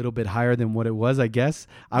bar a little bit higher than what it was, I guess.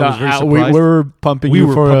 I was very surprised. We were pumping We you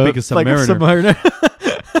were for pumping a like Submariner.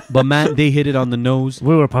 But man, they hit it on the nose.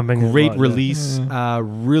 We were pumping it. Great a lot, release.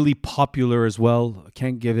 Really popular as well.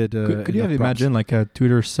 Can't give it. Could you have enough props. imagined like a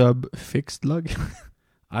Twitter sub fixed lug?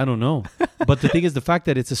 I don't know. But the thing is, the fact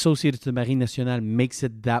that it's associated to the Marine Nationale makes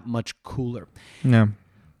it that much cooler. Yeah.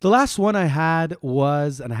 The last one I had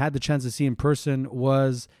was, and I had the chance to see in person,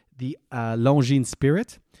 was the Longines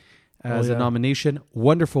Spirit as a nomination.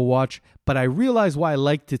 Wonderful watch. But I realized why I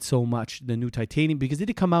liked it so much, the new Titanium, because it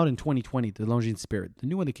did come out in 2020, the Longines Spirit. The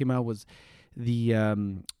new one that came out was the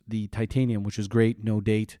Titanium, which was great, no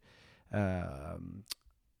date.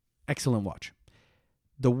 Excellent watch.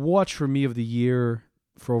 The watch for me of the year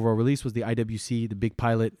for overall release was the IWC, the Big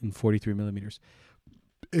Pilot in 43 millimeters.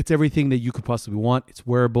 It's everything that you could possibly want. It's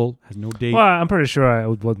wearable, has no date. Well, I'm pretty sure I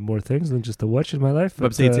would want more things than just a watch in my life. But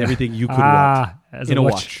I'm saying it's everything you could want as in a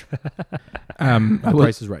watch. The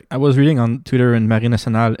Price is right. I was reading on Twitter and Marine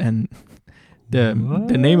Nationale, and the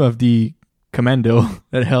name of the commando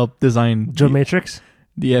that helped design Joe Matrix?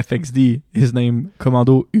 the FXD is named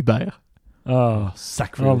Commando Hubert. Oh,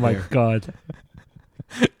 Sacre oh my Hubert. God.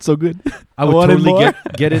 It's so good. I would wanted totally more.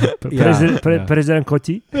 get it. President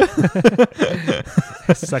Coty.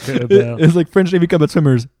 Sacre Hubert. It's like French Navy combat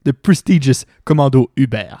swimmers, the prestigious Commando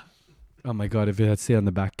Hubert. Oh my God, if it had say on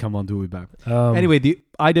the back, come on, do it back. Um, Anyway, the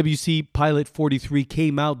IWC Pilot 43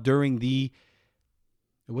 came out during the,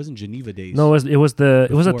 it wasn't Geneva days. No, it was the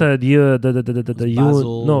Before. the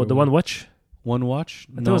Basel no, or the one watch. One watch?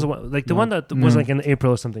 I thought it was the No. one that No. was like in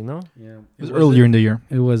April or something. No, Yeah. It was earlier in the year.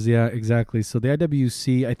 It was, yeah, exactly. So the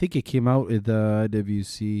IWC, I think it came out with the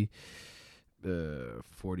IWC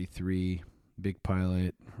 43 Big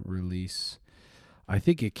Pilot release. I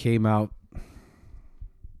think it came out.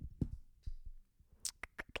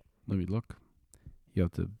 Let me look. You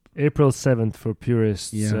have to. April 7th for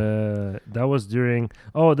purists. Yeah. That was during.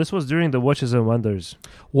 Oh, this was during the Watches and Wonders.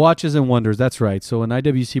 Watches and Wonders, that's right. So when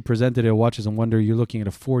IWC presented a Watches and Wonder, you're looking at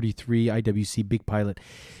a 43 IWC Big Pilot.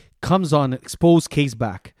 Comes on exposed case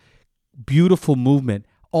back. Beautiful movement.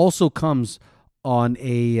 Also comes on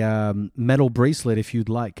a metal bracelet if you'd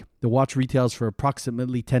like. The watch retails for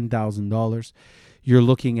approximately $10,000. You're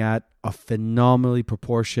looking at a phenomenally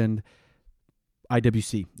proportioned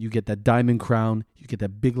IWC. You get that diamond crown. You get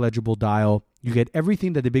that big legible dial. You get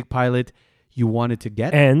everything that the Big Pilot you wanted to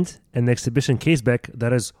get. And an exhibition case back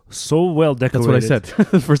that is so well That's decorated. what I said.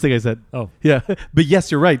 The first thing I said. Oh. Yeah. But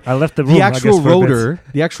yes, you're right. I left the room. The I guess, actual for a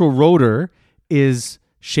bit. the actual rotor is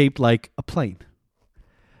shaped like a plane.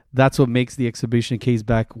 That's what makes the exhibition case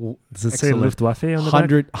back Does it say excellent. Luftwaffe on the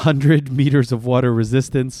back? 100 meters of water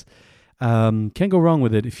resistance. Can't go wrong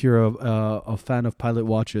with it if you're a fan of pilot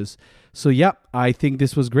watches. So yeah, I think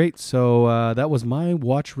this was great. So that was my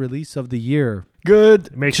watch release of the year.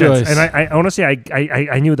 Good Makes choice. sense. And I honestly,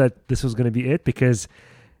 I knew that this was going to be it because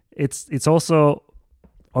it's also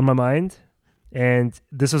on my mind. And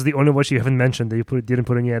this was the only watch you haven't mentioned that you didn't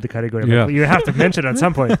put in any other category. Yeah. But you have to mention it at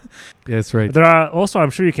some point. Yeah, that's right. There are also, I'm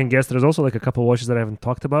sure you can guess, there's also like a couple watches that I haven't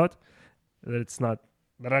talked about that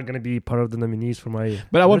are going to be part of the nominees for my.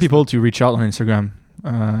 But I want list. people to reach out on Instagram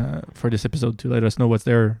for this episode to let us know what's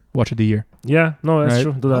their watch of the year. Yeah, no, that's Right.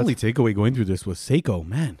 true. Do The that. only takeaway going through this was Seiko.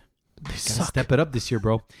 Man, They gotta suck. step it up this year,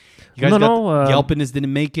 bro. You guys No, got no, the Alpinist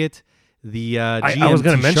didn't make it. The GMT I was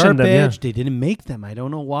gonna mention Sharp them, yeah. Edge, they didn't make them. I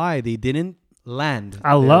don't know why they didn't land.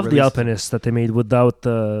 I They love the released- Alpinist that they made without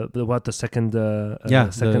the second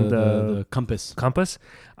the compass. compass.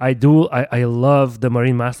 I love the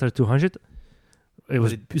Marine Master 200. It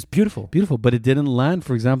was beautiful. Beautiful, but it didn't land,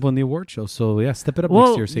 for example, in the award show. So yeah, step it up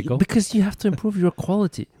Well, next year, Seiko. because you have to improve your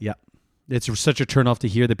quality. It's such a turn off to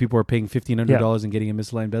hear that people are paying $1,500 and getting a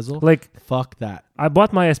misaligned bezel. Like Fuck that. I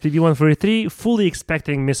bought my SPB 143 fully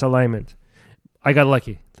expecting misalignment. I got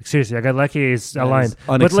lucky. Like, seriously, I got lucky. It's That aligned. is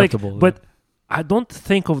unacceptable. But I don't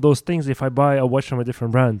think of those things if I buy a watch from a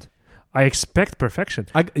different brand. I expect perfection.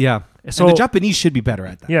 Yeah. So And the Japanese should be better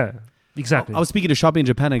at that. yeah, exactly. I was speaking to Shopping in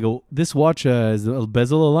Japan. I go, this watch is a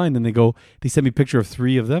bezel aligned. And they sent me a picture of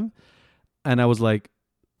 3 of them. And I was like,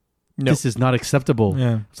 No. this is not acceptable.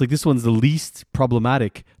 Yeah. It's like, this one's the least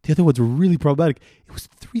problematic. The other ones were really problematic. It was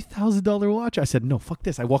 $3,000 watch. I said, no, fuck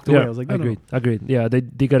this. I walked away. I was like, no, agreed. no. Agreed. Yeah, they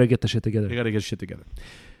got to get the shit together. They got to get shit together.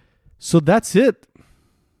 So that's it.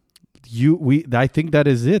 I think that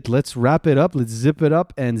is it. Let's wrap it up. Let's zip it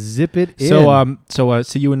up and zip it in. So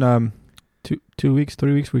see you in 3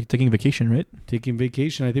 weeks. We're taking vacation, right? Taking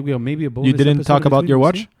vacation. I think we have maybe a bonus. You didn't episode talk in about 3 your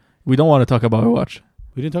weeks, watch. We don't want to talk about our watch.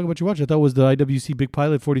 We didn't talk about your watch. I thought it was the IWC Big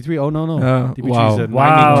Pilot 43. Oh, no. DPG Wow. said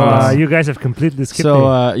Wow, 9 Wow. you guys have completely skipped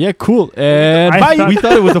So me. yeah, cool. And I bye. thought- We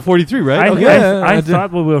thought it was a 43, right? I, Okay. yeah, I I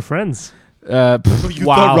thought we were friends. You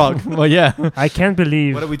wow. thought wrong. Well, yeah. I can't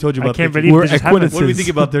believe. What have we told you I about can't thinking? believe We're this just happened. acquaintances. What do we think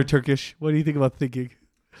about their Turkish? What do you think about thinking?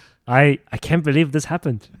 I can't believe this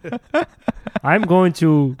happened. I'm going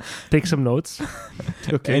to take some notes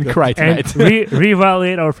Okay, And go. cry and tonight.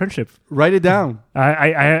 reevaluate our friendship. Write it down.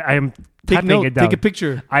 I am Take typing note. it down. Take a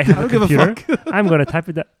picture. I have I a don't give a computer. I'm gonna type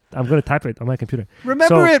it. I'm gonna type it on my computer. Remember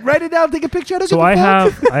So- it. Write it down. Take a picture. I don't So give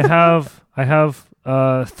a fuck. I have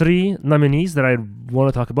 3 nominees that I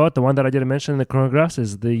want to talk about. The one that I didn't mention in the chronographs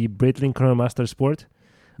is the Breitling Chronomaster Sport.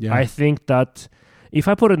 Yeah. I think that if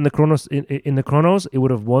I put it in the Chronos, in the Chronos, it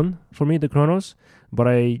would have won for me, the Chronos. But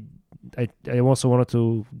I also wanted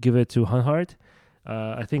to give it to Hanhart.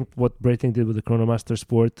 I think what Breitling did with the Chronomaster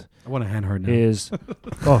Sport I want a hand heart now. is,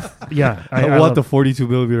 yeah, I I want love- the 42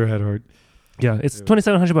 millimeter head heart. yeah, it's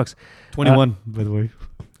 $2,700. 21, by the way.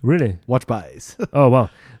 Really? Watch buys. Oh wow!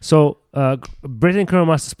 So Breitling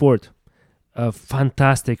Chronomaster Sport, a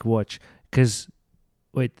fantastic watch. Because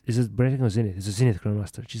wait, is it Breitling or Zenith? It's a Zenith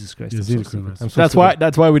Chronomaster. Jesus Christ! Yeah, I'm Zenith so stupid. Chronomaster. I'm so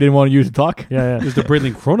That's why we didn't want you to talk. Yeah, yeah. There's the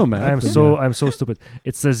Breitling Chronomat. I'm so stupid.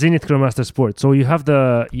 It's the Zenith Chronomaster Sport. So you have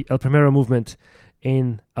the El Primero movement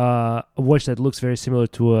in a watch that looks very similar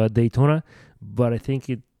to a Daytona, but I think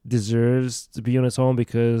it deserves to be on its own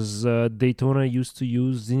because Daytona used to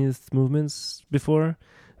use Zenith movements before.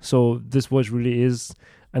 So this watch really is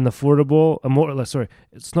an affordable,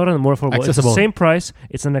 it's not a more affordable. It's Accessible. the same price.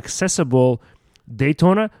 It's an accessible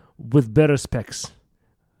Daytona with better specs.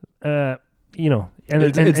 And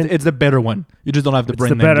It's the better one. You just don't have the It's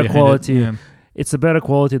brand the name better behind it. quality. Yeah. it's a better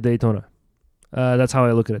quality Daytona. That's how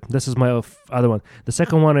I look at it. This is my other one. The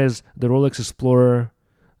second one is the Rolex Explorer,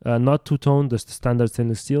 not two-tone, just the standard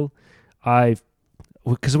stainless steel.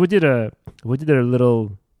 Because we did a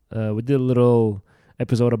little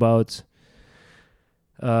episode about.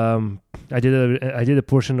 I did a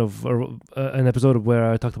portion of an episode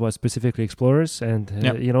where I talked about specifically Explorers, and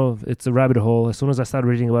it's a rabbit hole. As soon as I started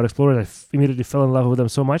reading about Explorers, I immediately fell in love with them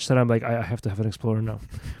so much that I'm like, I have to have an Explorer now.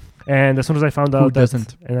 And as soon as I found out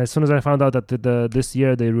that this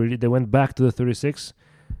year they went back to the 36,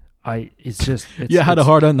 You had a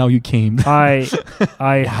hard on, now you came. I've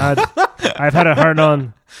had a hard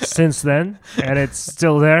on since then, and it's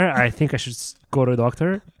still there. I think I should go to a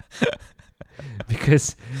doctor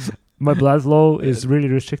because my blood flow is really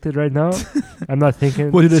restricted right now. I'm not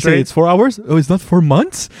thinking. What did I say? straight. It's 4 hours? Oh, it's not 4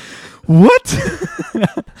 months? What?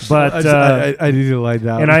 But I need to lie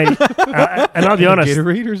down. and and I'll be honest,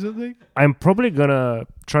 Gatorade or something? I'm probably gonna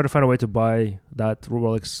try to find a way to buy that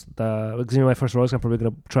Rolex. Give me my first Rolex. I'm probably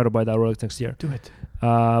gonna try to buy that Rolex next year. Do it.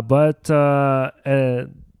 But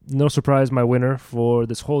no surprise, my winner for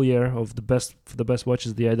this whole year of the best watch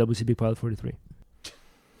is the IWC Big Pilot 43.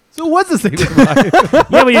 So what's the same?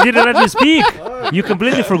 Yeah, but you didn't let me speak. You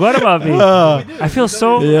completely forgot about me. I feel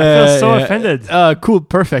so offended. Cool,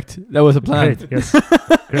 perfect. That was a plan. Great, yes.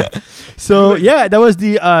 So yeah, that was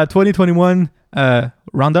the 2021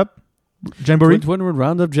 roundup jamboree. 21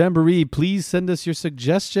 Roundup Jamboree. Please send us your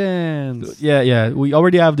suggestions. Yeah. We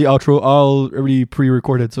already have the outro already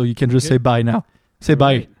pre-recorded, so you can just say bye now. Say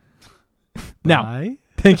bye now. Bye.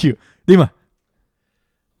 Thank you, Dima.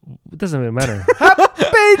 It doesn't really matter. Happy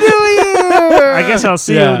New Year! I guess I'll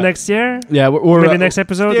see you next year. Yeah, we're Maybe next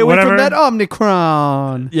episode. Stay away whatever. from that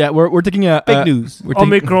Omicron. Yeah, we're taking a Fake news. We're taking,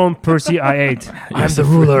 Omicron Percy I8. I'm the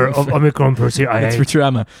ruler of Omicron Percy That's I8.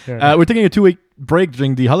 Futurama. Yeah. We're taking a 2-week break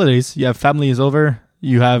during the holidays. You have family is over.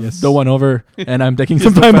 You have no one over, and I'm taking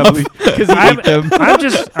some time off. Because you hate them. I'm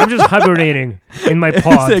just hibernating in my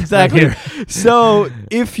pod. Exactly. right here. So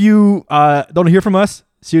if you don't hear from us,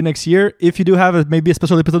 see you next year. If you do have maybe a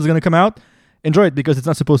special episode is going to come out, enjoy it because it's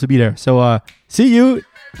not supposed to be there. So see you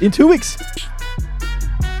in 2 weeks.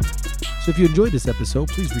 So if you enjoyed this episode,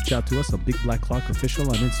 please reach out to us on Big Black Clock Official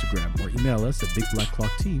on Instagram or email us at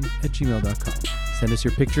bigblackclockteam@gmail.com. Send us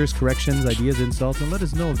your pictures, corrections, ideas, insults, and let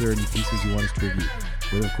us know if there are any pieces you want us to review.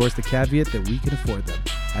 With, of course, the caveat that we can afford them.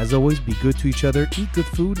 As always, be good to each other, eat good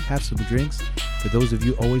food, have some drinks. For those of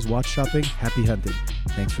you always watch shopping, happy hunting.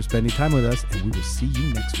 Thanks for spending time with us, and we will see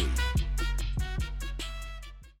you next week.